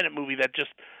small independent movie that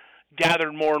just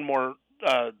gathered more and more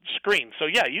screens. So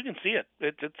yeah, you can see it.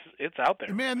 It's out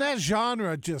there. Man, that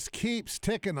genre just keeps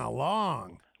ticking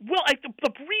along. Well,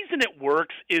 the reason it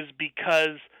works is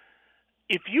because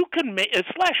if you can make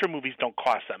slasher movies don't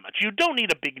cost that much. You don't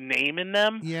need a big name in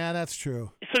them. Yeah, that's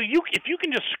true. So if you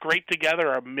can just scrape together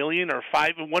 $1 million or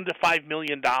 $1 to $5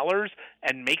 million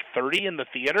and make 30 in the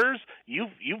theaters, you've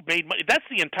made money. That's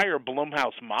the entire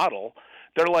Blumhouse model.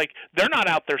 They're not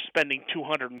out there spending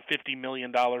 $250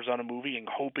 million on a movie and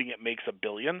hoping it makes $1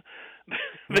 billion.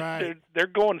 Right. They're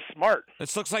going smart.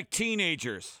 This looks like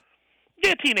teenagers.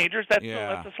 Yeah, teenagers. That's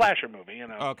a slasher movie,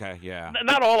 Okay, yeah.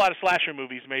 Not a whole lot of slasher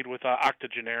movies made with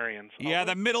octogenarians. Yeah,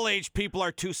 the middle-aged people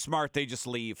are too smart. They just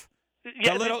leave.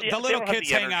 Yeah, the little kids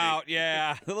hang out.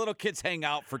 Yeah, the little kids hang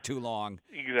out for too long.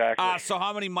 Exactly. So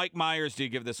how many Mike Myers do you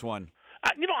give this one?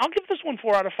 I'll give this one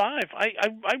 4 out of 5. I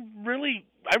really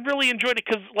enjoyed it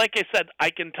because, like I said,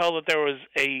 I can tell that there was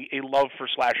a love for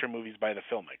slasher movies by the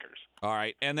filmmakers. All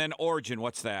right, and then Origin,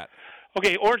 what's that?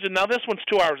 Okay, Origin. Now this one's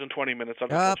 2 hours and 20 minutes.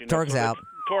 Torg's out.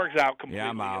 Torg's out completely Yeah,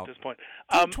 I'm out. at this point.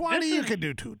 220, you can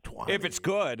do 220 if it's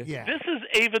good. Yeah. This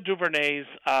is Ava DuVernay's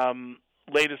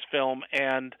latest film,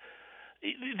 and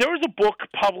there was a book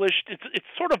published. It's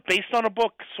sort of based on a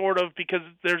book, sort of, because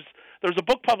there's a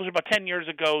book published about 10 years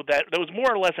ago that was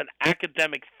more or less an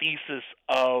academic thesis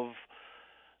of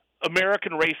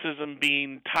American racism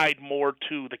being tied more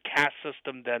to the caste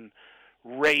system than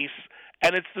race.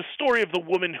 And it's the story of the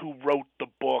woman who wrote the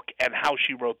book and how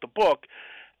she wrote the book.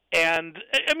 And,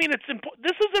 I mean,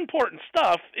 this is important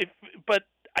stuff, but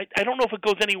I don't know if it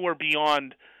goes anywhere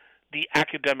beyond the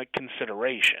academic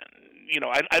consideration.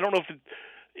 I don't know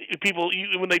if people,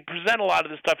 when they present a lot of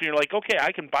this stuff, you're like, okay,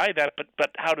 I can buy that, but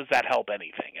how does that help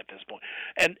anything at this point?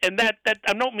 And that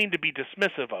I don't mean to be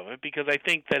dismissive of it, because I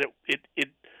think that it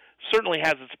certainly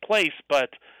has its place, but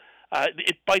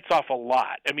it bites off a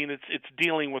lot. I mean, it's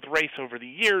dealing with race over the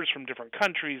years from different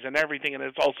countries and everything, and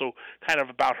it's also kind of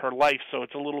about her life, so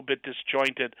it's a little bit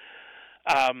disjointed.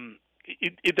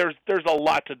 There's a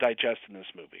lot to digest in this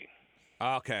movie.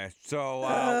 Okay, so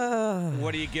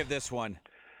what do you give this one?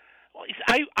 Well,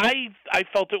 I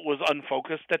felt it was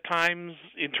unfocused at times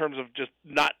in terms of just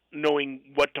not knowing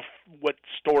what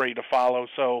story to follow.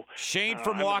 So Shane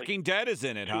from Walking Dead is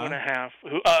in it, two huh? 2.5.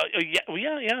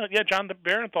 Yeah. John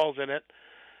Barenthal's in it.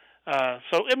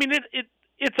 So I mean,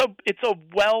 it's a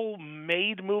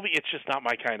well-made movie. It's just not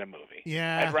my kind of movie.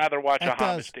 Yeah, I'd rather watch a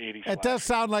homage to 80s. It does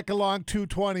sound like a long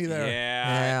 220 there.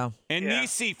 Yeah. And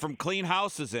Niecy from Clean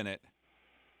House is in it.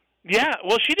 Yeah.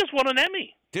 Well, she just won an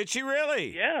Emmy. Did she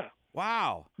really? Yeah.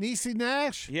 Wow. Niecy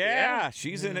Nash? Yeah,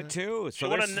 she's in it too. She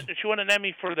won an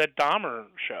Emmy for that Dahmer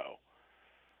show.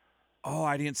 Oh,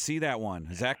 I didn't see that one.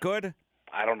 Is that good?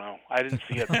 I don't know. I didn't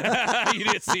see it. You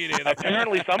didn't see it either.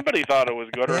 Apparently somebody thought it was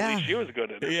good, or at least she was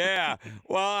good at it. Yeah.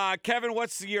 Well, Kevin,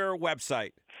 what's your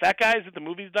website?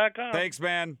 FatGuysAtTheMovies.com. Thanks,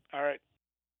 man. All right.